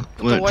 Trico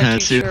with went the white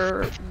Tasu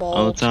t-shirt, all the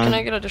bald. time? Can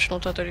I get additional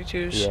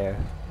 1032s? Yeah,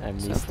 I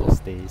miss those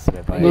days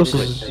whereby This I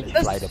is- could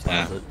fly the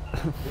pilot.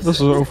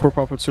 This is 04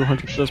 Papa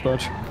 200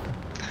 dispatch.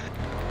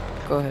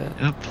 Go ahead.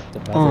 Yep.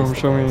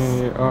 Show me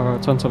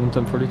 10-7,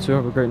 1042.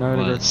 Have a great night.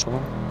 A great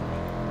song.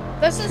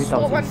 This is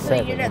what went to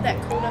the unit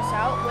that called us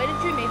out. Where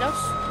did you meet us?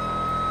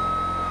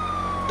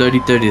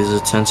 3030 is a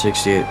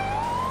 1068.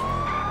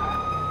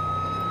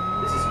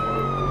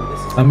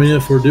 I mean,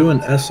 if we're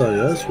doing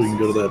SIS, we can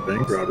go to that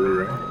bank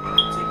robbery, right?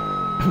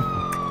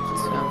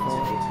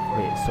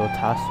 Wait, so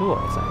Tasu or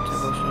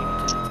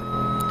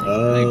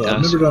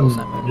I've never done.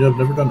 Yeah, I've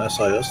never done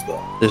SIS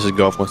though. This is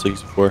Golf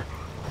 164.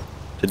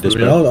 To I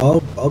dispatch.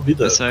 mean, I'll be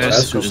the SIS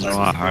Tasu is a sniper.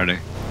 lot harder.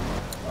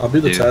 I'll be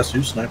the Dude.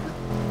 Tasu sniper.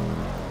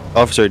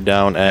 Officer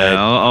down at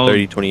I'll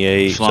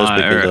 3028. fly,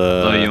 Suspect is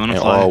or, you wanna an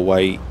fly? all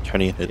white,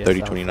 turning at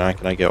 3029.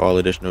 Can I get all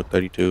additional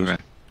 32s?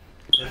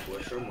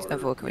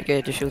 Therefore, can we get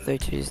additional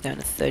 32s down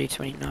to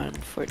 3029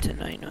 for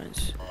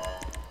 1099s?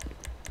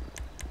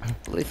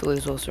 Lethal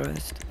is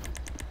authorized.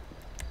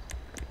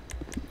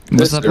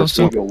 What's that This supposed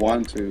to? Eagle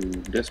 1 to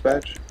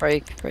dispatch.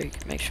 Break,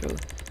 make sure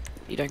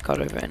you don't cut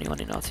over anyone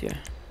in RTO.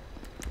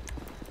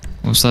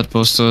 What's that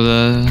supposed to?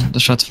 The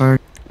shots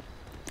fired?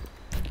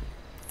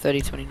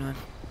 3029.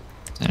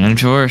 And I'm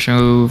sure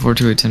show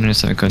 428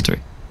 1097 code 3.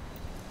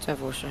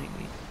 10-4 showing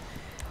me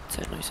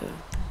 1097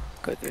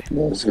 code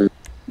 3.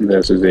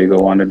 This is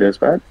Eagle 1 to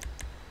dispatch.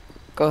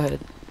 Go ahead.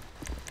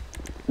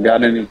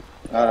 Got any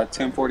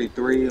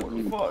 1043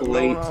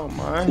 plate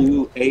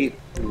 28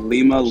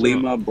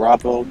 Lima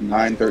Bravo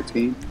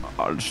 913?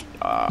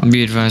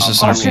 Be advised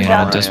this RP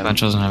and dispatch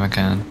doesn't have a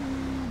can.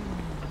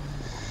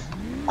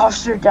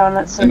 Officer down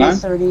at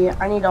 3030.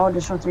 I need all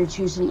additional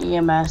 32s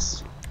in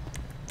EMS.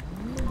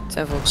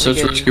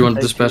 Search rescue on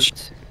dispatch.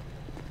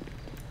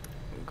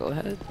 Go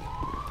ahead.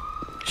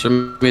 Show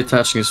me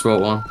attaching a SWAT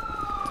 1.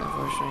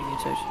 10-4 showing you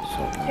attaching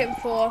SWAT 1. Kim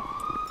 4.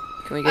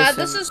 Can we get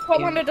This is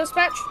Squad 1 to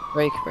dispatch.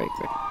 Break. Can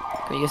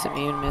we get some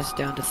EMS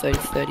down to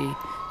 3030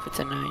 for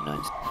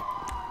 1099s?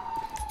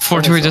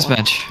 428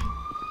 dispatch.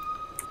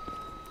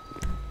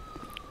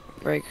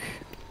 Break.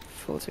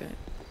 428.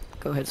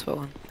 Go ahead, SWAT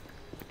 1.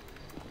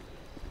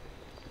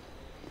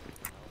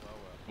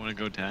 Want to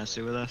go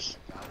Tasu with us?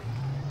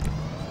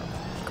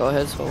 Go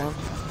ahead, SWAT 1.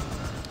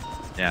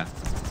 Yeah.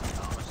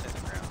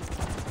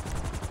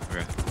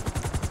 Okay.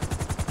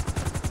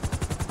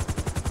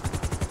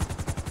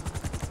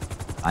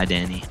 Hi,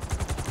 Danny.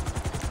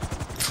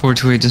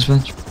 428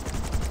 dispatch.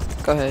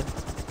 Go ahead.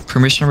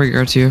 Permission to break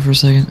RTO for a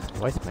second?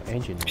 Why is my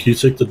engine? Can you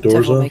take the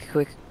doors off? Make it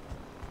quick.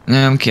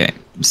 Okay,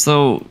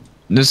 so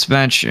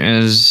dispatch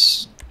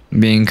is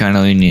being kind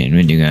of lenient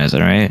with you guys,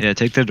 alright? Yeah,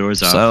 take the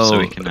doors off so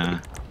we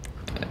can.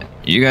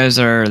 You guys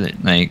are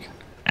like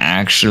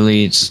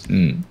actually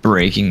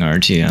breaking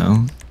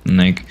RTO.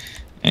 Like,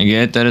 I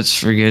get that it's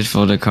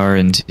forgetful to call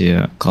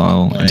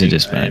into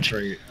dispatch.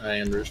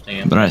 I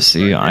understand. But I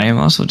see I am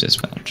also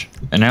dispatch,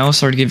 and I will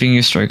start giving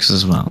you strikes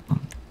as well.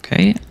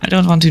 Okay, I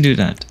don't want to do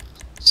that.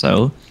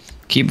 So,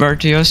 keep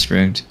RTO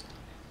strict.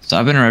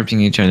 Stop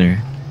interrupting each other.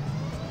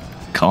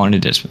 Call into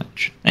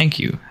dispatch. Thank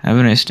you. Have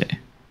a nice day.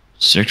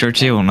 Strict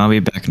RTO will now be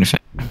back in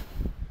effect.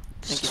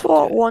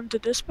 SWAT 1 to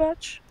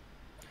dispatch.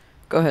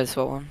 Go ahead,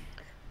 SWAT 1.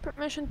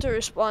 Permission to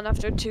respond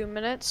after 2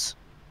 minutes.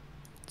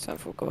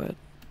 10-4, go ahead.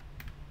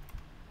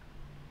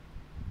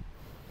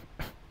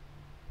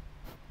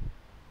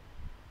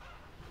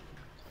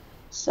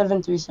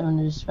 Seven 37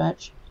 to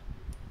dispatch.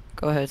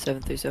 Go ahead,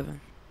 737.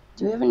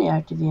 Do we have any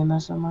active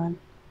EMS online?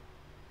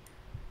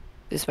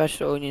 Dispatch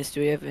to all units, do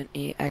we have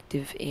any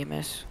active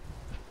EMS?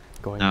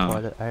 Going No.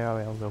 for the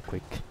IRL real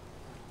quick.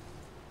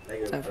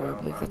 You go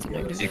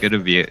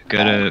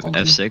to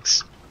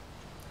F6,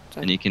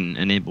 and you can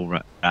enable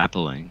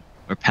rappelling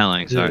or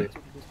rappelling. Sorry.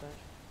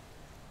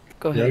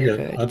 Go ahead.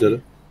 Yeah, I did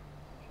it.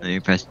 Then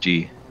you press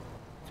G.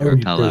 Oh, you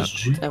press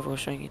G?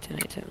 Showing you 10,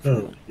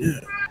 Oh, yeah.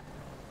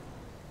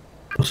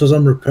 It says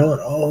I'm repelling.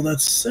 Oh,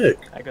 that's sick.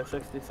 I got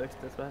 66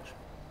 dispatch.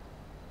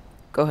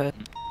 Go ahead.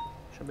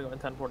 Should be going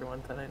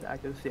 1041, 10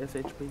 active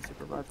CSHP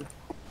supervisor.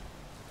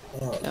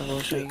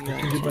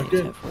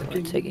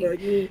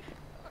 Taking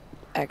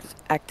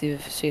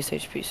active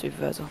CSHP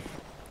supervisor.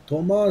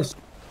 Tomas.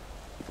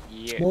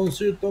 Yeah.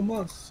 Monsieur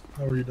Tomas.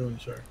 How are you doing,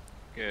 sir?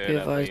 Good. Be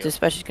advised,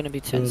 dispatch is going to be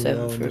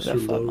 10-7 for Mr.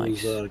 about 5 Lowe mics.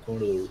 is going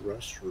to the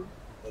restroom.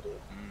 Let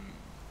it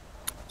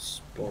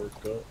spark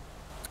up.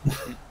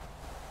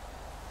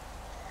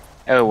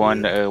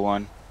 01 to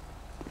 01.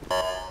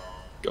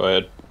 Go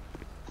ahead.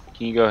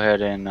 Can you go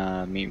ahead and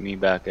meet me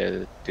back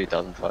at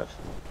 3005?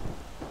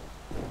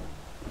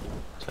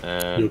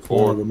 Yo,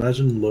 Corn,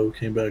 imagine Lowe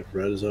came back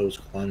red as I was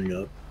climbing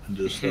up and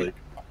just like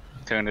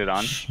turned it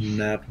on.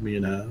 Snapped me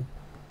in half.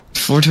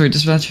 428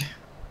 dispatch.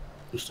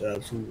 Just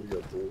absolutely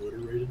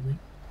obliterated me.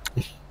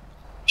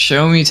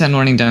 Show me 10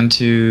 warning down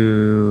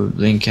to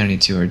Link County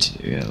 2 or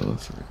 2. Yeah,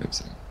 for a quick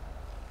second.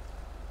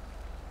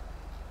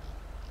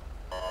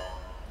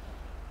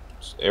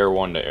 Air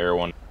 1 to Air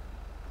 1.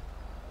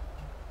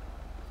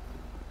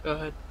 Go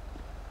ahead.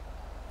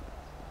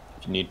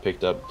 If you need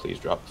picked up, please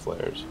drop the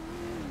flares.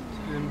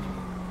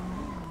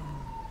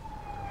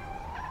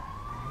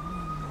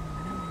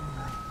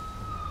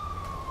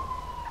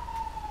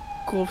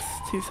 Golf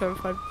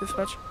 275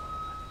 dispatch.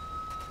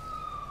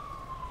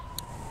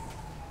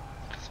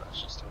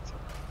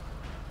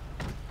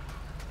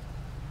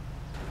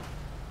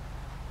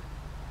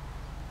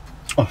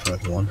 Offer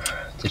everyone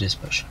to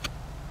dispatch.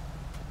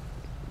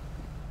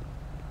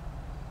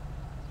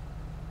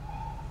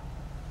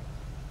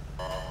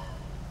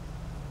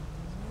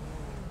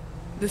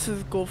 This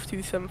is Golf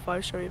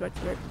 275, show me back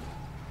to back.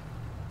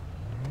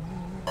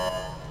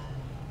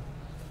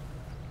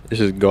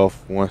 This is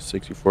Golf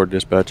 164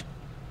 dispatch.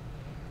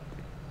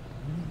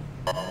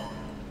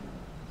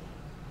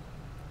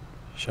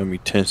 Show me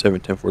 10-7,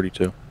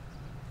 1042.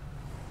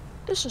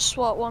 This is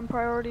SWAT 1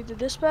 priority to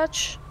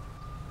dispatch.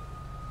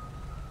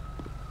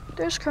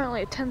 There's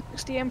currently a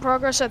 1060 in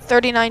progress at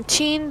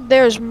 3019.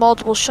 There's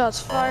multiple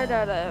shots fired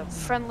at a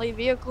friendly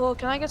vehicle.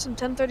 Can I get some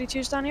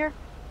 1032s down here?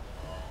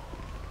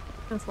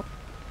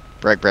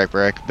 Break.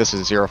 This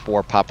is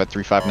 04 Papa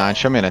 359.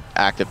 Show me an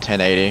active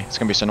 1080. It's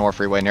gonna be Sonora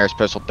Freeway, nearest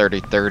postal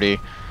 3030.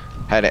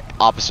 Heading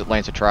opposite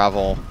lanes of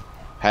travel,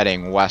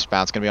 heading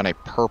westbound. It's gonna be on a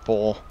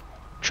purple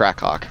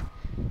Trackhawk.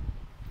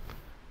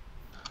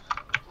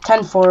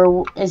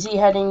 10-4. Is he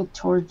heading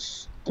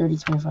towards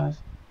 3025?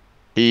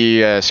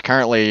 He is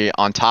currently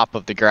on top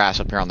of the grass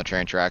up here on the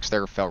train tracks.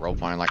 They're felt roll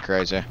pointing like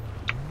crazy.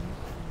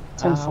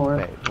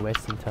 10-4.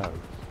 Western Town.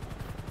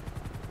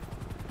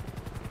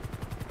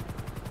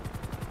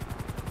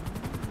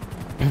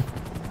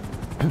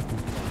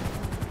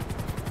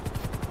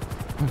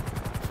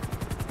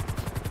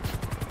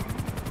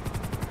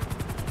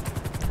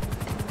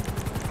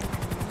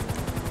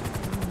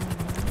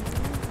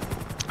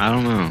 I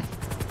don't know.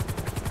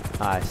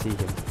 I see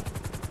him.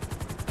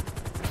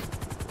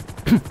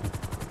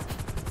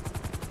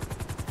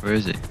 Where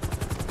is he?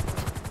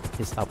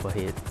 He's up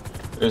ahead.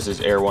 This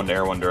is Air 1 to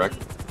Air 1 direct.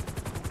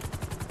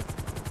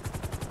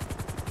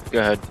 Go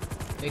ahead.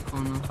 Hey,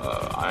 Corner.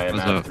 I am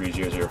at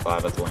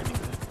 3005 at the landing.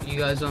 You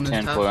guys on this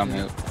 10 top? I'm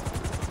here.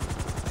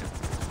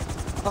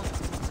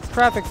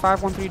 Traffic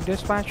 513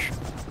 dispatch.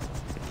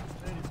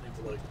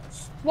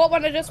 What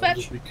one to dispatch?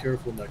 Just be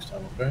careful next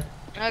time, okay?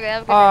 Okay,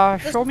 have a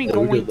good day. Show me Yeah,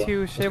 going good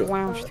to luck. Civ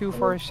Lounge 2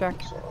 for a sec.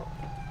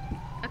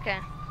 Okay.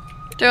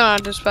 Doing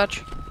on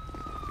dispatch.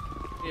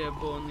 Yeah,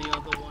 but on the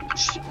other one.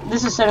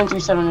 This is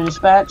 737 to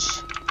dispatch.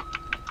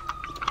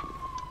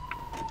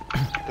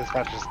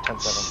 Dispatch is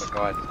 10-7, but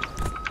go ahead.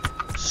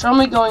 Show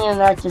me going in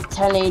an active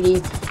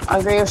 1080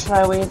 on Great Ocean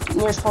Highway,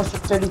 nearest postal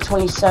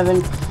 3027,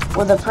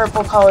 with a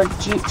purple colored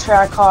Jeep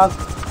Trackhawk.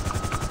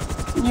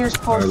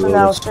 Nearest postal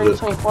now is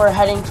 3024,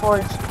 heading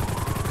towards.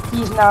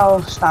 He's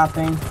now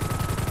stopping.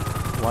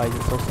 Why is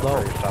it so slow?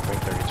 You're stopping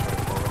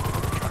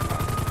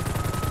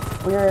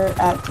 3024. We're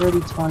at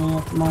 3020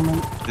 at the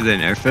moment. Is it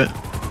an airfit?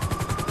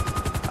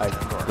 I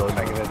don't Can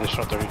I get an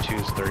additional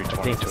 32s,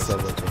 3020 think to so.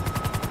 assist?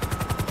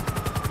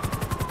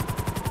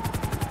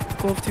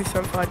 Golf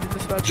 275 to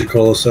dispatch. Did you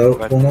call us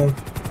out, Bono?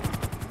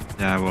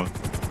 Yeah, I will.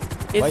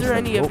 Is there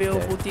any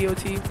available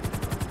DOT?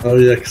 Oh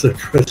yeah, because I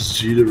pressed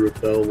G to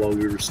repel while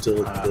we were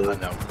still at the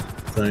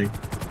thing.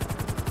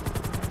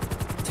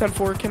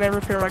 10-4, can I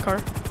repair my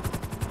car?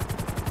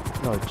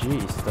 No, G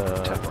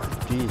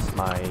is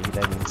my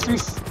landing.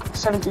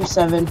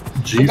 737.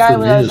 G The guy for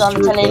me was is on to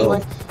the 1080 repel.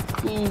 with,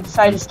 he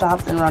decided to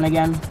stop and run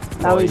again.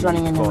 Now he's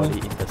running into me.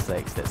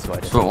 Intersects, that's why.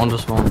 So on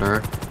this one,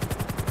 Derek.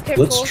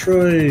 Let's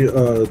try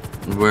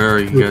Where are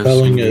you guys?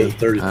 repelling gonna at be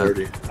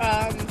 3030.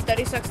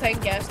 3610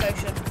 gas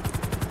station.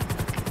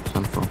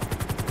 Central.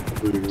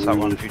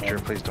 Someone in future,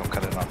 please don't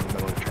cut it off in the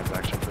middle of the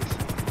transaction, please.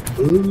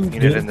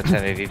 Unit in the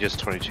 1080, just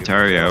 22.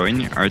 Tario,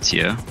 in your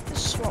RTO.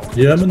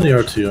 Yeah, I'm in the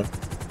RTO.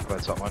 Go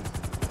ahead, SWAT 1.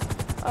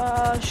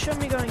 Show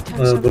me going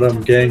 10 but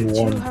I'm gang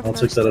 1. I'll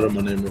take that out of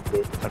my name real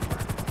quick.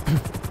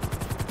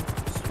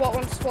 SWAT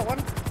 1, SWAT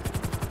 1.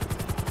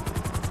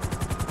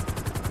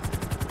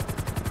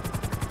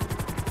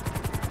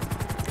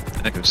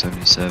 Echo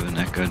 77,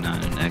 Echo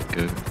 9, and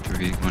Echo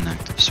 3, 1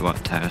 active SWAT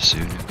TASU,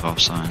 new call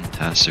sign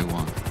TASU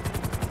 1.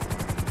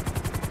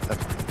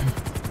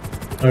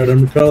 Alright,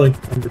 I'm repelling.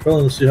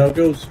 Let's see how it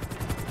goes.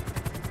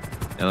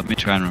 Yeah, let me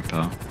try and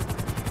repel.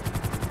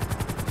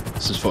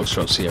 This is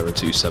Foxtrot Sierra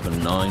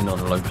 279 on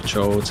a low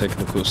patrol, taking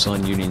the call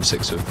sign Union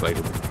 6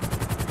 available.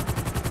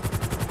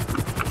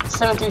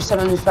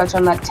 737 dispatch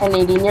on that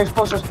 1080. Nearest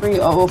post was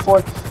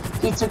 3004.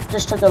 He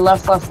just took a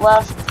left,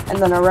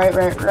 and then a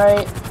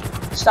right.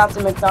 Stopped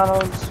at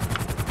McDonald's.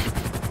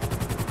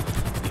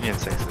 Union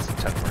 6 is in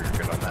 10 4, you're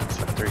good on that.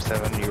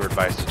 737, you were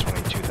advised to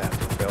 22 that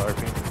for fail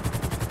RP.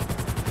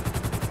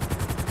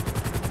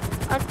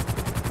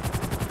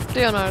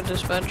 Leonardo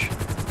dispatch.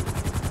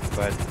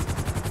 Go ahead.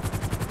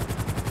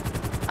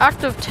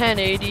 Active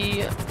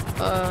 1080,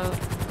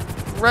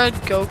 red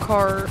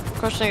go-kart,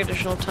 requesting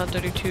additional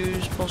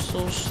 1032s,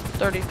 postals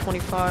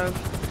 3025.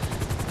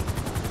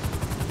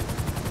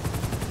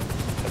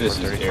 This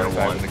is Air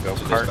 1 to go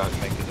kart,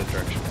 make it the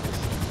direction.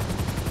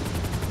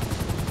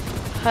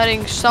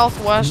 Heading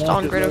southwest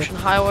on Great Ocean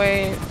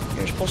Highway,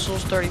 here's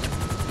postals 30.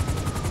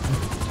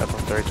 Tempo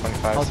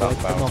 3025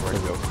 southbound for a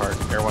go kart.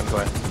 Air 1, go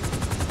ahead.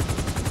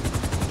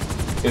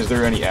 Is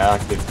there any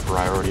active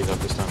priorities at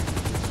this time?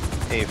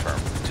 A firm.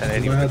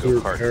 1080 with the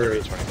go kart,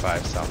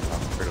 3025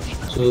 southbound Great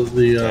Ocean. So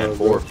the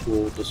roads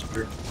will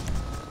disappear.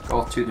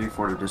 Call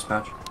 234 to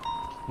dispatch.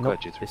 Nope,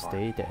 they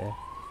stay there.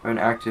 An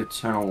active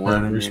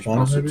 1011, respawn,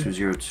 also maybe?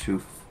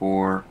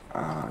 2024,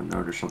 no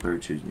additional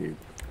 32s needed.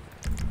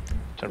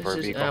 10 for a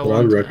vehicle.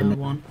 Well, I'd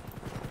recommend.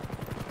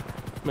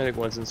 Medic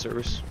 1's in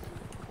service.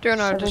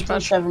 Leonardo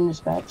dispatch. 727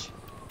 dispatch.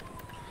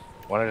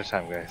 One at a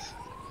time, guys.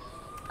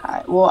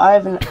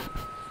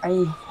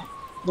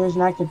 There's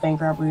an active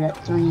bank robbery at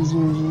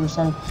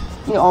 3007.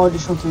 You know, all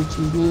additional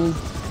 32s needed.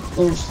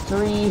 There's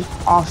 3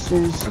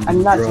 officers.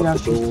 I'm not 3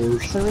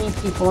 officers. 3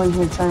 people in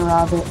here trying to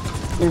rob it.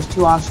 There's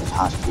 2 officers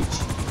hostage.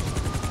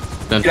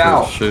 Then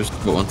for shows,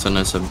 but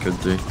 11097 code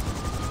 3.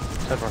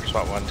 10 for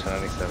SWAT 1,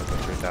 1097 to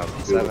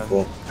 3007.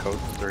 Code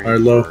 3.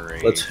 Alright, Low,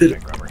 let's hit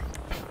it.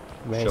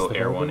 Show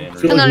Air 1 in. I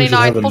feel like we should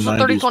have a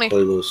 1099, 90s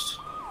playlist.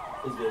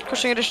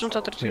 Requesting additional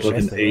 1032s. Like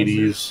an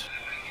 80s.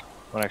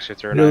 One extra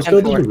Yeah, let's go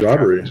do the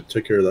robbery.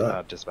 Take care of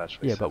that. Dispatch,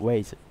 please. Yeah, but where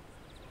is it?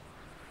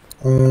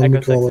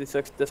 Echo call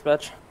 66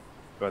 dispatch.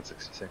 Go ahead,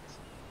 66.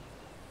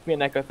 Me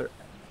and Echo 32.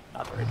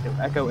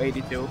 Echo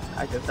 82.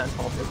 Active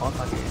 1012. Call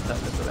sign Union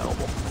 7 is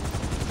available.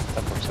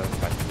 1047,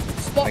 fine.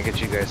 Can I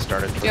get you guys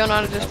started?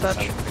 Leonardo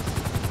dispatch.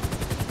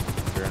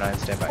 09,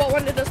 stand by. SWAT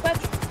 1 to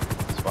dispatch.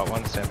 SWAT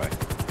 1, stand by.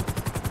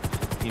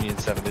 Union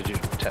 7, did you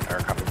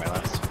copy my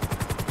last?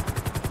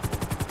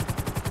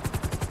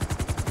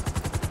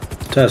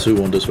 TASU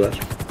 1 dispatch.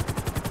 Go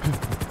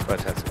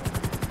ahead, TASU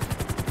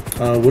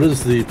 1. What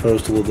is the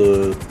postal of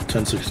the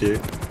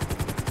 1068?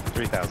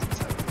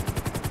 3007.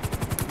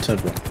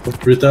 10-1.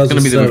 3007. It's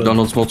gonna be the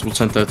McDonald's multiple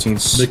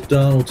 1013s.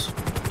 McDonald's.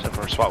 10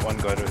 for SWAT 1,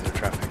 go ahead with your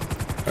traffic.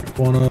 Back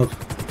 1 up.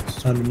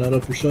 It's time to nut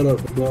up or shut up,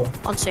 bro.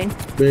 On scene.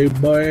 Big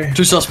boy.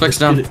 2 suspects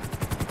down.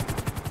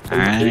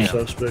 Alright.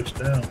 2 suspects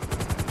down.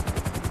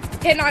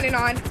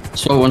 1099.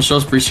 SWAT 1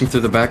 shows breaching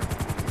through the back.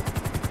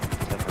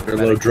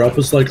 Low, drop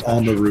us like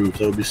on the roof.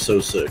 That would be so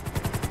sick.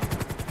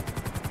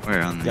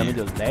 Where on Do you want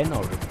me to land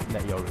or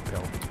let you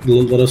repel?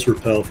 Let us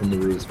repel from the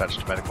roof. Dispatch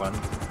to medic 1.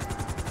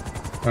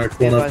 Alright,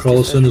 1 up. Call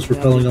us in as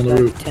repelling on the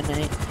roof.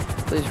 10-8.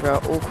 Please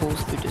route all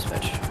calls through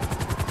dispatch.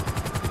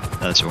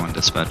 That's 1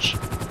 dispatch.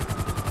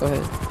 Go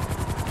ahead.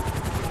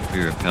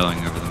 We're repelling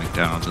over the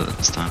McDonald's at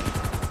this time.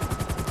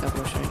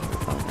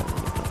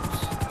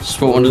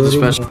 SWAT 1 to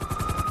dispatch.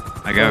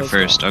 I go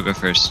first. I'll go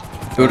first.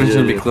 Building's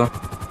gonna be clear.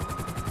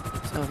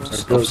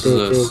 Go.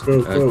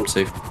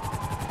 Safe.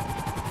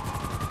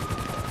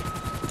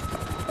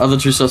 Other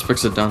 2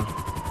 suspects are down.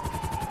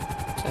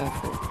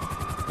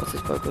 What's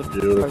this boat good?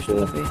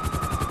 Beautiful.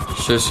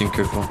 Show scene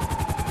code 4.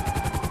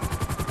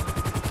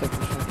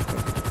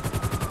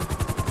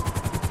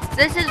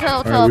 This is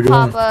Hotel Alright,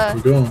 Papa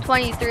we're going.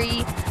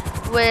 23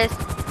 with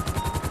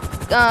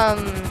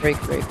Break.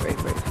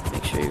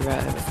 Make sure you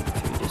route everything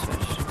through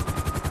dispatch.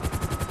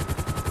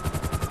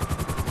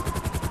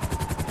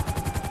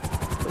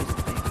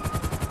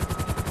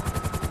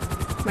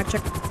 My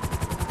check.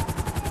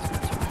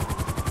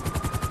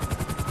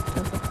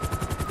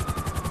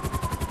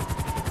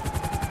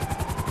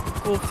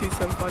 Go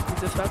 275 to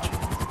dispatch.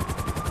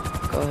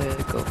 Go ahead,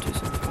 go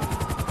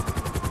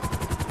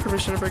 275.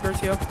 Permission to break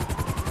RTO.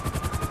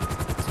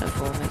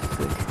 10-4, make it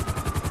quick.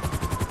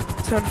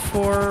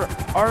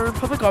 10-4. Are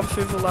public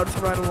officers allowed to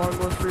ride along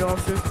with free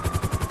officers?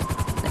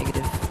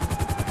 Negative.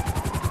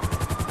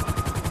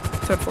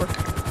 10-4.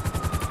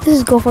 This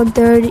is go for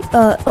 30,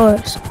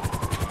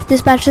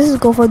 Dispatch, this is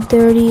Golf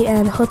 130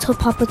 and Hotel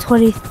Papa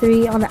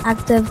 23 on the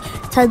active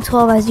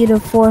 1012 as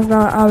unit 4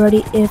 not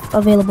already if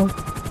available.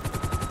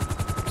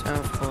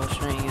 Tower 4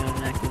 showing you on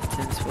an active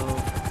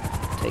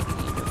 1012, taking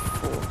unit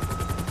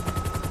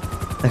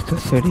 4. Echo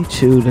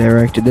 32,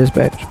 direct to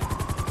dispatch.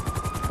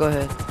 Go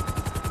ahead.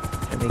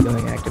 Should be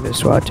going active as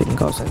SWAT, taking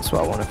call sign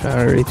SWAT 1 if not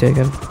already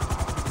taken.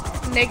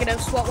 Negative,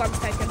 SWAT 1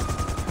 taken.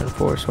 And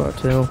 4 SWAT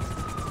 2.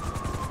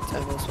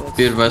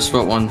 Be advised,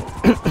 SWAT 1.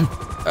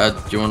 Do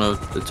you want to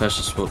attach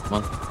to SWAT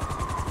 1?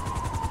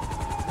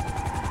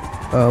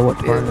 What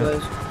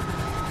department?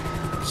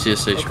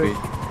 CSHP.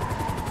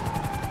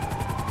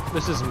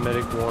 This is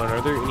Medic 1.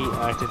 Are there any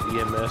active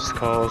EMS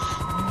calls?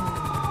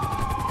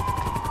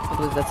 I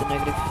believe that's a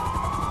negative.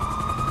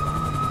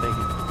 Thank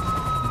you.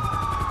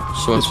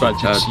 SWAT,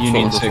 Dispatch, it's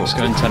Union 6,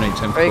 going 10-8,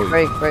 10-40.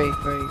 Break.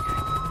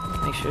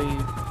 Make sure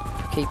you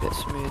keep it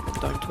smooth and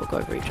don't talk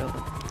over each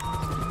other.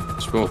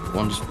 SWAT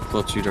 1, just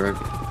plot 2 direct.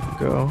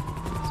 Go.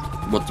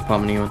 What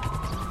department are you in?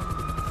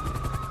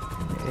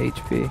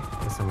 HP.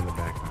 There's some in the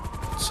back.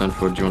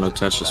 Sanford, do you want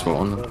to attach to SWAT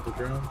 1?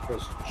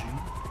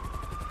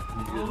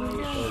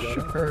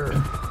 Sure.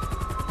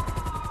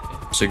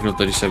 Signal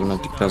 37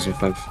 at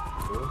 2005.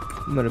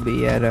 I'm gonna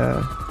be at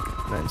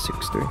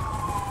 963.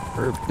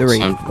 Or the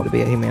rate. I'm gonna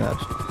be at Humane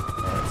Labs.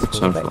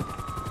 Sanford.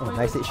 Oh,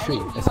 963.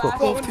 Let's go.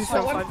 Golf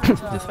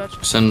 275 dispatch.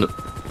 Send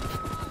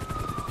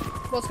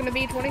What's gonna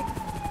be 20?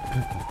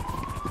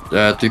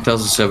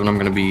 3007, I'm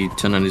gonna be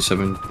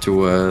 1097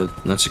 to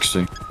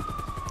 963.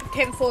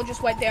 10-4,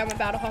 just wait there, I'm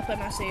about to hop in,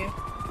 I see you.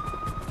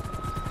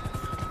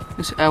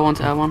 It's L1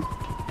 to L1.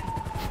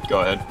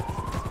 Go ahead.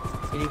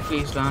 Can you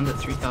please land at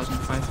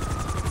 3005?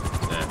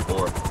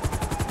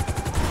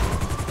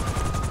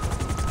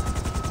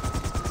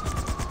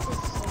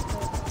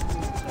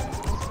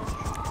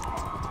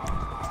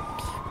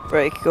 4.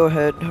 Break, go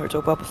ahead.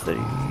 Hotel Papa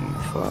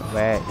 35.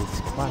 Where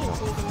is Quano?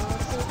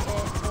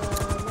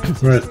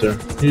 Right there.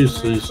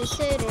 He's.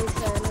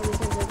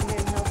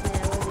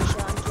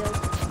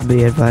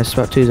 Be advised,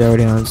 SWAT 2 is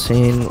already on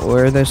scene.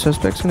 Where are the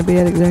suspects going to be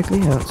at exactly?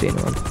 I don't see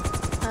anyone.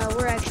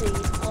 We're actually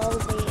all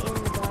the way in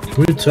the bottom.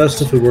 Can we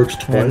test if it works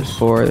twice?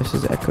 4, this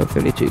is Echo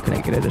 32. Can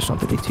I get additional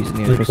 32s in the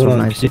Like, interest of hold on,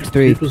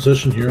 963? keep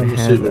position here, I'm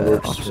gonna see if it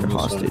works Officer from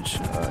this hostage,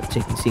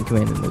 taking scene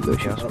command in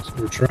negotiations.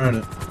 We're trying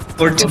it.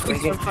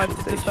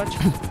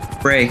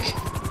 Break.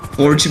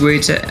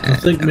 428 to. I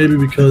think maybe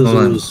because it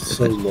was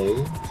so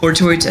low.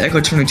 428 to Echo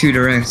 22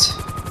 direct.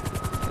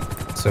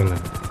 So low.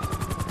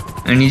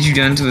 I need you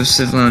down to a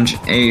Civ Lounge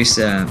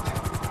ASAP.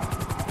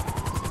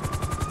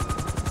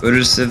 Go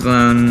to Civ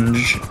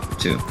Lounge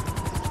 2.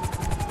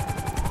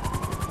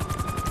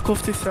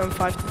 Golf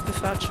 275 to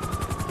dispatch.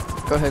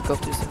 Go ahead,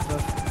 Golf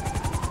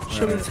 275.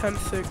 Show me Alright.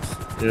 10-6.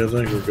 Yeah, I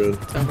think we're good.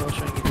 I'm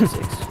trying to get you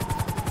 6.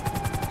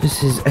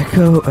 This is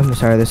Echo. I'm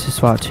sorry, this is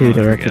SWAT 2,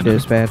 direct to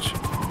dispatch.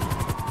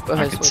 Go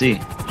ahead, I can see.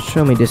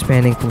 Show me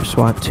disbanding from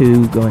SWAT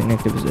 2, going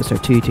active as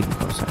SRT, taking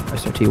call sign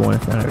SRT 1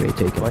 if not already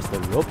taken. What's the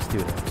ropes do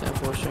that?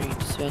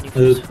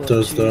 It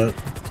does that.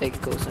 Take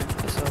call sign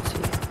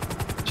SRT.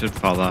 Should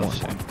fall off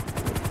soon.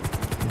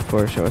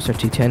 4, show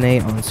SRT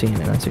 10-8 on scene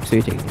at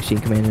 963, taking scene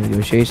command in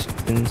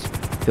negotiations.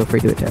 Feel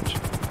free to attach.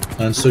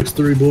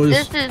 963, boys.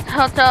 This is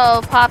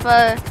Hotel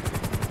Papa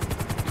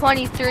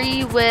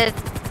 23 with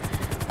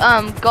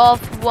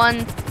Golf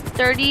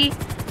 130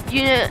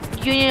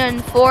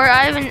 Union 4.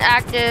 I have an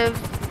active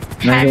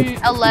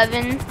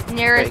 1011.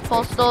 Nearest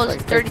postal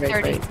is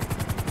 3030.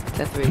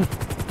 10-3.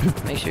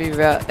 Make sure you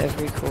route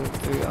every call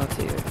through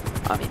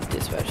RTO. I mean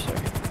dispatch,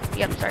 sorry.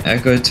 Yep, sorry.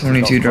 Echo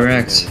 22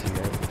 direct.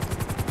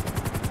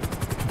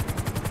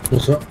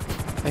 What's up?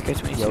 Echo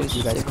 22 Yo, is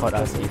you guys caught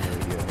us in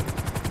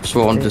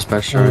SWAT 1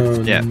 dispatch,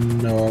 direct. Yeah.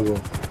 No, I will.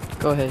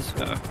 Go ahead.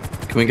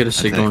 Can we get a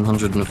signal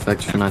 100 in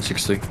effect for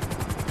 963?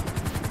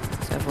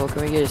 Sample,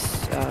 can we get a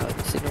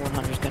signal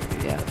 100 is going to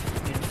be out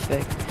in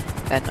effect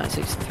at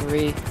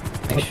 963.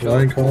 Make sure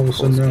Ryan, call us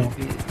in now.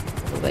 be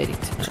relating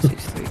to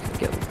 963. Can we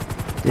get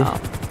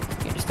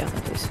units down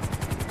there, please?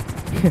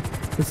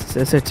 This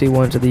is SRT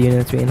 1 to the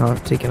units being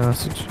taken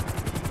hostage.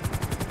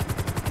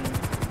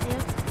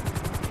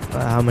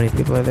 How many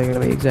people are there going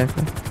to be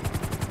exactly?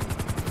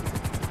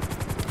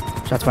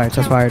 Shots fired,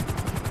 shots fired.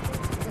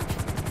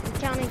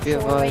 Counting Be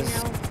 4 right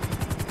advised.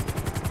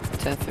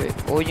 now.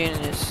 10-3. All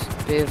units,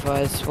 be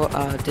advised, what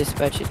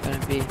dispatch is going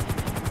to be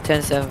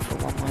 10-7 for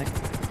 1 way.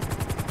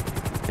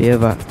 Be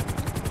advised.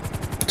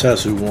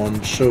 Tattoo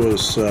 1, show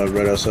us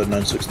right outside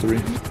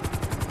 963.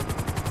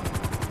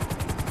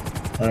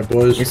 Alright,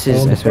 boys. This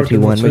is SRT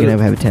 1. We're going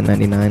to have a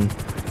 1099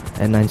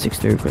 and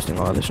 963 requesting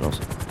all additionals.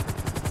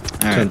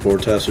 10-4,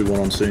 Tattoo 1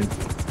 on scene.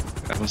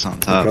 That was on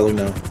top. Probably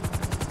now.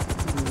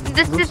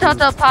 This is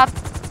Hotel Papa.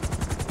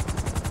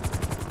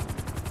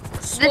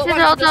 This is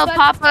Hotel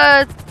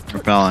Papa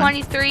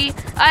 23.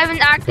 I have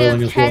an active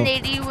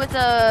 1080 with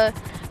a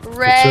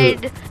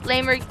red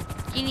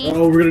Lamborghini.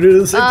 Oh, we're gonna do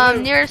this.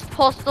 Nearest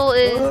postal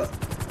is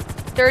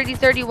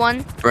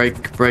 3031.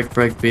 Break.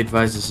 Be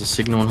advised, there's a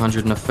signal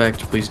 100 in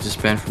effect. Please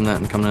disband from that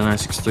and come to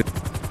 963.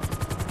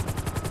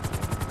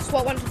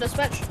 SWAT 1 to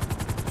dispatch.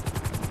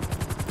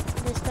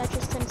 Dispatch,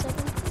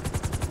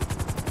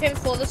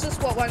 10-4, this is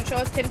SWAT 1, show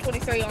us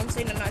 1023 on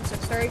scene at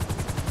 963.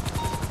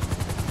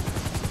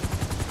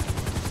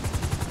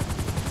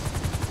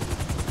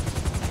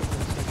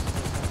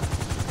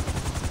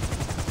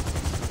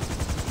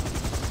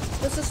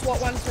 This is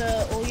SWAT 1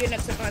 to all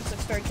units at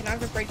 963, can I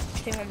have a breach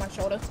team on my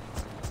shoulder?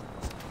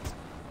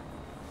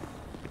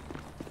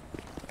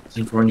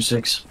 Scene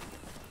 46.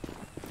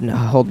 No,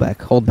 hold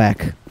back, hold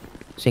back.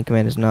 Scene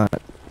command is not.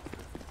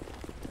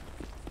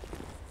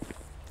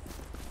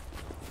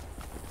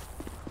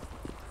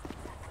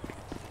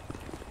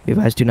 Be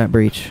advised, do not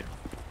breach.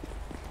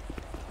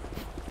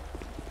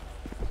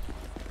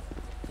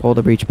 Pull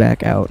the breach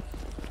back out.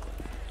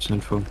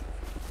 Sinful.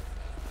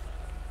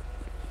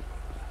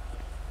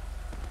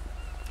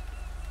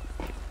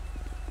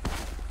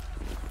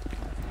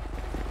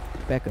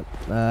 Back up.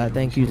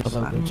 Thank you. Just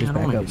back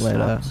up.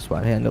 Let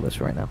SWAT handle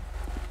this right now.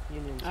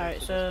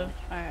 Alright, so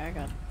I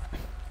got it.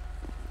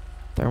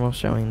 Thermal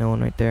showing no one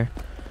right there.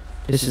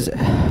 This is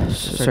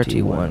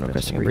CSRT1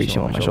 requesting a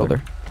breaching on my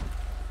shoulder.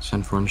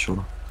 Send for on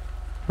shoulder.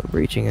 We're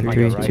breaching in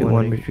 3, 2,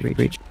 1.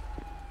 Breach.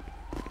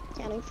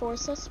 Counting 4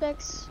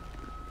 suspects.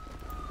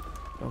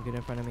 Don't get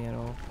in front of me at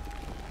all.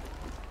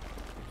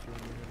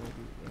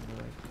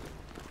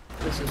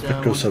 This is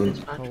Echo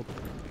 7.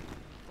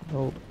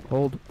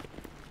 Hold.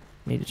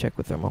 Need to check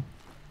with thermal.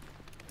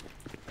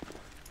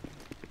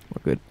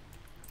 We're good.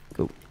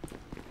 Go.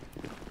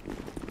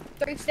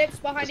 3 steps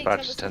behind each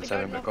other so we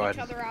don't knock each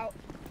other out.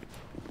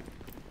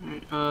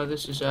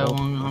 This is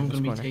L1.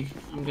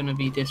 I'm gonna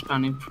be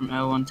disbanding from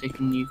L1,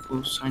 taking new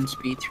call sign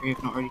speed 3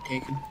 if not already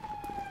taken.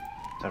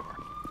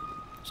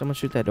 Someone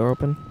shoot that door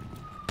open.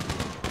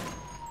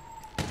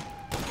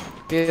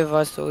 Be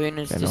advised all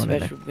units,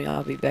 dispatch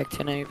I'll be back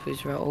 10-8,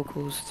 please route all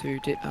calls through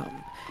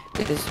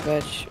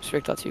dispatch,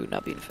 strict R2 will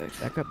not be in effect.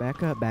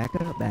 Back up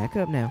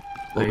now.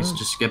 Please,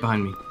 just get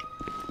behind me.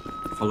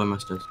 Follow my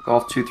steps.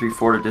 Golf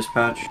 234 to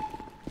dispatch.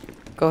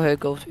 Go ahead,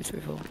 Golf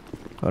 234.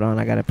 Hold on,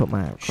 I gotta put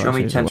my. Show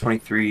me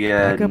 1023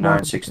 at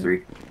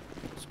 963.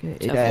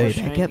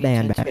 Back up,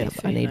 man.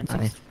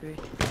 I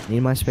need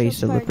my space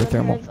to look for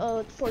thermal. I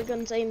have 4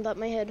 guns aimed at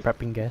my head.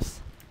 Prepping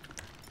gas.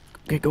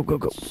 Okay, go.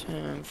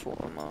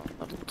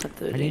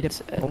 I need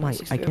to. Oh my!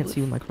 I can't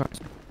see with my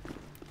cross.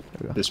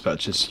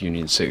 Dispatch is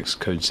Union 6,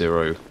 code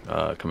 0,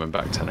 coming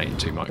back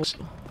 1082 mics.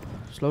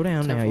 Slow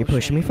down now. You're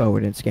pushing me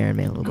forward and scaring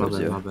me a little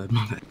bit.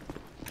 My bad.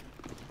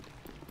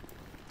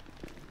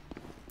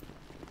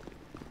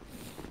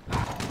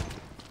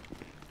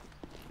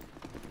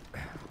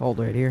 Hold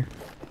right here.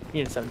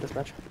 Unit 7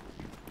 dispatch.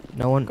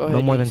 No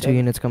more than 2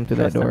 units come through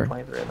that door.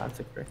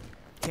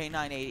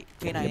 K980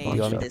 Do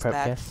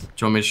dispatch.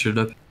 you want me to shoot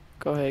up?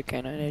 Go ahead,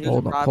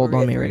 K980. Hold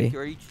on me ready.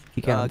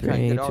 You count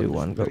 3, 2,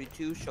 1, go.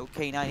 32, show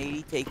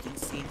K980 taking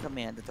scene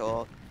command at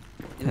all.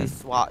 Any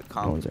SWAT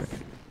comms.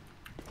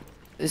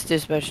 This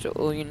dispatch to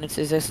all units,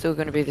 is there still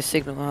going to be the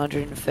signal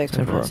 100 in effect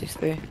on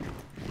 963?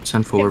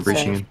 10-4, we're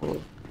breaching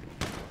in.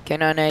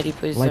 K980,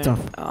 please Lights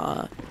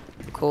don't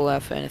call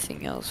out for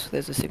anything else.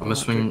 There's a signal.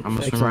 I'm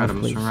gonna swing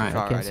right.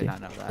 I can't see.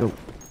 Go.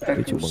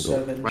 Echo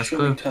 7,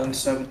 showing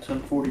 10-7,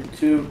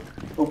 1042.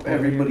 Hope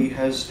everybody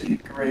has a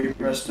great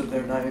rest of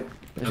their night.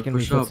 There's gonna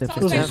be footsteps.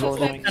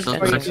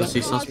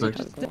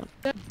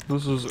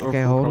 This is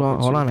okay, hold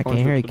on. I can't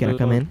hear you. Can I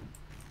come in?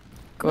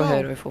 Go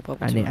ahead, Rifle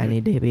Papa. I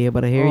need to be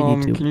able to hear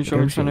you two. Can you show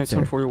me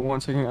 1041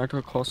 taking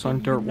active call sign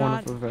dirt 1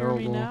 if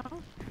available?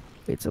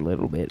 It's a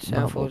little bit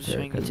muffled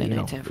there because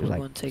there's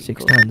like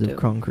 6 tons of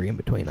concrete in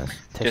between us.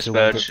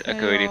 Dispatch,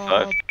 Echo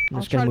 85. I'm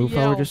just gonna move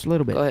forward just a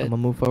little bit. I'm gonna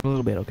move forward a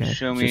little bit, okay?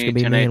 Show It's me just gonna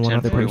be me and one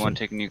other 10-8, person.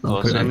 taking new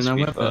call sign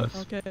speed 5.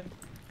 Okay.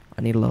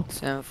 I need a low.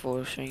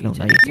 7-4, showing No, you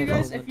not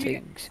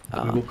you.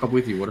 We will come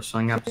with you. What a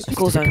sign up.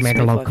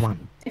 Commander low, come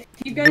on. If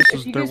you guys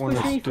push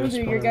any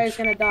further, your guy's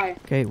gonna die.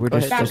 Okay, we're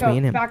just me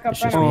and him. It's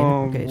just me and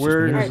him. Okay, it's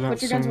just me and him. Alright,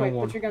 put your guns away.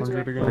 Put your guns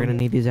away. We're gonna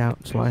need these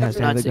out, so I have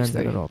to have the guns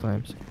out at all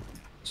times.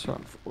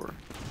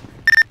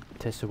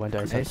 Test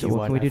Okay, so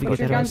what can we do to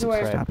get that out?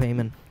 Stop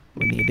aiming.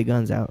 We need the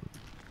guns out.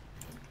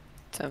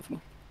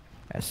 10-4.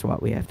 That's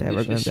what we have to have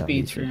our guns out.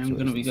 Speed 3, I'm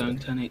gonna be going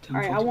 10-8, 10-4.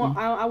 Alright, I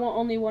want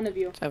only one of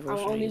you. I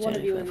want only one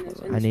of you in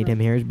this. I need him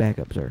here as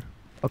backup, sir.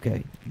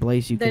 Okay,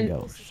 Blaze, you can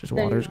go. Just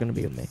Water's gonna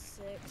be with me.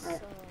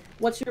 Alright.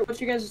 What's your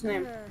guys'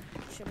 name?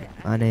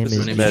 My name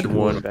is Med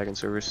 1, back in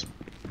service.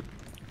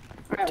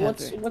 Alright,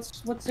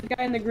 what's the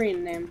guy in the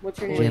green name? What's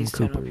your name? Jim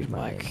Cooper is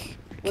my name.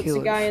 What's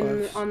the guy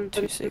on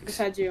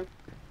beside you?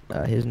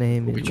 His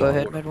name is. Go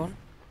ahead, Med 1.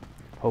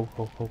 Ho,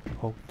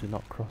 do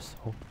not cross.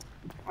 Ho.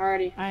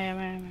 Alrighty. I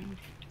am.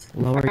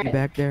 Lower, you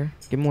back there?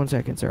 Give me 1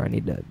 second, sir. I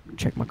need to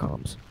check my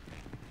comms.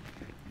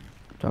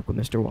 Talk with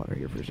Mr. Water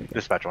here for a second.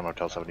 Dispatch on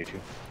Hotel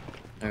 72.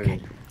 Okay.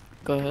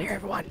 Go ahead. Here,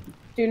 everyone.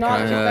 Do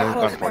not get that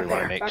close.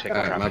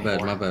 My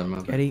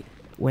bad. Eddie,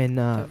 when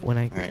I.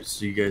 Alright,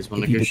 so you guys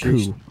want to if you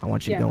negotiate? coup, I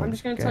want you going. I'm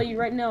just gonna tell you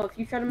right now, if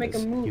you try to make a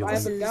move, I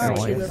have a Oh, guy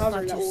yeah. in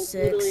cover that will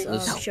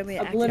literally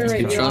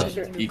obliterate You your can,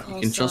 officer. you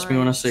can trust me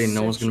when I say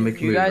no one's gonna make a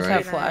You move, guys right?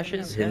 have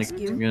flashes? We're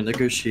gonna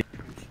negotiate.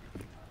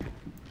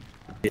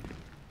 You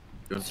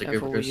wanna take over,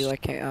 Would Chris? you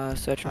like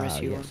search and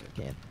rescue one? Yes,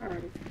 I can.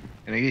 Alrighty.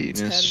 Can I get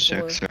units to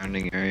check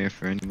surrounding area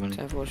for anybody?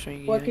 10-4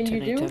 showing What can you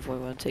do? 10-8,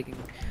 10-41 taking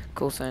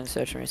call sign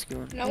search and rescue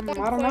one. I don't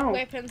know.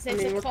 I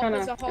mean, we're kind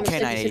of in a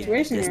sticky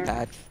situation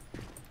here.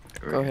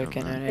 Go ahead,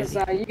 Because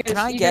you Can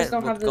I guys get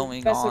don't have what's the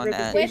going best of on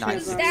at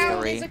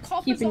reputations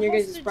keeping your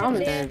guys'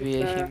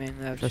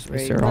 promise. Trust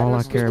me, sir. All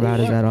I care about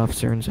is that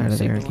officer inside of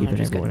there and keeping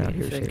everyone out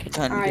here safe.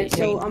 Alright,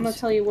 so I'm gonna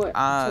tell you what.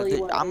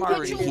 I'm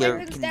already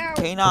here.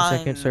 Can 1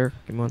 second, sir.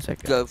 Give me 1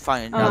 second. go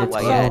find another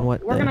way in.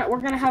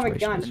 We're gonna have a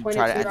gun pointed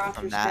Try to to your end officer's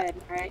from that. head,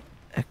 alright?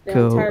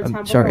 Echo.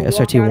 I'm sorry.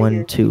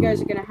 SRT1 to You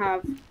guys are gonna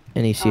have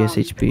any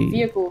CSHP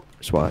vehicle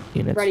SWAT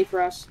units. ready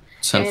for us.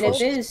 And if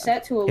it is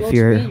set to a low If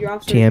you're speed, your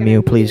officer is gonna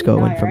TMU, please go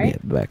immediately in from die,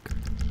 the back.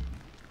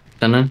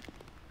 Then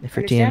If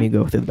you're Understand? TMU,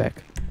 go through the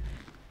back.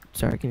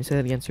 Sorry, can you say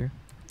that again, sir?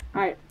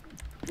 Alright,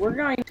 we're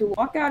going to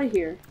walk out of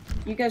here.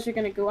 You guys are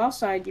gonna go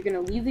outside. You're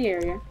gonna leave the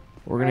area.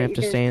 We're gonna have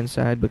to stay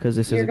inside because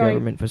this is a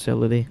government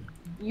facility.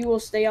 You will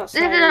stay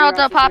outside. This is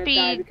Delta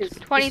Poppy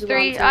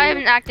 23. I have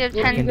an active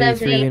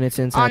 10-70 units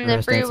inside on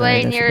the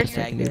freeway nearest.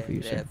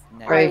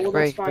 Break.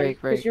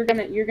 Because you're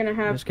gonna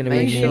have. It's gonna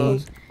be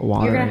me,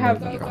 water, You're gonna and have.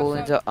 then Call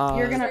into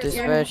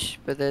dispatch,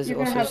 but there's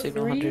also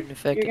signal 100 in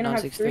effect at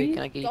 963.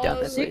 Can I get you down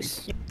there,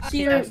 please?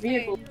 Seer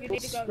vehicles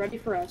ready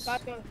for us.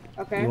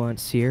 Okay. You want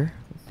Seer?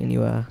 Can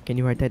you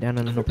write that down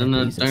on a notepad?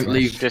 No, please? don't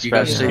leave. You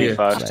guys stay here.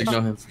 Just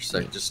ignore him for a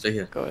sec. Just stay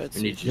here. Go ahead.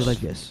 We need Do you.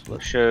 like this.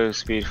 Look. Show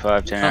speed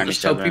 5, 10, I'll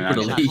just tell 97,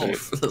 people to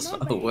 96. leave. That's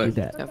not how it works.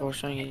 Do that. Temple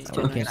showing you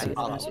Oh, I can't see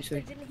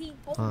 10-963.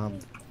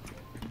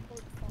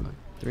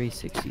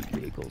 360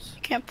 vehicles.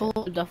 You can't pull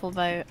a duffel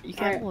bag. You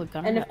can't pull a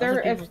gun. And if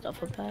there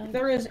bag.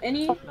 there is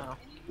any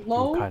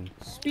low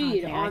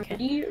speed on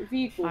any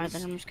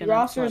vehicles, your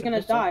officer is gonna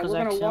die. We're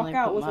gonna walk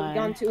out with a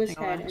gun to his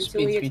head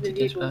until we get to the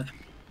vehicle.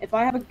 If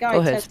I have a guy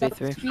test out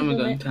the speed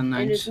limit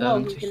and is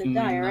low, he's gonna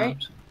die. All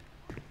right.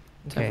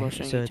 Okay,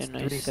 so it's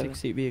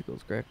 360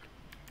 vehicles, correct?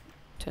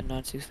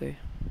 10-963.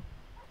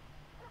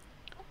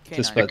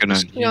 Dispatch,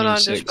 Union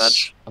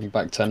 6. I'm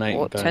back 10-8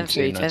 What, going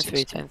to 10-3,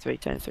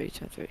 963.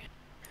 10-3.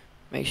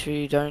 Make sure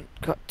you don't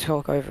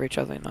talk over each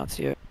other in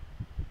Nazi.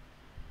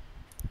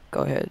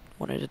 Go ahead,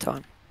 one at a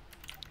time.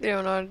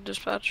 09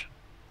 dispatch.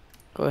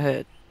 Go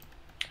ahead.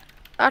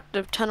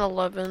 Active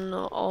 1011,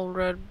 all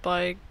red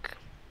bike.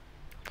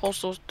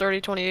 Postal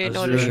 3028,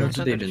 no Zero,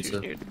 additional they didn't, sir.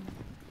 needed.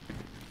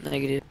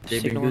 Negative. They've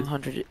been Signal good.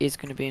 100 is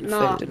going to be in No,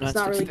 effect at it's not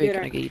 963. really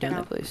Can I good get you down there,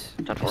 right please?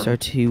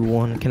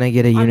 SRT1, can I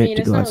get a unit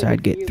to go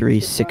outside, get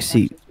 3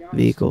 6-seat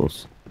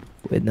vehicles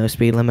with no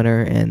speed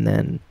limiter and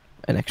then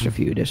an extra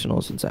few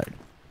additionals inside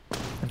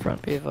in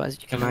front? Be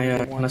advised, you Can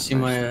I see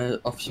my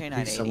officer,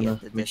 please? I wanna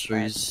make sure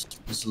he's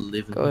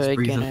living. Go ahead,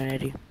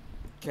 K980.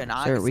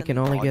 Sir, we can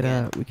only get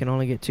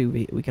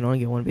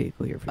one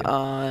vehicle here for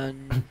you.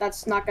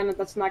 That's not gonna be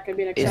an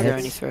acceptance. Is there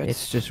any threats?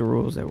 It's just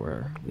rules that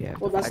we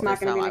have. Well, that's not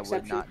gonna be an I would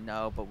exception. not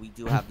know, but we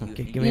do have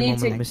Okay, give me a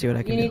moment. Let me see what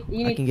I can do.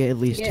 I can get at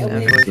least 2.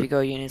 If you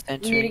go units You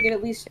need to entering, get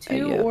at least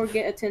 2 or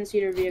get a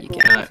 10-seater vehicle.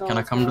 Can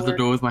I come to the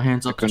door with my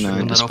hands up to show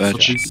that officer,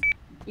 please?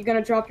 You're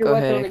gonna drop your Go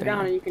weapon ahead, on the go ground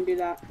ahead. and you can do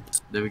that.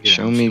 There we go.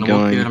 Show I'm me just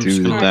gonna walk going in, I'm just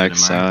through the gonna back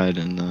look at him, side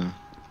and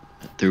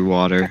through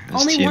water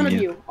as Only one of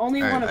TMU. you.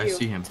 Only one of I you.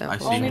 see him. I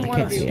see Only him.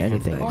 one of you. see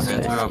anything. Only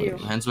Hands one are of up. you.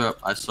 Hands are up.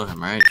 I saw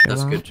him, right?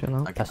 That's good.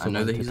 I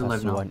know that he's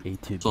alive now.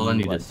 That's all I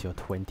needed. What's your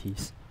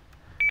 20s?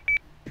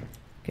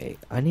 Okay,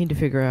 I need to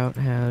figure out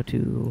how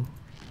to.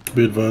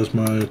 Be advised,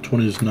 my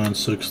 20 is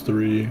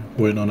 963,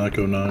 waiting on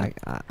Echo 9.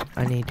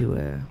 I need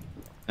to.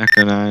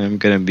 Echo 9, I'm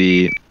gonna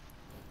be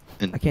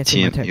in I can't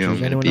see my TMU. textures. I'm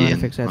gonna Anyone be know how to in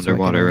fix that?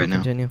 underwater right now.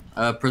 Continue.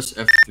 Press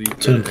F3.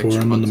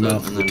 10-4, I'm in the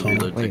mouth of the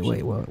tunnel. Wait,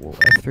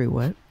 F3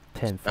 what?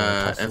 10 for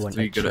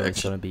F3 go to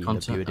is going to be in the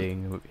contact,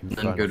 building in then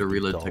front go to of the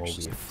reload door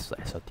textures. with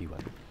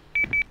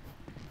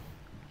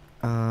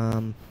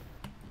SRT1.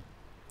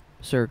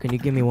 Sir, can you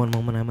give me 1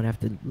 moment? I'm gonna have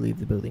to leave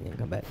the building and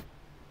come back.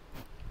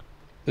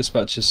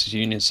 Dispatch, this is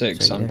Union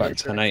 6. Sorry, I'm there. back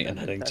 10-8 and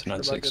heading to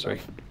 963.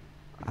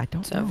 I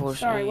don't know.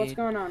 Sorry, what's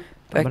going on?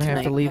 I'm gonna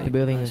have to leave the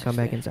building and come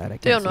back inside. I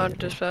can't see 09 anything.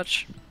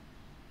 dispatch.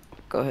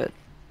 Go ahead.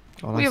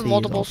 All We I have see is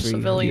multiple all 3 of you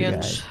civilians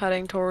guys.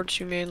 heading towards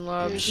Humane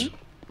Labs.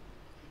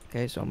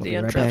 Okay, so I'm gonna The be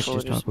right back.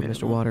 entrance Just talk with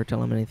Mr. Water,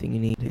 tell him anything you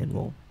need, and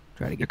we'll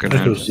try to get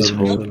Echo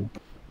 77.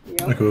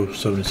 Echo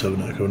 77,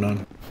 Echo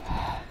 9.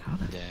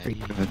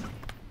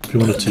 If you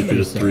want to TP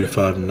to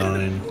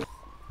 359.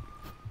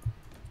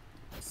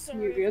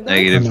 You're good.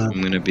 Negative, I'm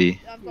gonna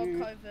be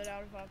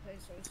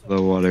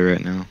low water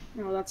right now.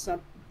 No, that's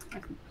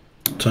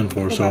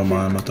 10-4, so am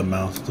I. I'm at the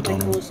mouth of the like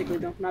tunnel. holistically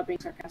though, not being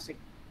sarcastic.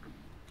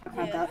 I've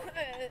had that.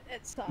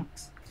 It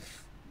sucks.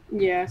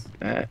 Yeah.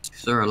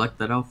 Sir, I like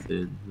that outfit.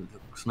 It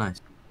looks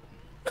nice.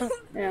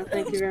 Yeah,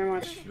 thank you very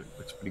much.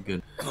 Looks pretty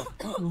good.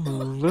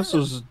 This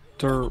is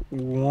Dirt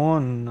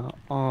 1,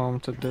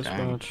 to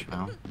dispatch.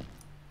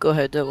 Go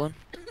ahead, that one.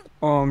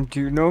 Do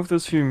you know if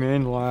this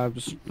Humane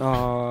Labs,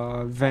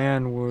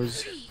 van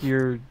was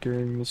here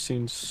during the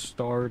scene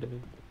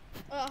started?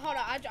 Hold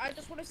on, I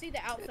just want to see the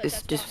outfit.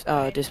 It's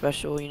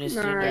dispatch all units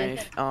to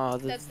know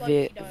if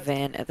the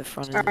van at the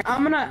front is Alright,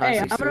 I'm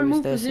gonna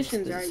move there since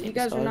positions, the alright? You scene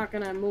guys are started. not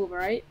gonna move,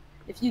 alright?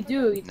 If you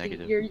do,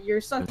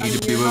 you're stuck. I mean,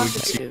 you're not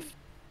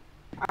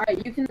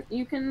Alright,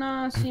 you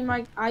can see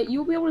my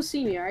you'll be able to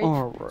see me, alright?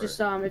 Alright. Just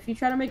if you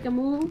try to make a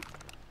move,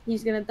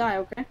 he's gonna die,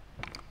 okay?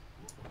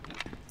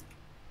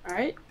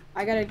 Alright?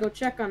 I gotta go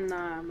check on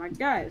my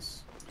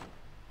guys.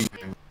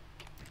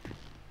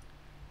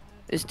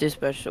 This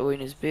dispatch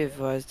awareness, be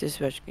advised,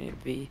 dispatch gonna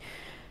be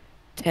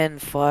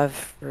 10-5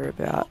 for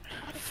about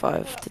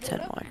 5 to 10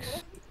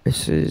 mics.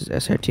 This is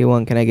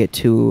SRT1. Can I get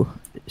two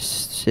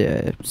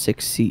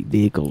 6-seat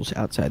vehicles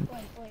outside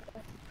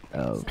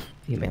of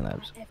Humane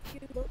Labs?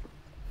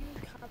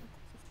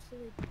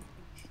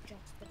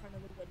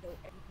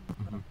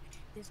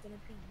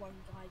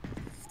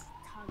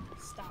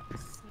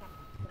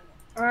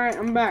 Alright,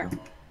 I'm back.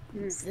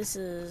 This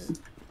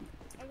is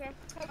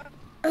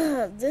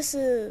this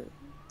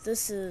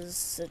is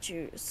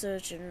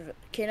search and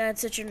canine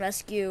search and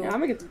rescue. Yeah, I'm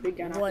gonna get the big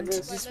gun one after to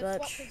this.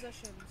 dispatch.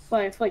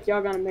 But I feel like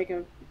y'all gotta make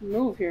a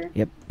move here.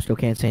 Yep, still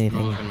can't say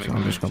anything, so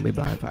I'm just gonna be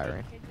blind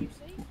firing.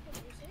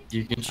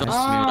 You can trust me when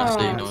I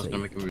say you know it's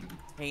gonna make a move.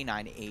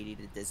 K980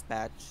 to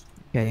dispatch.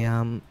 Okay,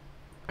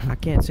 I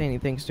can't say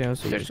anything still,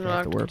 so you just gonna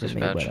have to work with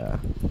me, but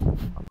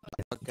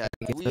Okay,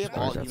 we have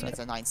all units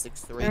at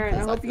 963. Alright, I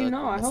hope you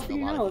know.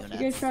 If you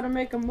guys try to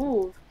make a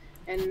move,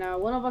 and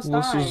one of us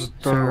dies, This is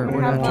Sir,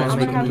 we're not trying to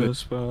make a move.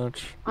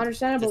 dispatch.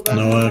 Understandable, but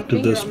No I'm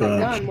active finger on my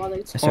dispatch. gun while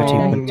it's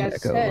SRT1 you guys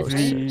Echo said.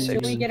 06.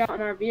 Until we get out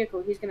in our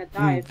vehicle, he's gonna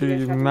die if you guys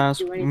The try to mass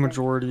do anything.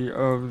 majority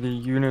of the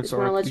units Just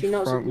wanna are let at you the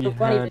know, so front. We feel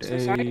funny if had it's a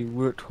exciting.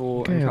 little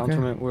Okay,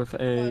 encounterment with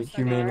a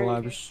Humane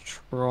Labs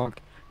truck.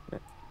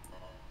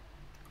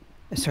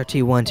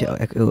 SRT1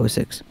 to Echo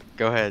 06.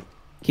 Go ahead.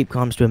 Keep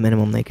comms to a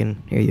minimum, they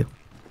can hear you.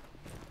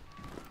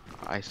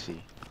 I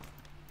see.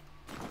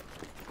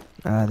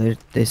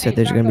 They said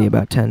there's gonna be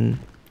about 10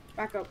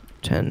 Back up.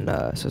 10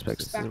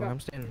 suspects. This Back is where up. I'm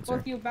standing, Both sir.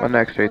 of you back One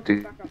up. X-ray Both of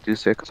you back up.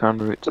 326 en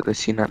route to the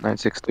scene at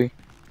 963.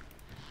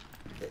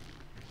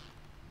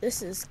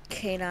 This is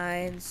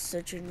Canine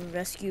Search and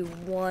Rescue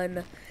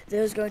 1.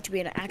 There's going to be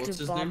an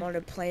active bomb on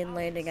a plane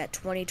landing at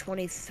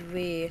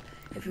 2023.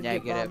 If you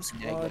get bomb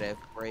squad. Negative.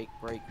 Break.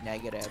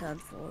 Negative.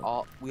 10-4.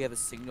 All we have a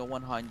signal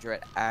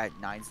 100 at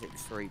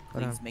 963.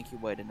 Hold Please on. make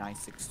your way to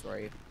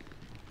 963.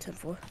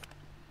 10-4.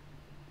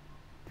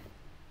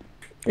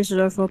 This is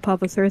Alpha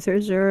Papa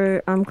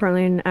 330. I'm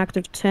currently in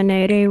active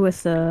 1080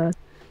 with a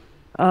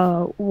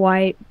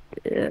white.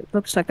 It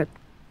looks like a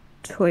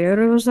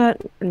Toyota. Was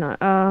that?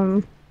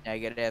 No.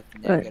 Negative.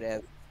 No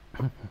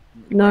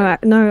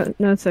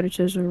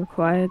 32s are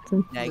required.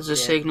 Then. There's a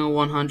signal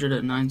 100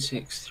 at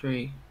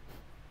 963.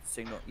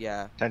 Signal,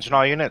 yeah. Attention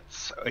all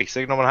units. A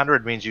signal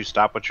 100 means you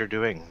stop what you're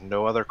doing.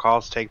 No other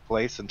calls take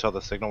place until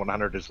the signal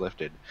 100 is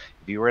lifted.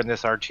 If you were in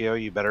this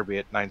RTO, you better be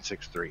at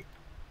 963.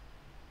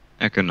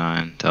 Echo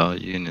 9, to all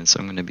units,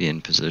 I'm going to be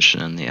in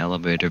position in the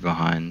elevator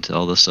behind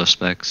all the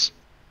suspects.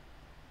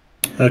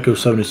 Echo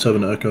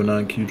 77 to Echo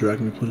 9, can you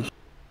drag me, please?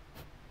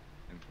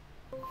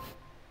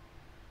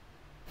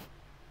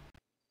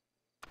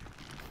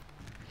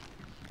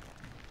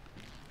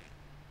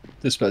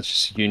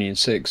 Dispatch Union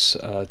 6,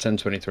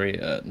 1023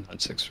 at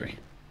 963.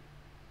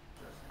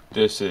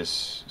 This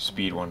is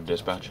Speed 1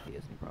 dispatch. I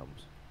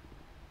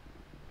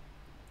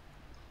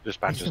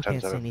Dispatch still is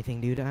can't say 10-7.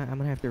 anything, dude. I'm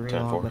gonna have to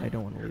relog, but I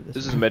don't want to leave this.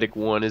 This is Medic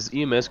 1. Is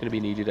EMS going to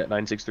be needed at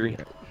 963?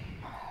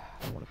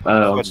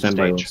 On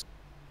standby.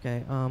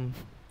 Okay,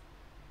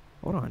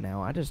 hold on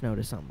now. I just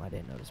noticed something I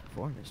didn't notice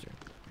before, mister.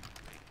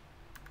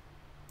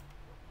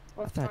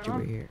 I thought you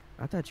were here.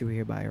 I thought you were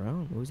here by your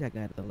own. Who's that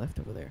guy to the left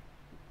over there?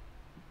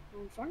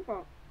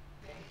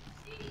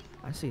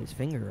 I see his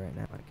finger right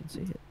now. I can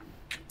see it.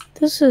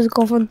 This is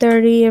Golf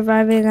 130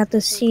 arriving at the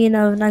scene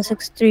of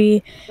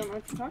 963.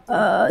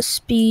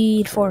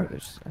 Speed 4.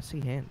 I see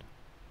hand.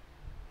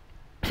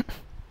 Okay.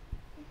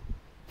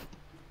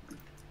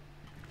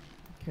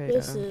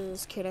 This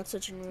is Canine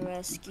Search and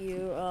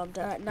Rescue.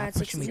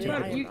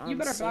 963. You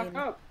better back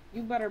up.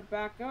 You better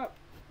back up.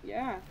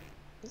 Yeah.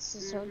 This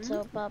is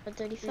Hotel Papa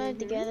 35.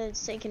 The guy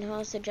that's taken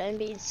hostage and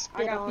being I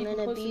spit got on and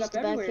people posted abused up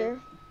back everywhere. here.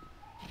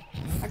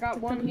 I got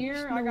one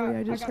here. I got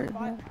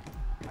five.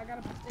 I got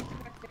a stick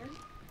back there.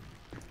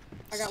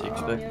 I got one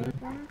on the other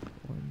corner.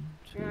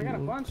 Yeah, I got a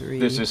bunch.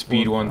 This is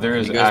Speed 1. There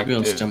is You guys be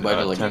on active standby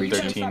to, like,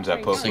 1013s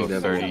at Postal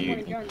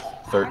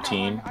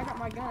 13.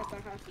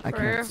 I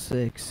count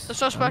 6. The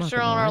suspects I'm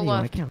are not on our gonna lie to you,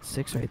 left. I count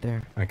 6 right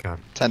there. I count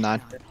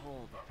 10-9.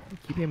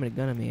 Keep aiming a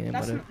gun at me,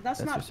 That's but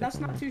that's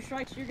not 2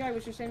 strikes. Your guy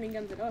was just aiming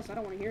guns at us. I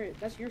don't want to hear it.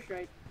 That's your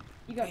strike.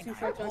 You got 2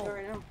 strikes on you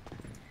right now.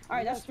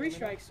 Alright, that's 3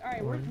 strikes.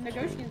 Alright, we're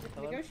negotiating.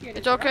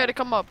 It's okay to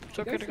come up. It's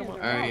okay to come up.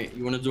 Alright,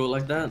 you wanna do it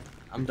like that?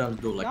 I'm down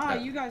to do it like that.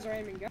 Nah, you guys are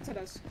aiming guns at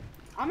us.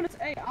 I'm gonna.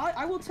 Hey,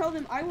 I will tell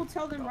them. I will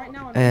tell them right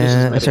now.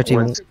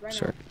 SRT1,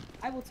 sir.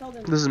 I will tell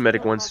them. This is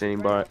Medic 1 standing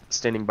by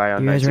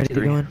on You guys ready to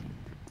 963. go in?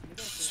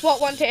 SWAT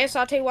 1 to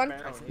SRT 1.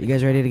 You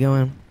guys ready to go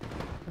in?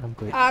 I'm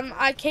good.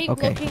 I keep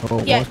Okay. looking.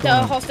 Oh, Yeah, what's the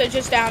going on? hostage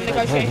is down.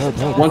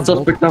 Negotiations. One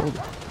suspect down.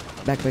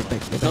 Back.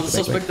 Another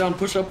suspect down.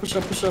 Push up.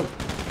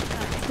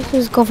 This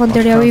is Golf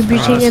 130. Are we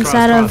breaching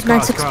inside of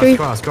 963?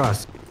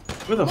 Cross.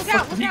 Where the Look fuck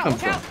out! did he come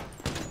from?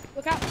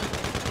 Look out!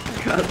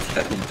 God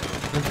damn.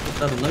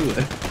 Out of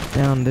nowhere.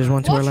 Down, there's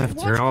one to our left.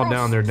 They're all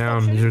down, they're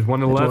down. There's one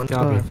to the left,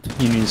 copy.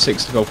 Union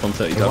 6 to Golf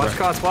 130 Hey,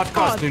 direct. watch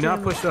cost, do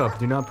not push up.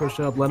 Do not push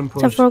up, let him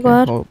push. 10-4, go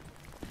ahead.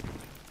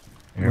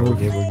 There, we're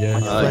good,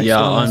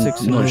 Yeah, I'm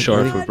not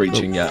sure if we're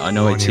breaching yet. I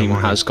know a team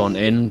has gone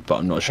in, but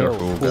I'm not sure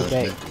if we're all Full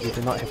going. gate. You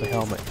do not have a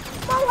helmet.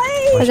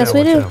 I guess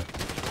we do. And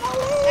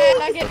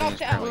I get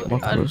knocked out.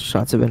 Multiple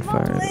shots have been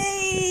fired.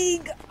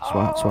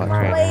 SWAT.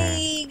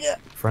 Alright.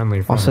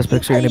 Friendly. All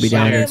suspects are going to be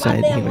down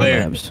inside human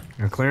labs.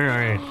 You're clear?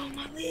 Alright.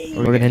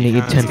 We're going to need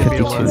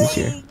 1052s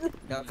here.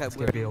 It's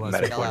gonna be a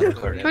less.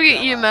 Can we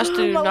get EMS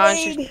to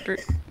 963?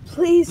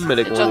 Please.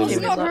 Medic Don't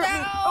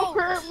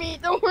hurt me.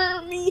 Don't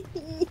hurt me.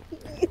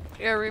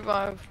 Yeah,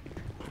 revive.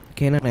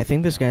 Kanan, I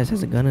think this guy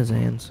has a gun in his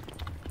hands.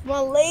 My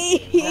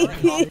legs.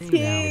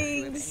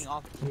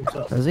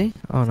 Does he?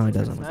 Oh no, he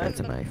doesn't. That's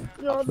a knife.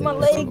 No, my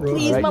leg.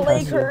 Please, my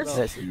leg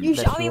hurts. You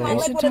shot me in my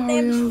leg with a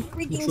damn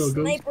freaking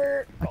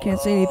sniper. I can't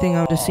say anything.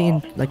 I'm just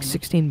seeing like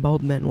 16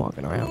 bald men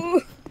walking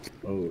around.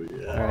 Oh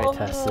yeah. Alright,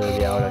 Tessa,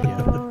 get out of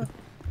here.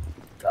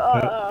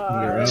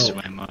 You're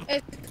out.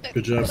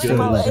 Good job, Still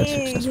guys. a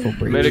successful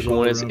breach. Medic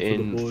 1 is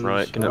in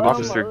front. Can the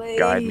officer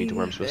guide me to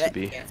where I'm supposed to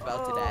be?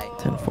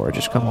 10-4,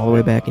 just come all the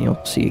way back and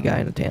you'll see a guy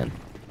in a tan.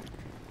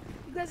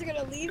 You guys are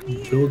gonna leave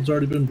me? Building's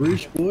already been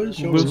breached, boys.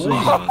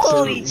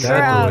 Holy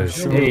crap!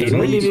 Hey,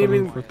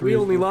 we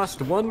only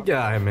lost one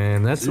guy,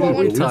 man. That's what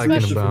we're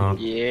talking about.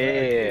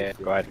 Yeah.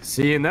 Go ahead.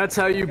 See, and that's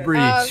how you breach.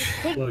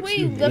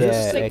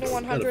 Except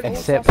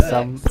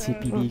some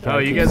CPD guys. Oh,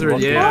 you guys are,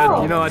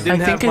 yeah, you know, I didn't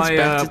have my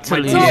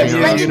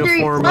TCU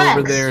uniform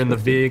over there in the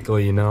vehicle,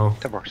 you know.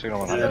 Yeah, what's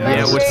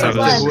up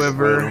to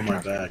whoever?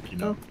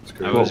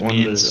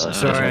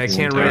 Sorry, I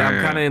can't really,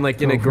 I'm kind of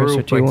like in a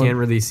group, I can't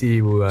really see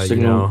who, you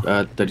know.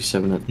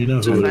 37 at you know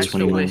who it is.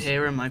 29.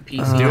 Hair in my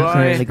PC. Do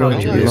I?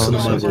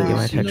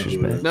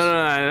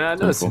 No,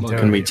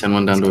 Can we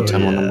 10-1 down to a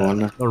 10-1 number 1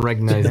 now? I don't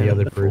recognize the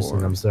other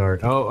person, I'm sorry.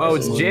 Oh,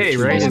 it's Jay,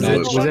 right? Was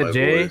that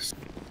Jay?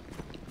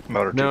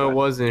 No, it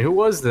wasn't. Who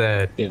was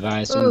that? Be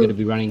advised, I'm going to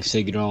be running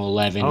signal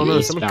 11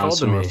 eastbound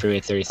from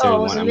Freeway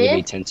 3031. I'm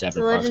going to be 10-7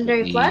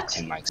 approximately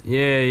 10 mics.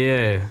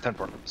 Yeah.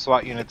 10-4.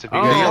 SWAT units, if you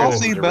Oh, guys y'all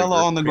see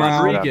Bella on the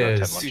ground.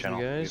 Rodriguez. We've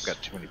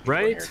got too many people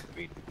Right? here to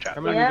be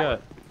chatting. How many we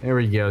got? There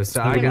we go.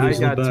 So I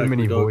got too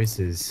many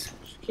voices.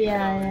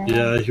 Yeah,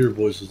 I hear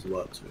voices a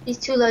lot too. He's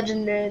too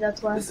legendary,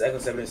 that's why.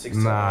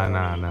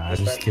 Nah. I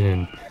just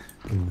kidding.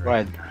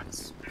 Right.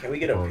 Can we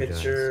get a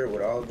picture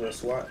with all the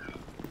SWAT?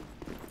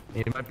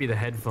 It might be the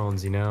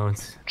headphones, you know.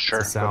 It's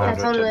Sure. sound.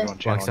 Yeah, totally.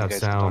 Blocks out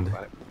sound.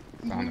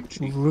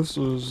 This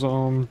is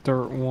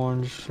Dirt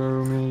 1.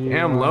 Show me.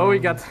 Damn, Low, you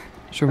got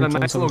a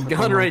nice little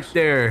gun right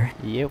there.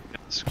 Yep.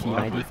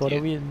 P90 for the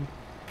win.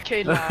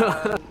 Okay,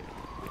 now.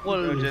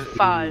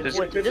 5.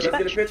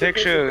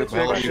 Picture. Show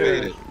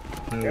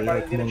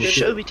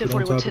me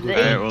 1041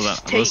 today. Alright, well,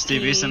 let's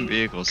DB some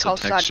vehicles. Call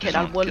So text sidekick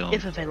not on 1 kill.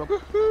 if available.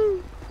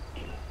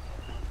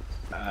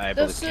 I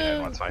believe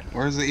K9 one's fine.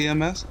 Where's the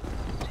EMS?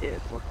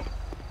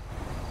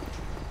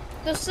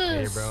 This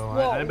Hey, is bro,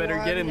 SWAT I better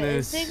get in 1.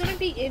 this. Is there gonna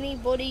be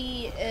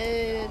anybody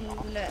in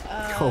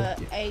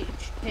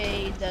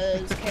HP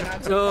that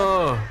cannot?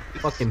 Oh,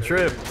 fucking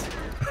tripped.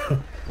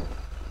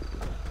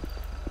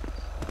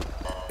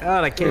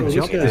 God, I can't Bro,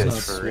 jump this guy's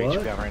this. not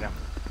SWAT. Right now.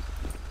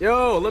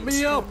 Yo, let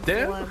me up,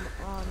 damn. On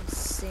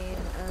scene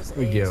as Here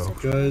we go.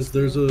 Guys,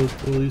 there's a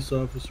police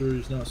officer.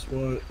 He's not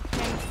SWAT.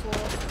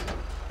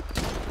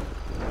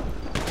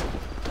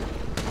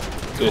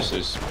 This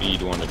is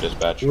speed 1 to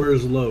dispatch.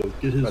 Where's Low?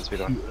 Get his.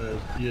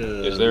 Yeah.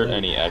 Is there Low.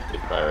 any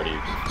active priorities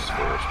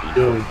for speed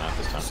Yo, 1 at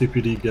this time?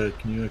 CPD guy,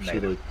 can you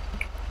actually like?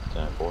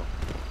 10-4.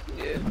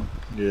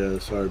 Yeah,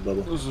 sorry,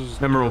 Bubba. This is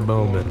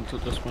Memorable moment. to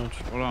dispatch.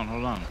 Hold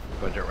on.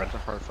 Budget rental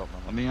car film.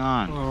 Let me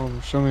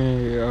on. Show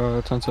me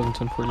 10-7,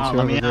 10-42.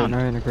 let me Have a great on.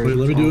 night and a great Wait,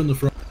 let me do it in the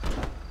front.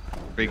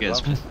 Rodriguez.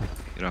 Get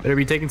off. Better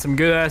be taking some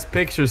good ass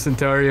pictures,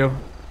 Centario.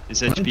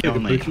 It's I'm HP taking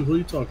only. pictures. What are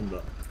you talking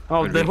about?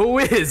 Oh, then who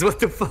is?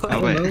 What the fuck?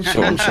 Oh, wait. I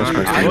I'm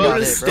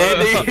just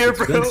standing here,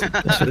 bro.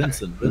 That's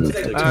Vincent. Vincent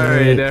takes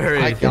Alright.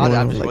 I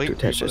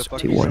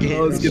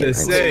was gonna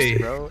say.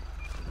 SWAT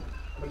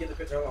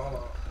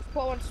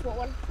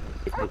 1.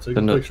 Take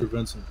a picture,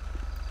 Vincent.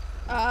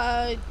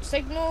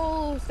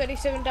 Signal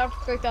 37 down to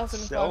 3000.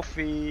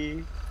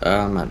 Selfie.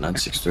 I'm at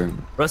 963.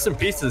 Rest in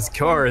peace to this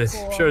car. It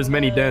shows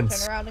many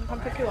dents. Turn around and come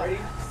pick you up.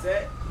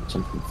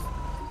 Something.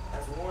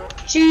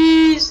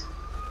 Cheese.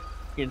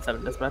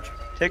 Inside dispatch.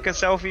 Take a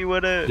selfie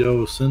with it.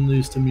 Yo, send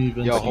these to me,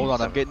 Vincent. Yo, hold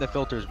on, I'm getting the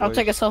filters, boys. I'll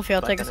take a selfie.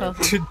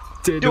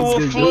 Do a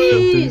flip.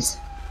 Cheese.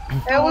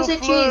 I will say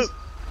cheese.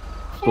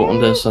 What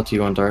on this? I'll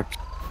you on direct.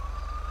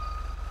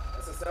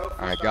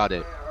 Alright, got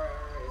it.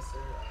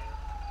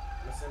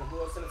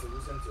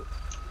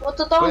 What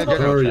the dog?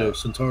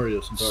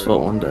 Centario.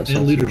 SWAT 1 dash.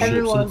 And leadership.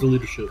 Everyone. Send it to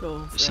leadership.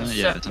 Send it,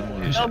 yeah, it's on Yo,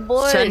 leadership.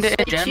 boys, Send it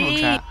in say general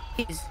chat.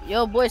 cheese.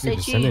 Yo, boys, say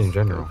Just send it in cheese.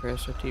 general.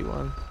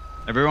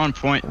 Everyone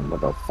point.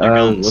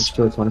 What's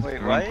 220? Wait,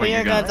 Everyone what? point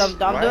your Guys,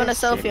 guns. I'm doing a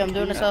selfie. I'm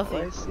doing a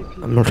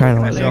selfie. I'm not trying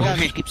to let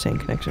it keep saying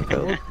connection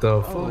failed. What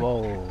the fuck?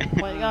 Whoa.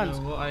 Point your guns.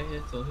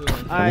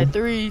 Alright,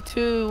 3,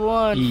 2,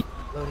 1.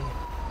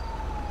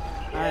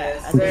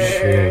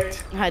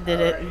 Shit. I did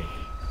it.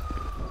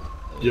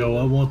 Yo,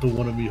 I want the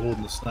one of me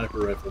holding the sniper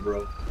rifle,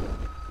 bro.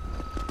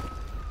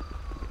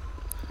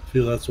 I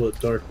feel that's what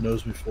Dark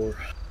knows me for.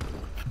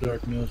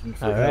 Dark knows me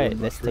for. Alright,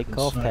 let's take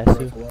off,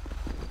 Passu.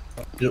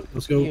 Yep,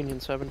 let's go. Union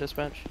 7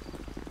 dispatch.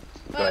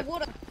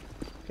 What?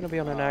 Gonna be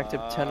on an active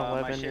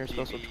 1011 near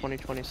Special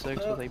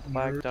 2026 with a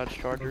black Dodge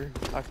Charger.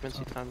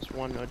 Occupancy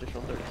 ×1, no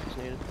additional 36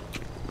 needed.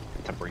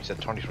 Temper, you said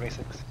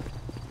 2026?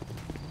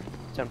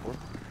 10-4.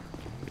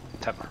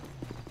 Temper.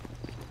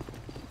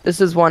 This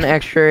is 1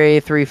 X-ray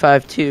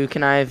 352.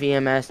 Can I have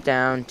EMS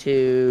down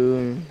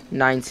to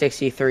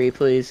 963,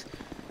 please?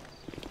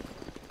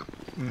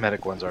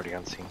 Medic 1's already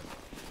on scene.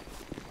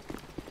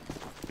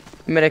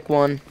 Medic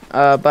 1,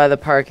 by the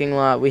parking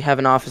lot, we have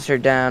an officer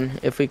down.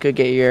 If we could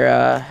get your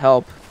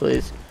help,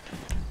 please.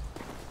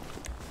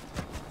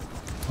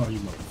 Oh, you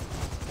mother.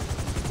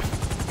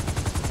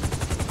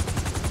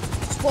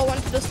 Squad 1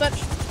 to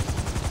dispatch.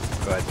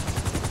 Go ahead.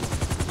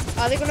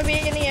 Are there going to be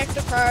any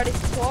active priority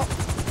support?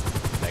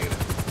 Negative.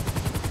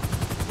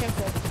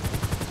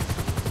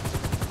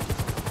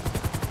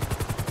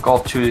 10-4. Call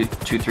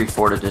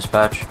 234 to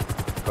dispatch.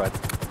 Go ahead.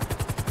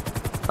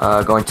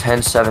 Going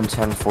 10-7,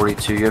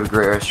 10-42. You have a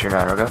great rest of your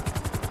night, okay?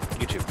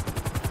 You too.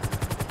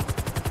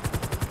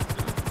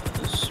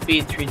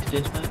 Speed 3 to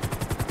dispatch.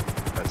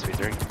 Go ahead, speed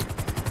 3.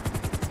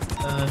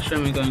 Show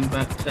me going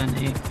back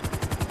 10-8.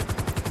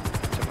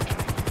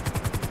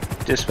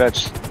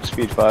 Dispatch,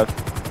 speed 5.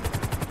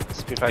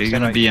 Speed 5. Are you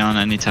gonna be on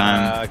any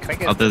time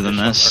other than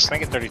this? Can I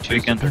get 32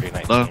 weekend?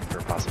 3019 Low?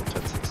 for possible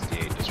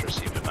 1068? Just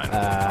received a 9.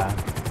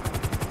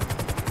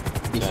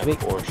 This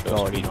week? Or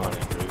show speed 1 en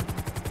route.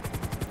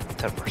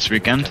 10 This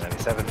weekend?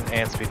 1097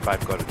 and speed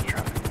 5 go to the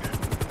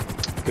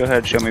traffic. Go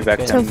ahead, show me back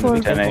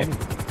 10-8.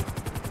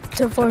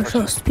 10-4,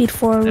 show speed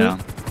 4. Yeah,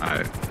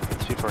 alright.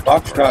 Speed 4.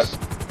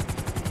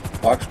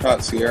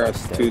 Foxtrot Sierra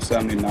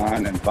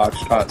 279 and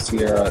Foxtrot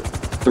Sierra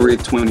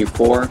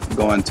 324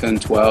 going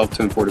 1012,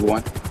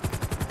 1041.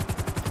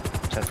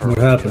 What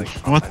happened?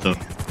 What the?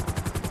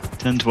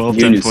 10-12,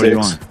 Union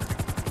 10-41.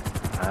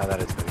 That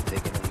is going to be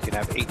taken. You can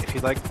have 8 if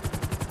you'd like.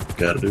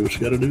 Gotta do what you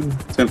gotta do.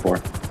 10-4.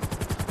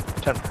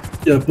 10.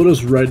 Yeah, put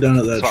us right down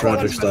at that Swap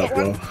traffic one. stop,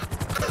 bro.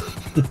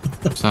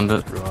 Send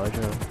it.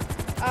 Roger.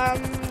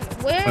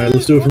 Where? Alright,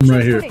 let's do it from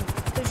right here.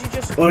 Because you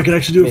just Oh, I can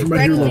actually do it from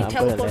right here, randomly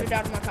look. teleported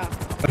out of my car.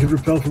 I can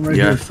repel from right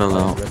Yeah, I here. fell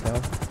out.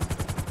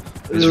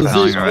 It's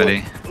repelling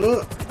already.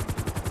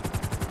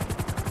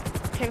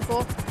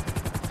 10-4.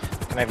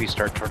 Can I have you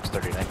start towards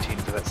 3019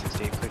 for that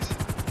 68, please?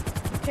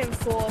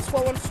 10-4.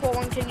 SWAT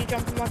 1, can you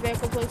jump in my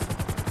vehicle, please?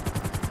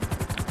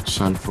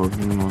 Send for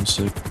give me 1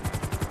 sec.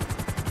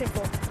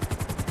 10-4.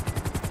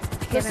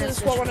 This is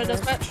SWAT 1 to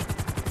dispatch.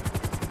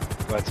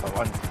 Go ahead, SWAT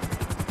 1.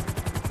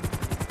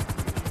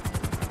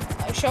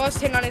 Show us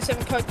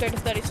 1097 code 3 to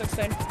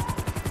 3016.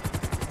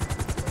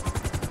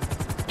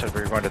 Temper,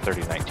 you're going to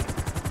 3019.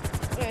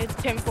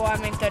 10-4, I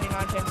mean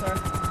 3019, sorry.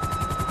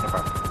 No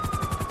problem.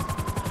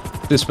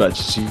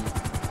 Dispatch,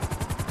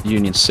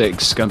 Union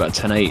 6, going back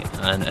 10-8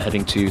 and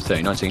heading to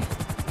 3019.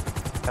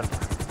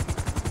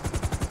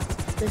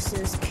 This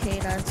is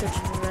K9 Search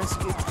and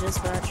Rescue to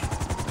dispatch.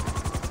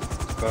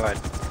 Go ahead.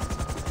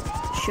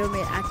 Show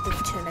me active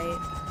 10-8.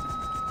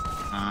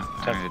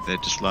 Alright, they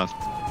just left.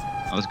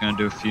 I was gonna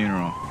do a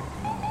funeral.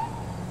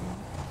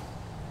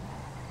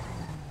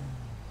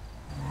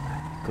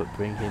 Could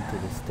bring him to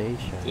the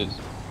station.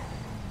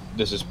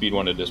 This is speed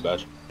 1 to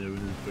dispatch. Yeah, we need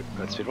to pick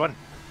Go ahead, speed 1.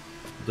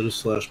 They just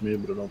slashed me,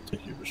 but I don't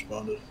think you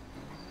responded.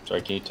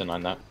 Sorry, can you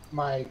 10-9 that?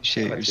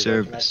 Shit, your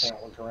service.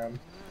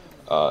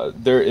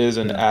 There is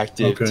an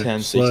active Okay,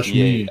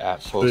 1068 /me,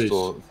 at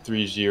postal space,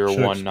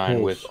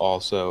 3019 with checks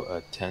also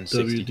a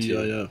 1062.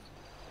 WDIF.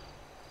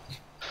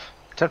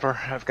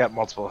 10-4, I've got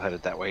multiple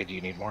headed that way. Do you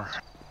need more?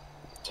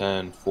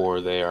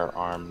 10-4, they are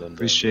armed and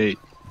Appreciate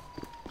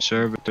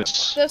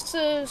service. This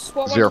is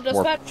SWAT 1 to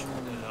dispatch.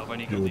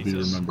 You will be Go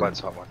ahead, remembered.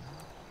 SWAT 1.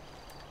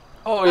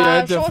 Oh yeah,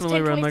 I show us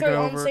definitely ran that 1023 guy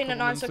on over a scene at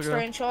couple minutes 963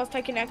 ago. and show us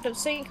taking active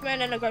scene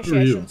command and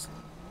negotiations.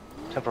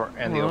 10-4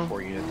 and the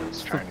 04 unit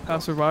that's trying to go.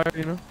 Passerby,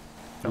 you know?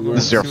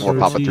 This is 04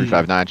 Papa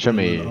 359. Show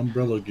me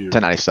Umbrella gear.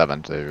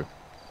 1097 to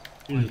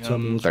You need to tell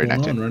me what's going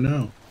on 3019. right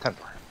now. 10-4.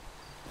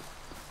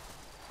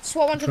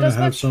 SWAT 1 I'm to trying to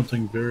have dispatch.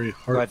 something very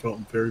heartfelt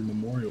and very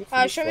memorial.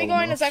 For this Show me fallen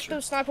going as officer.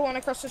 active sniper 1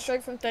 across the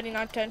street from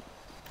 3910.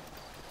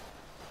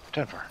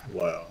 10-4.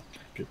 Wow.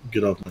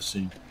 Get off my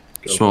scene.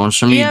 Go. So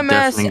show me EMS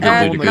definitely at good negotiation.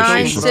 I will beat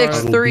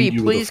 963, you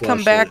with a please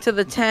come back to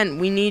the tent.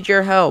 We need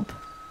your help.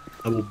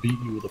 I will beat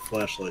you with a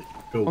flashlight.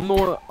 Go.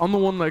 I'm the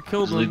one that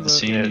killed Just leave him. the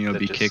scene and you'll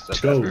be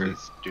kicked Go. for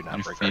Do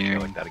not break our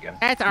tail like that again.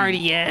 That's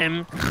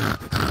RDM.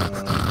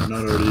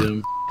 Not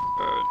RDM.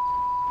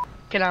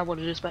 Can I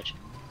want to dispatch?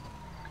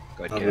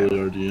 Go Not ahead,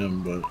 really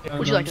RDM, but.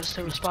 Would you like us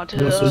to respond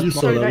to So you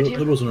saw that. 3019?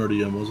 That wasn't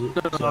RDM, was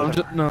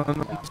it? No, I'm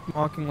just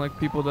mocking like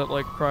people that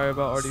like cry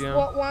about RDM.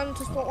 SWAT 1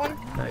 to SWAT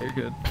 1. Nah, you're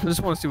good. I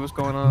just want to see what's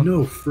going on.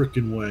 No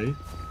freaking way.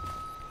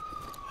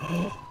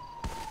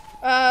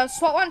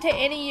 SWAT 1 to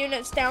any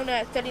units down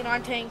at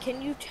 3019.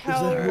 Can you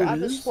tell where it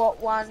other is? SWAT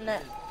 1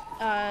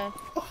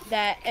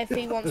 that if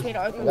he wants me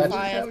to open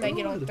fire, if they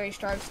get on 3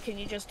 strikes, can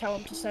you just tell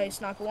him to say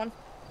sniper 1?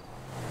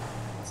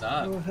 What's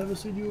up? Bro, I haven't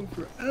seen you in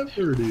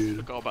forever, dude.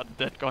 Forgot about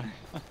the dead guy.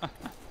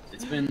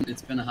 It's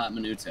been a hot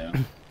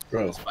minuto.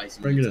 Bro,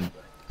 bring it in.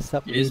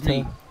 Sup, it is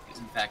me. It's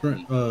in fact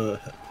me.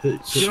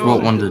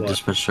 What one did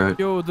dispatch right?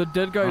 Yo, the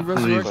dead guy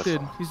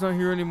resurrected. He's not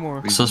here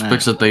anymore.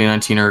 Suspects at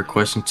 3019 are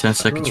requesting 10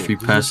 seconds free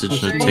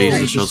passage, no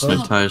taser shots,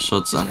 no tire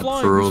shots, and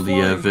for all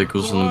the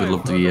vehicles in the middle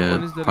of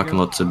the parking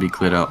lot to be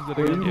cleared out.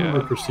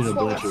 Remember Christina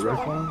Blanchett,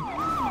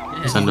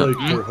 right? Send up.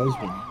 Her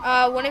husband.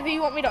 Whenever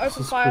you want me to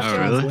open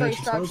fire, really? 3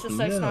 strikes, just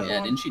say sniper 1.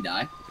 Yeah, didn't she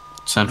die?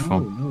 Send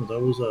for. No, that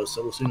was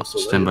Celestina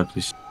Soleil. Stand by,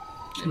 please.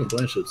 Christina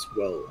Blanchett's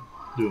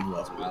doing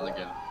well. A while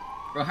ago.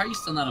 Bro, how are you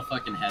still not a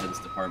fucking head of this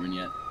department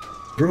yet?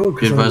 Bro,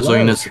 Be advised, all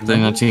units at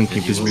 3019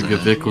 can please move your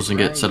vehicles and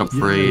get set up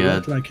for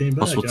a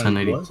possible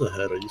 1080.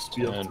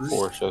 And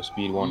 4, show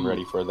speed 1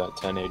 ready for that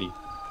 1080.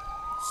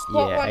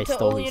 Spot 1 to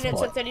all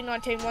units at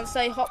 3019. Once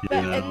they hop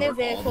back in their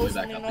vehicles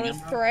and they're not a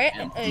threat,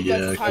 it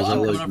goes to I'm high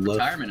coming up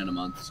retirement in a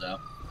month, so.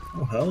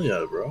 Oh, hell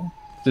yeah, bro.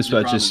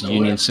 Dispatch is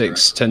Union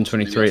 6,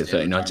 1023 at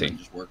 3019.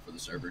 Just work for the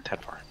server.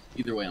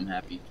 Either way, I'm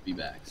happy to be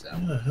back, so.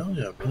 Yeah, hell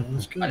yeah, bro.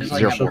 That's good. I just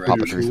Zero like four having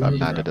Papa a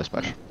 359 to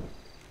dispatch.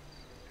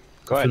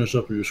 Go ahead. Finish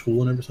up with your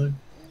school and everything?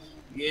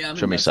 Yeah,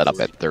 Show me set up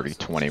at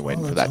 3020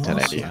 waiting for that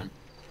 1080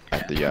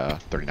 at the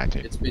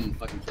 3019. It's been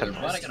fucking killer.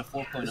 But I got a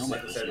 4.0 my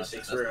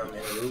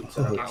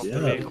first Yeah.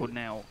 Vehicle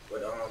now.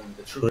 But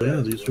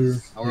yeah, these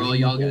are. How are all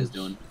y'all guys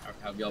doing?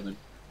 How have y'all been?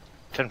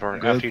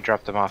 10-4, after you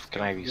drop them off,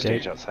 can I have you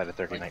stage outside of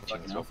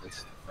 3019 as well,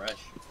 please? Fresh.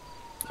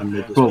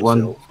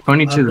 Well,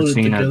 22 to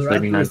scene at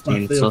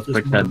 3019.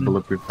 Suspect had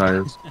bulletproof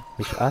tires.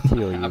 Which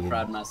RTO I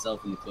pride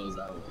myself in the clothes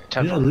I wear.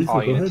 10-4,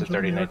 all units at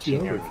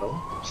 3019. Your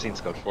scene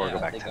scope 4, go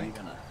back 10.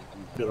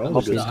 Get I all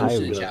was the just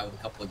good chat with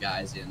a couple of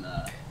guys in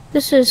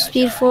This is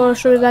Speed 4,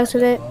 should we back to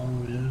that?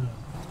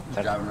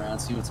 driving around,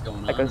 see what's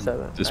going on. I can say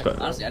that. Dispatch.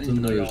 Honestly, I didn't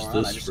even know y'all were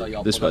on. I just saw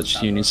y'all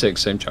Dispatch Union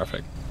 6, same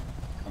traffic.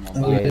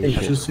 Oh, yeah,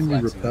 you should see me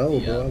repel,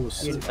 bro. I was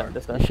sick.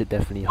 You should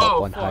definitely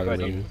hop on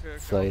highway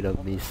so you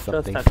don't miss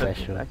something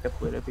special.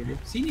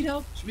 See, need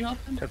help? Should we help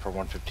him? 10-4,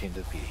 115 to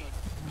the PD.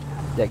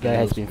 That guy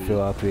has been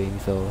fill upping,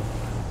 so.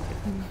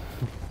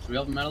 Should we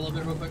help him out a little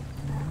bit real quick?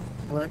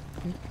 What?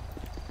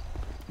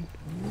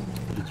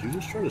 Did you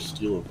just try to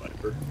steal a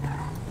Viper?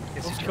 I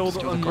was killed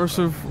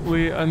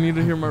unmercifully. I need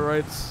to hear my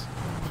rights.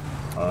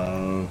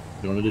 You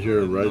wanted to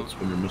hear your rights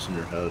when you're missing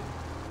your head.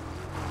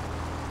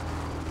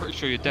 Pretty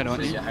sure you're dead,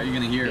 aren't you? Yeah, how are you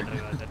gonna hear it?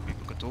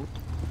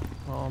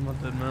 Oh, I'm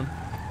not dead, man.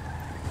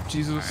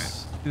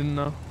 Jesus, didn't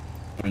know.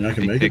 I mean, I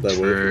can make it that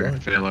way. For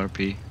fail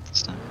RP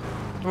this time.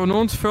 Oh, no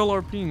one's fail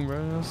RPing, bro.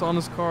 I was on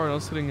his car and I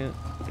was hitting it.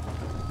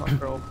 Not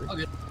fail RP. All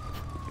good.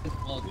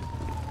 All good.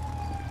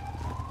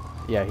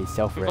 Yeah, he's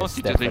self-res.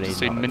 We've Definitely also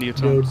seen many a Yo,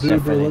 times.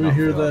 dude, bro, let me not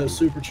hear fail that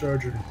RP.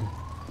 supercharger.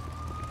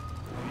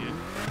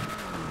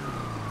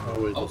 Oh,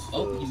 wait, this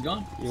Oh, he's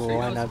gone. You There he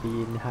wanna goes. be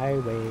in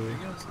highway. There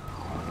he goes.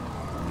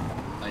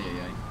 Ay, ay,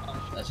 ay.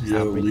 Oh, that's just Yo,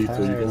 I'm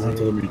Lethal, you're gonna have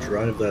to let me retired.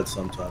 drive that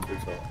sometime, big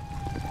fella.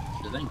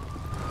 the thing.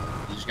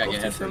 You just gotta get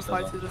ahead first.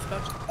 That's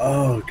all.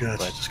 Oh,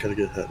 gotcha. Just gotta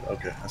get ahead.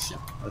 Okay, I see.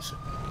 I see.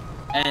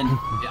 And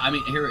I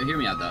mean, hear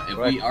me out though. If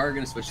we are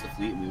gonna switch the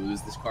fleet and we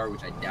lose this car,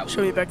 which I doubt we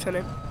Show me will, back to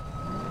name.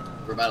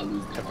 we're about to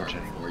lose the car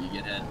before you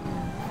get ahead.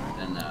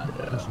 Then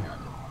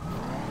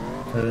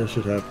Yeah, that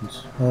shit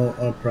happens.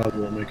 I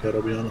probably won't make head,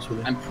 I'll be honest with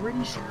you. I'm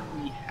pretty sure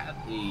we have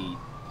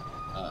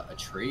a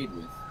trade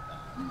with.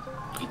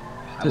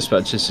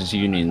 Dispatch, this is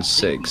Union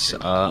 6.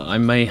 I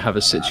may have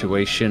a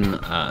situation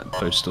at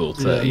Postal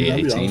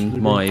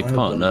 3018. My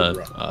partner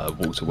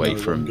walked away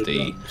from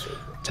the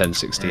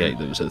 1068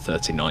 that was at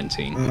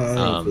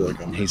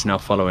 3019. He's now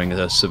following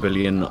a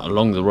civilian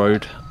along the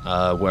road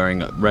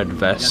wearing a red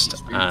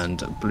vest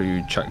and blue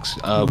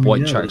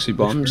white tracksuit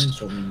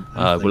bottoms.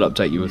 We'll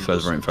update you with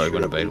further info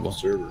when available.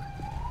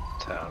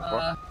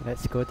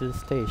 Let's go to the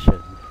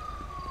station.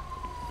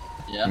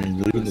 Yeah. I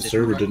mean, leaving the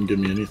server didn't give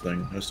me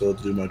anything. I still had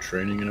to do my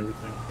training and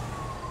everything.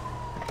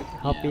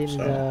 Hop in So,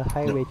 the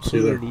highway see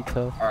you 2, there.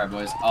 Lito. All right,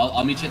 boys.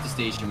 I'll meet you at the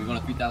station. We going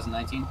to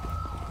 3019?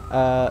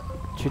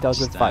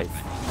 2005.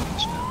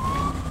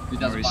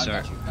 2005.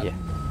 Got you. Yeah.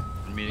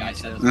 Yeah, I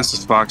said it was This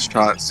is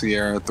Foxtrot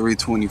Sierra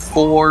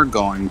 324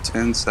 going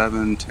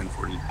 10-7,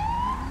 1040.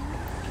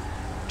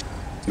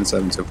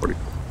 10-7, 1040.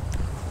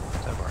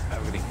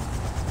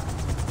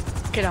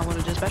 Okay, I want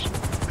to dispatch.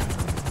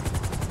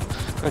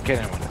 Okay,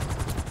 I want to.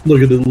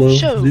 Look at it, Low.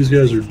 Show These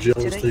guys are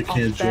jealous Today they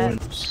can't off join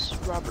that us.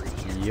 Robbery.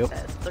 Yup.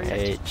 at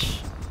 3019.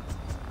 H.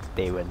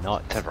 They were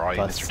not All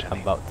units fussed are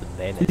turning. about the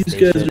land and These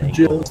guys station are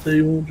jealous angle.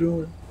 they won't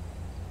join.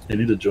 They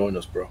need to join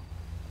us, bro.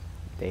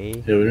 They.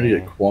 Yeah, we need to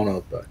get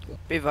Quana back, though.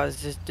 Be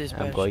advised, this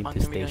dispatch. I'm going to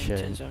gonna be going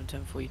station. 10-7,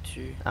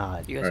 1042.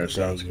 Ah, You guys Alright, are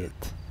sounds dang good.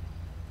 it.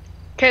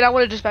 Okay, I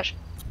want to dispatch.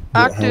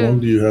 How long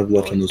do you have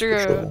left on this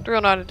patrol?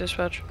 309 to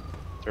dispatch.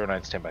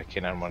 09 standby,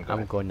 K91 go I'm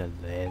ahead. gonna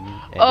land. And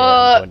then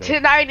I'm gonna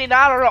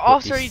 1099 on an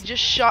officer. He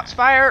just shots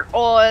fired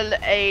on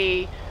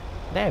a.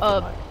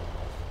 Never mind.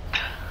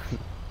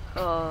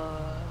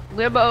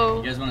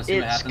 Limo You guys wanna see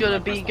what it's happens gonna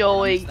when I be press the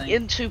going thing?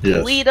 into Yes.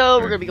 Toledo.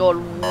 We're gonna be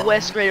going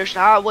west Great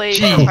Ocean Highway.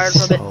 Turn right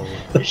from it.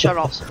 And shut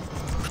off.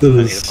 That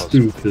is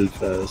stupid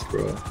fast,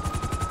 bro.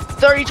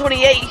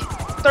 3028,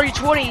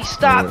 3020.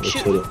 Stop. Alright, let's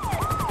Shoot. hit it.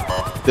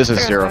 This is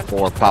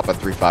 04, Papa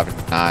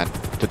 359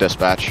 to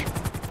dispatch.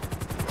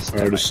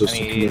 Alright,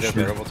 assistant Any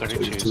commissioner, available take it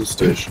to 32s the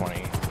station.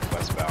 20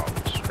 westbound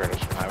Great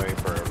Ocean Highway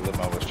for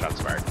limo with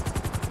shots fired.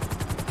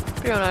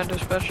 309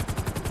 dispatch.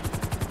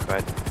 Go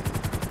ahead.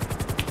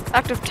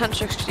 Active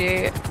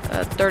 1068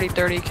 at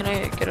 3030. Can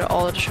I get an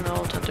all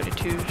additional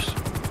 1032s?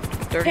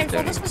 10-4,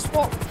 3030. this is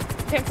SWAT.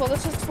 10-4,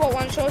 this is SWAT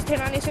 1. Show us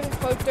 1097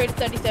 code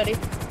 3030.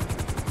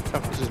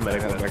 This is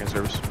medical back in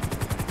service.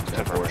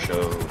 10-4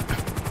 show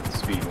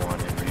speed 1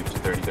 and reduce to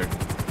 30-30.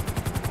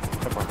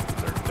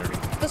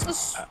 30-30. This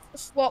is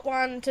SWAT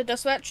 1 to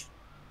dispatch.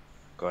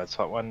 Go ahead,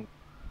 SWAT 1.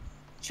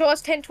 Show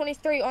us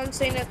 1023 on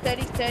scene at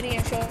 3030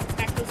 and show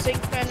active scene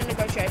command and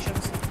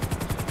negotiations.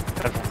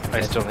 I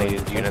still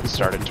need units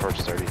started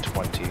towards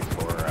 3020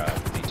 for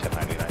the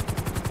 1099.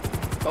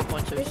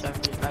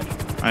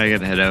 I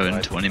gotta head out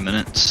in 20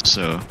 minutes,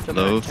 so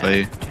Low, if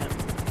I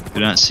do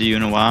not see you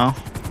in a while,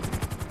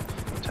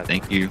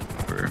 thank you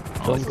for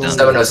all you've done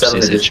for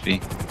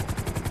CSHP.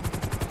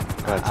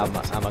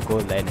 I'm a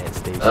good land at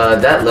station.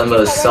 That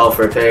limo is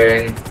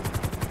self-repairing.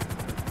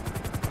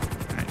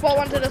 SWAT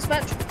 1 to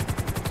dispatch.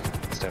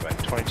 Stand by.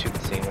 22 to the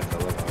scene with the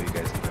limo. You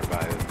guys can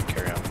provide.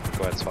 Carry on.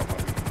 Go ahead, SWAT 1.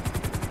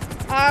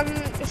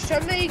 Show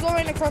me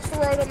going across the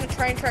road on the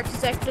train tracks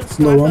executive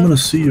No, I'm sniper gonna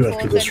see you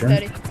after for this,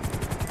 right?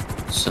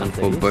 30. Send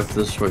for both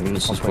this right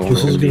units as well.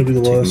 This is gonna be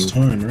the last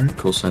time, right?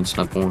 Call sign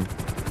snap 1.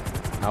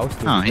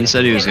 Oh, he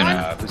said he was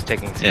gonna. Who's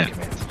taking scene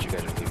command since you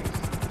guys are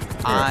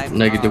leaving?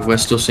 Negative, we're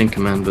still seeing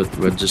command, but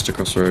we're just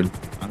across the road.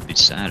 I'd be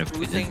sad if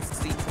we did.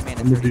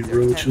 I'm gonna be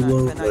real with you,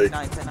 Low. Like,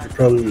 you're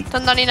probably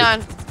 1099.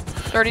 the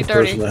 3030.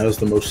 person that has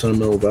the most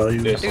sentimental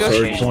value.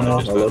 Sorry, point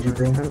out. I love you,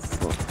 bro.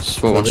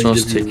 SWAT 1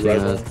 shots taking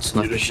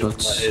sniper my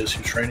shots.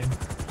 ASU training.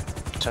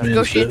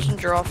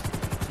 Negotiations are off.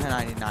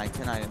 1099,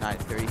 1099,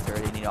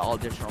 3030. Need all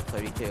additional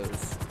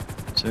 32s.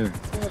 Sure.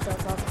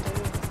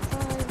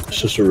 It's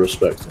just a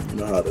respect thing. You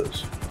know how it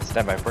is.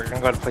 Stand by. We're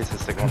gonna go ahead and place the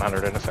signal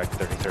 100 in effect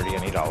 3030. I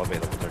need all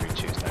available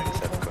 32s.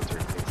 97. Code 3,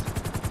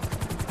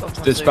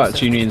 please.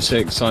 Dispatch Union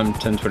 6, I'm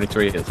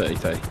 1023 at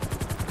 3030.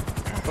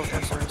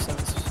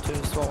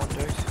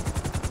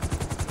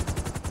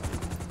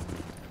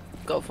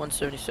 Golf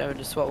 177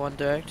 to SWAT 1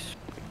 direct.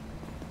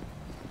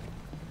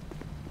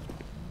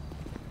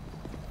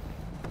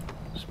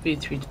 Speed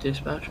 3 to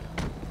dispatch.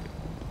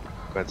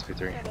 Go ahead, speed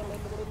 3.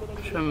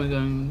 Show me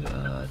going,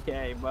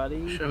 okay,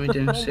 buddy. Show me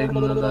doing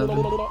signal 11.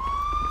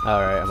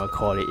 Alright, I'm gonna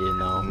call it in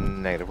now.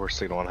 Negative, we're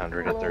signal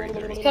 100 at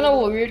 3030. It's kind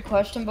of a weird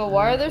question, but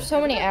why are there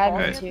so many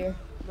admins here?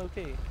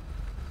 Okay.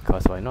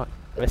 Cause why not?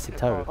 Where's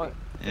Centauro?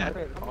 Yeah. I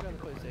don't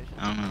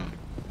know.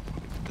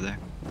 Over there.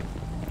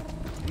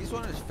 This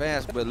one is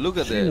fast, but look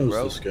at She that, knows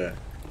bro. this guy.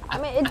 I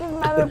mean, it doesn't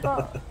matter,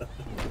 bro.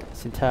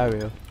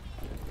 Centauro.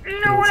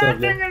 You know what I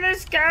think of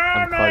this guy,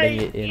 I'm calling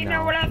mate? it in You now.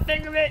 know what I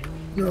think of it?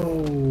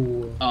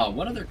 No.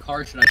 What other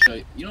car should I show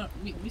you? You know what?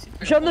 Let me see.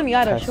 Show them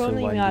Miata, show Castle them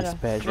the 1 Miata.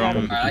 dispatch, Alright,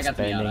 Double I got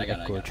the Miata, dispatching, I got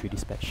it. Echo 3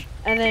 dispatch.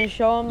 And then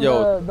show them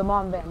Yo. the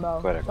mom van, bro.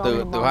 Go ahead. Show 'em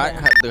The mom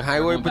van.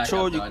 highway I'm back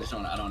patrol, up, you though.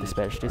 I don't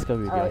Dispatch, this guy will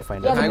be able to Alright.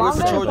 find Yeah, out. the highway mom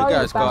van patrol, is you probably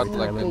guys the got fastest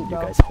like in the fleet, You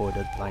bro. guys hold the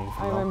line I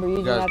for now. remember you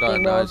using guys that got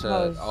thing, bro. nice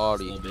Cause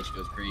Audi. Little bitch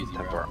goes crazy,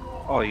 bro.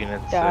 All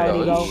units. Yeah, I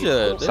already go.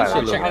 Shit, that Silent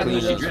shit look check. Alright, clean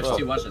already as Drifts fuck.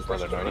 too much this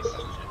Brother person.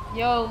 noise.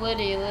 Yo,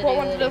 Liddy. SWAT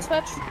 1 to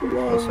dispatch.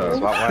 SWAT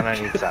 1, I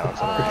need silence.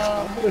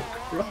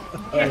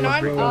 Yeah,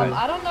 9,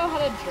 I don't know how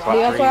to drive. SWAT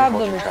They also 3, have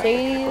hold the your traffic.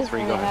 Mercedes, Three,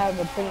 and go they ahead.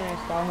 have a pretty nice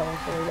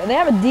Tahoe. And they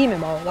have a Demon,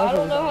 bro. That's I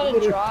don't know how really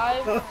to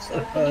drive,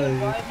 so can you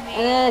drive me?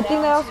 And then I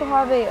think they also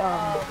have a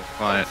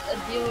Quiet. a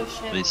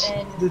dealership Please.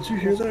 in. Did you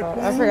hear that?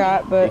 I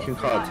forgot, but You can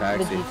call a the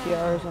taxi.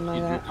 GTR or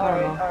something like that.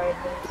 I don't know. Alright.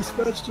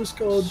 Dispatch just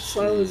called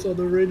silence on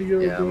the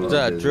radio, bro. Is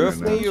that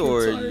drifty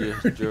or you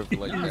just drift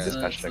like Yeah,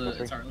 Dispatch that?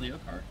 it's our Leo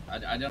car.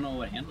 I don't know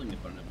what handling they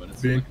put in it, but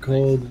it's Being looking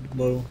called nice.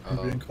 low.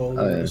 You're being called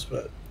Oh, yeah.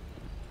 dispatch.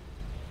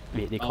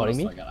 Wait, they Oh, calling what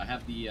me? else do I got? I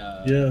have the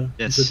Yeah.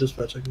 Yes. It's a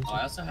dispatch. I can Oh,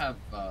 I also have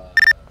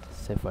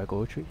Save I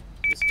go tree.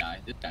 this guy.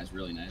 This guy's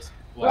really nice.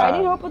 Bro, I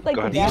need help with like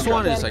Go the ahead. gas This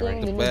one can is like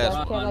thing, the new best.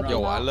 gas can that Yo,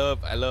 came I out. love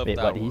Wait,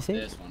 that what did he one. say?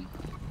 This one.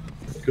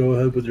 Go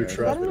ahead with your Is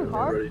that traffic in the when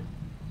car? you're ready.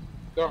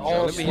 They're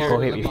all let me hear Go it.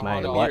 ahead Let with me my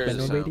hear what it. then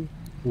already?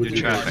 With Your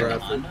your traffic.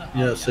 traffic.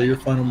 Yeah, say your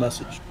final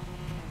message.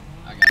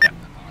 I got it.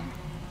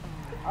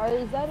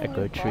 Is that in Echo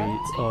your 3 car?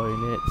 all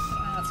units.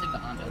 I'll take the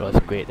Honda. It was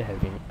great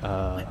having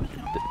the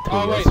 3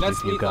 years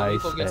with you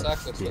guys as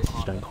the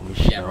assistant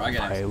commissioner bro, I of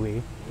got it.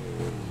 highway.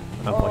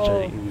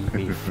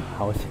 Unfortunately, with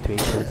how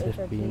situations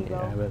have been in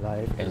our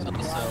life and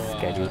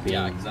schedule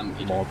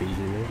being more busy,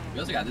 We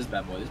also got this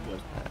bad boy. This boy.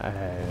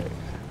 Yeah,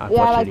 I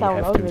like unfortunately that one.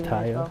 have That was to really nice,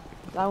 retire. bro.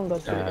 That one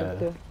goes pretty good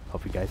too.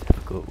 Hope you guys have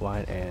a good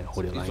one and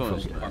hold the line from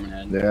here. Department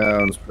head. Yeah,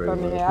 that was pretty From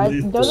good.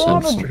 here. Don't they have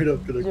I'm straight a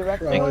up gonna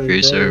direct cry, Thank you for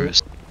your bro.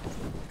 service.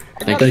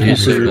 Thank you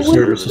for your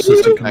service,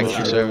 Assistant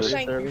Commissioner.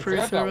 Thank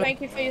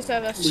you for your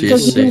service.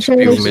 CSHP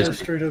will miss.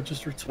 Straight up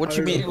just retired. What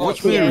you mean?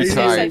 What you Yeah, mean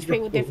retired? CSHP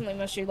will definitely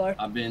miss you, Lord.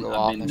 I've been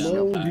No,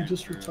 he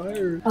just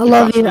retired. I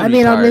love you. I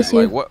mean, I'll miss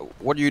you. Like,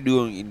 what are you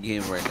doing in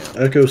game right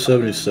now? Echo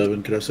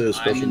 77. Could I say a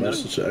special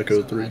message to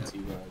Echo 3?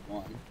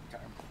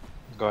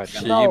 Go ahead.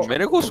 Shit, you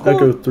medical school?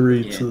 Echo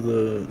 3 to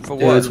the For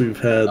days what? we've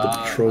had, the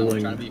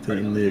patrolling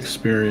and the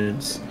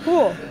experience.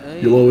 Cool.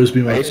 You'll always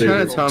be my Are you favorite.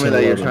 trying to tell me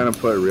that you're trying to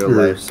put real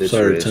life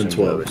situations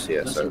over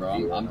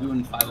CSRP? I'm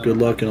doing 500. Good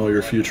luck in all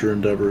your future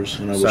endeavors,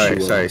 and I wish you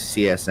well. Sorry,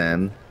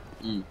 CSN.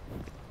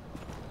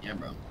 Yeah,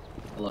 bro.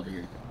 I love it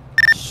here.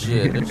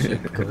 Shit, that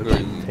shit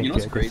crazy. You know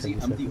what's crazy?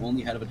 I'm the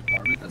only head of a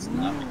department that's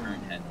not the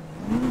current head.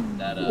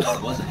 That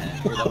was a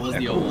head, or that was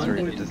the 01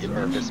 that didn't give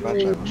her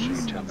Dispatch, I will shoot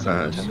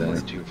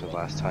 10-7-10-42 for the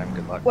last time.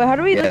 Good luck. Wait, how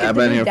do we look at I've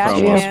the been new here for dash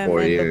almost cam 4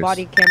 and the years.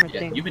 body camera Yeah,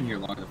 thing? you've been here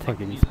longer than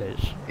Fucking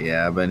bitch.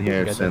 Yeah, I've been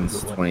here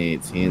since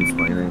 2018,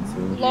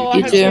 2019. Low, I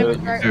Me have too.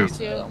 David right next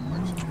to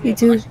you. Me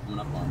too.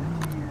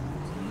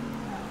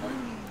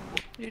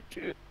 You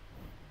too.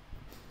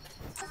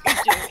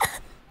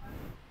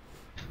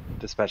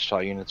 Dispatch to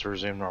all units,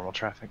 resume normal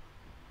traffic.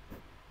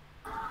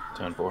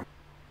 10-4.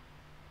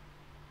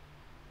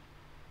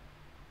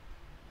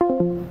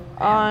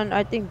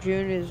 I think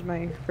June is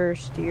my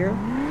first year.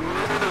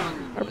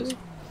 That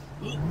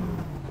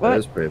What?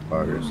 is pretty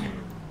progress.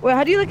 Wait,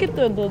 how do you look at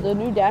the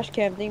new dash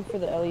cam thing for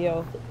the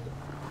LEO?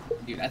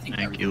 Dude, I think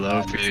Thank you,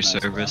 Low, for your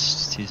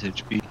service,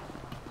 CSHP.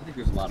 I think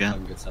there's a lot of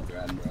fucking good stuff they're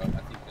adding, bro. I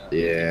think,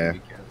 Yeah.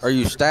 Are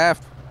you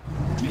staff?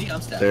 Me,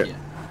 I'm staff, They're, yeah.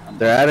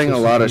 they're adding a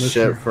lot of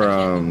shit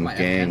from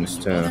games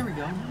too.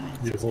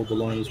 You hold the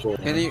line as well.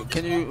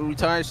 Can you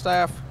retire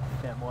staff?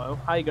 Damn low.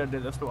 How you gonna do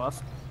this to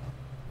us?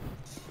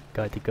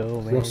 Got to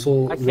go, man.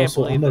 Russell, I can't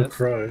Russell, I'm believe gonna this.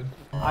 cry.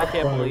 I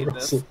can't Cry, believe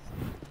Russell.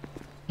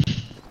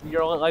 this.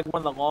 You're like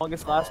one of the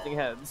longest lasting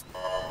heads.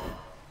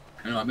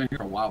 I know, I've been here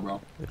a while,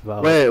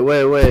 bro.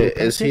 Wait.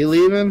 Is he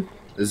leaving?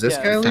 Is this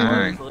guy leaving?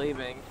 Dang.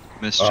 Leaving.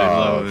 Mr.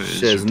 Low is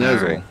shiz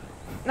retiring.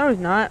 nizzle. No, he's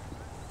not.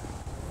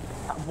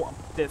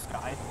 This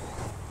guy.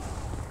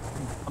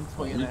 I'm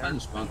swinging You there. find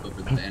the spawn code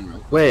for the van real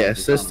quick. Wait,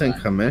 assistant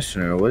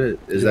commissioner. What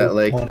is that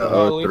like?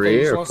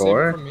 03 or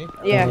 4?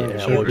 Yeah.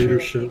 Check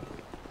leadership.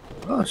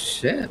 Oh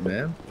shit,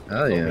 man.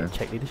 Hell yeah.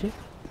 Check leadership?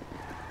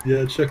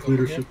 Yeah, check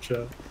leadership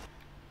chat.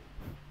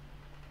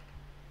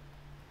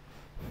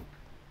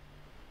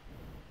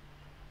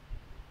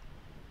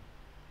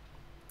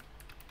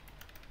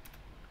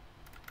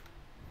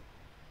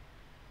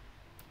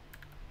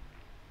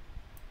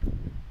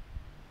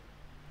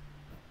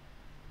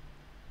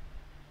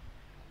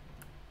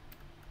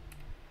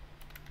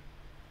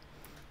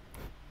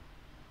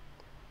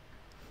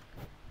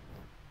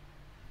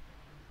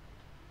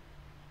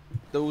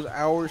 Those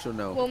hours or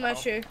no? We'll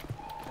miss you.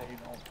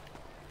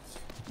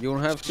 You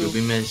don't have to? You'll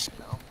be missed.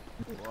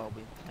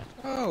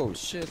 Oh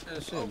shit,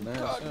 that shit, man.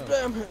 God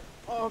damn it.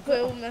 Oh,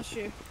 we'll miss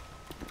you.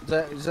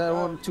 Is that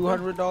one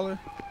 $200?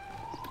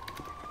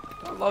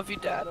 I love you,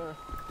 Dad.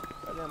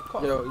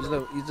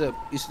 Yo,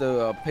 is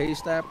the pay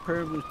staff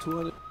per was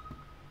 200?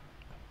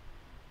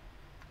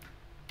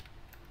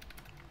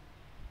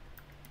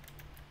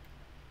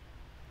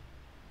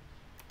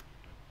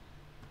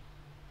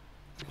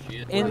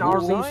 In our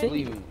Who's VC?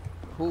 leaving?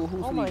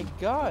 Who's Oh my leaving?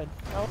 god.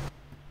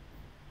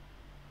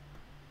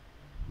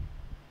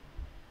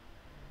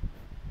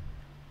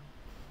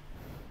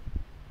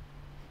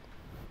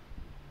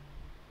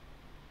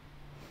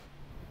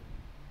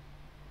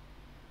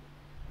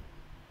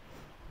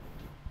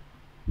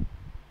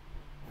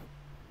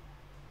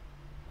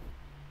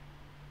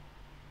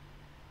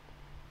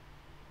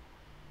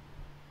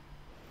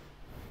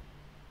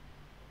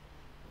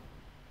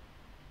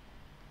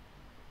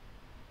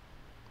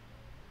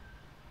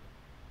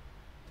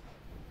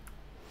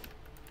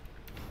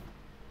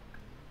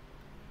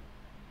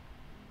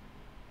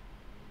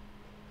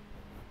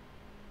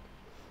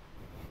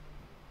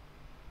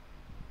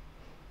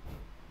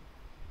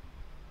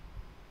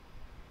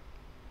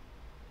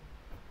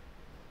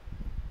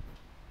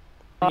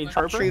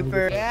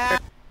 Trooper. Yeah.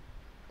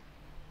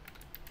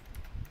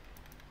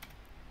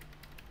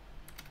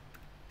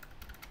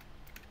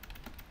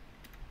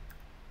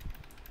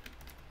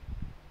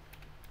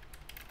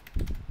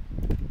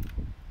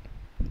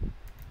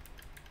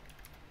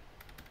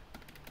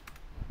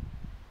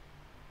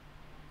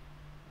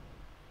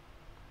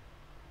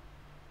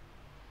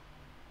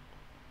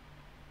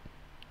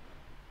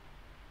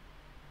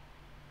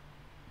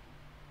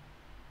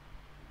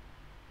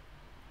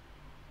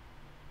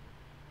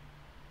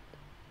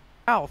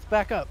 Alf,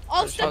 back up.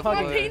 I'll stuff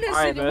my penis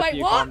in the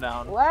Wait, what? calm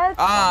down. What?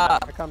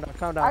 Calm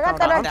down. I got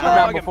that Calm on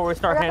down clip. before we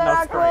start I handing got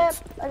out that on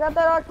strikes. clip. I got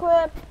that on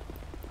clip.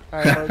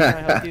 Alright, Lo, can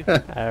I help you?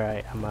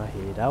 Alright, I'm gonna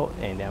head out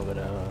and then I'm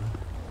gonna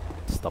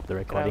stop the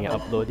recording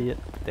and upload it.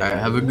 Then Alright,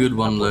 have a good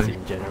one, upload Lo. it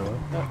in general.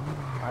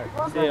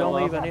 Alright, see ya, don't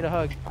Lo. leave, I need a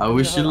hug. I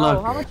wish you Bro,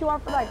 luck. how much you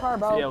want for that car, See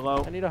bro? ya,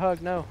 Lo. I need a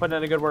hug, no. Put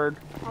in a good word.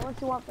 How much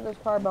you want for this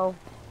car, bro?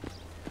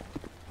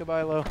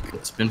 Goodbye, Lo.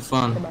 It's been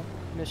fun.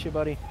 Miss you,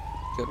 buddy.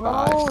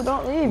 No,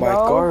 don't leave,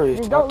 bro.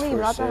 Just don't leave.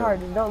 Not that hard.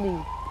 Just don't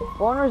leave.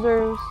 Go on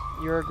reserves.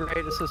 You're a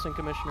great assistant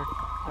commissioner.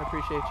 I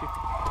appreciate you.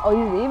 Oh,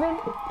 you leaving?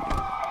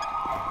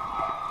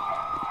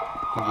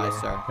 Bye,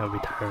 sir. I'm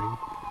retiring.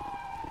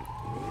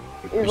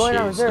 You're going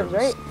on reserves,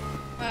 right?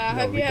 I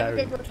hope you have a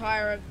good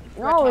retirement.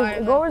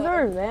 No, go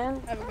reserves,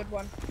 man. Have a good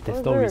one.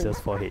 There's no reserves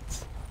for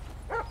hits.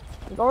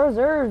 Go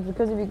reserves,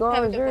 because if you go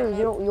on reserves,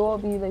 you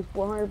won't be like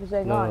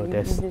 100% gone.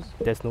 No,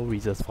 there's no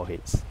reserves for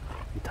hits.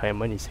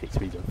 Retirement is hits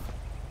reserve.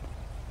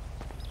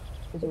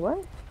 Is it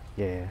what?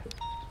 Yeah.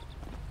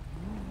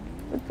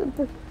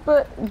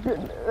 But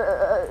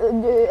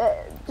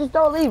just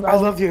don't leave. I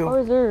love you. Go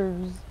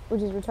reserves,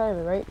 which is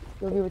retirement, right?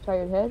 You'll be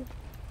retired head.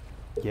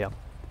 Yeah.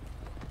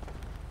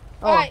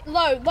 Oh. Alright,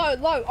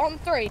 low, on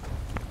 3.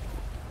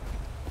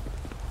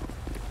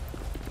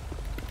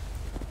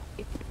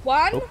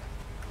 1,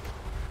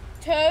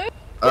 2.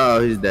 Oh,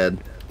 he's dead.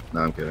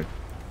 No, I'm kidding.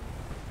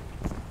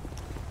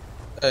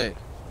 Hey,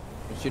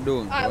 what you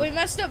doing, Alright, bro? we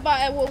messed up, but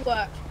it will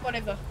work.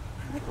 Whatever.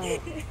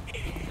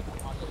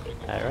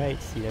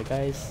 Alright, see ya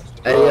guys.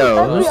 Hey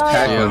yo, who's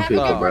tackling Have a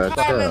people, good bro?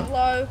 retirement,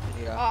 Low.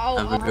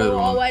 Have a good I'll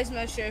one. always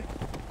miss you.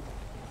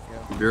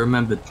 Be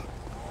remembered.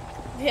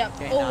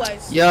 Yep,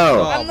 always.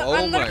 Yo. I'm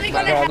literally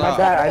gonna have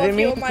I didn't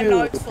you mean on my to.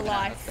 notes for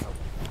life.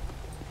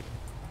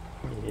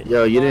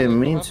 Yo, you didn't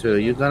mean to.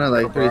 You've done it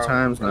like 3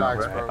 times now,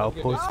 bro. I'll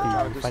post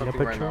the final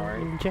patrol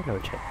in general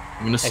chat.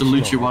 I'm gonna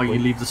salute you while you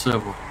leave the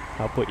server.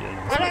 I'll put you in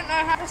the I don't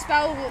know how to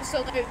spell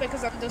salute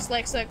because I'm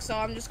dyslexic, so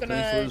I'm just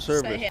gonna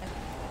stay here.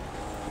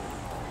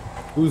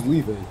 Who's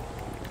leaving?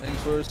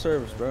 Thanks for the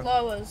service, bro.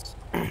 Lowers.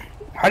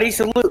 How do you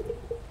salute?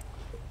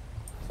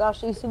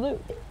 Sashi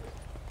salute.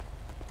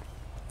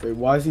 Wait,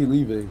 why is he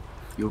leaving?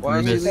 Why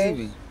is he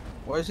leaving?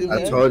 Why is he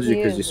leaving? I told you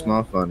because you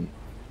smell fun.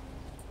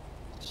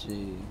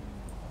 Gee.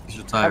 He's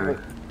retiring.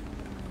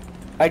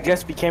 I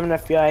just became an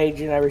FBI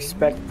agent. I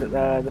respect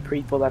the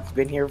people that's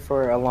been here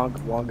for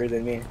longer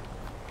than me.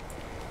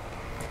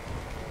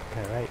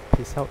 Alright,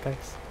 peace out,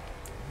 guys.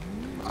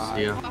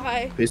 See ya.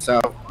 Bye. Peace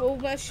out. We'll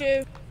miss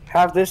you.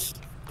 Have this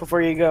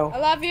before you go. I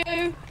love you.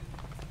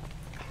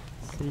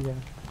 See ya.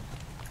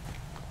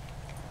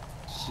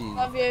 Gee.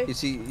 Love you. Is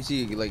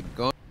he like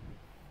gone?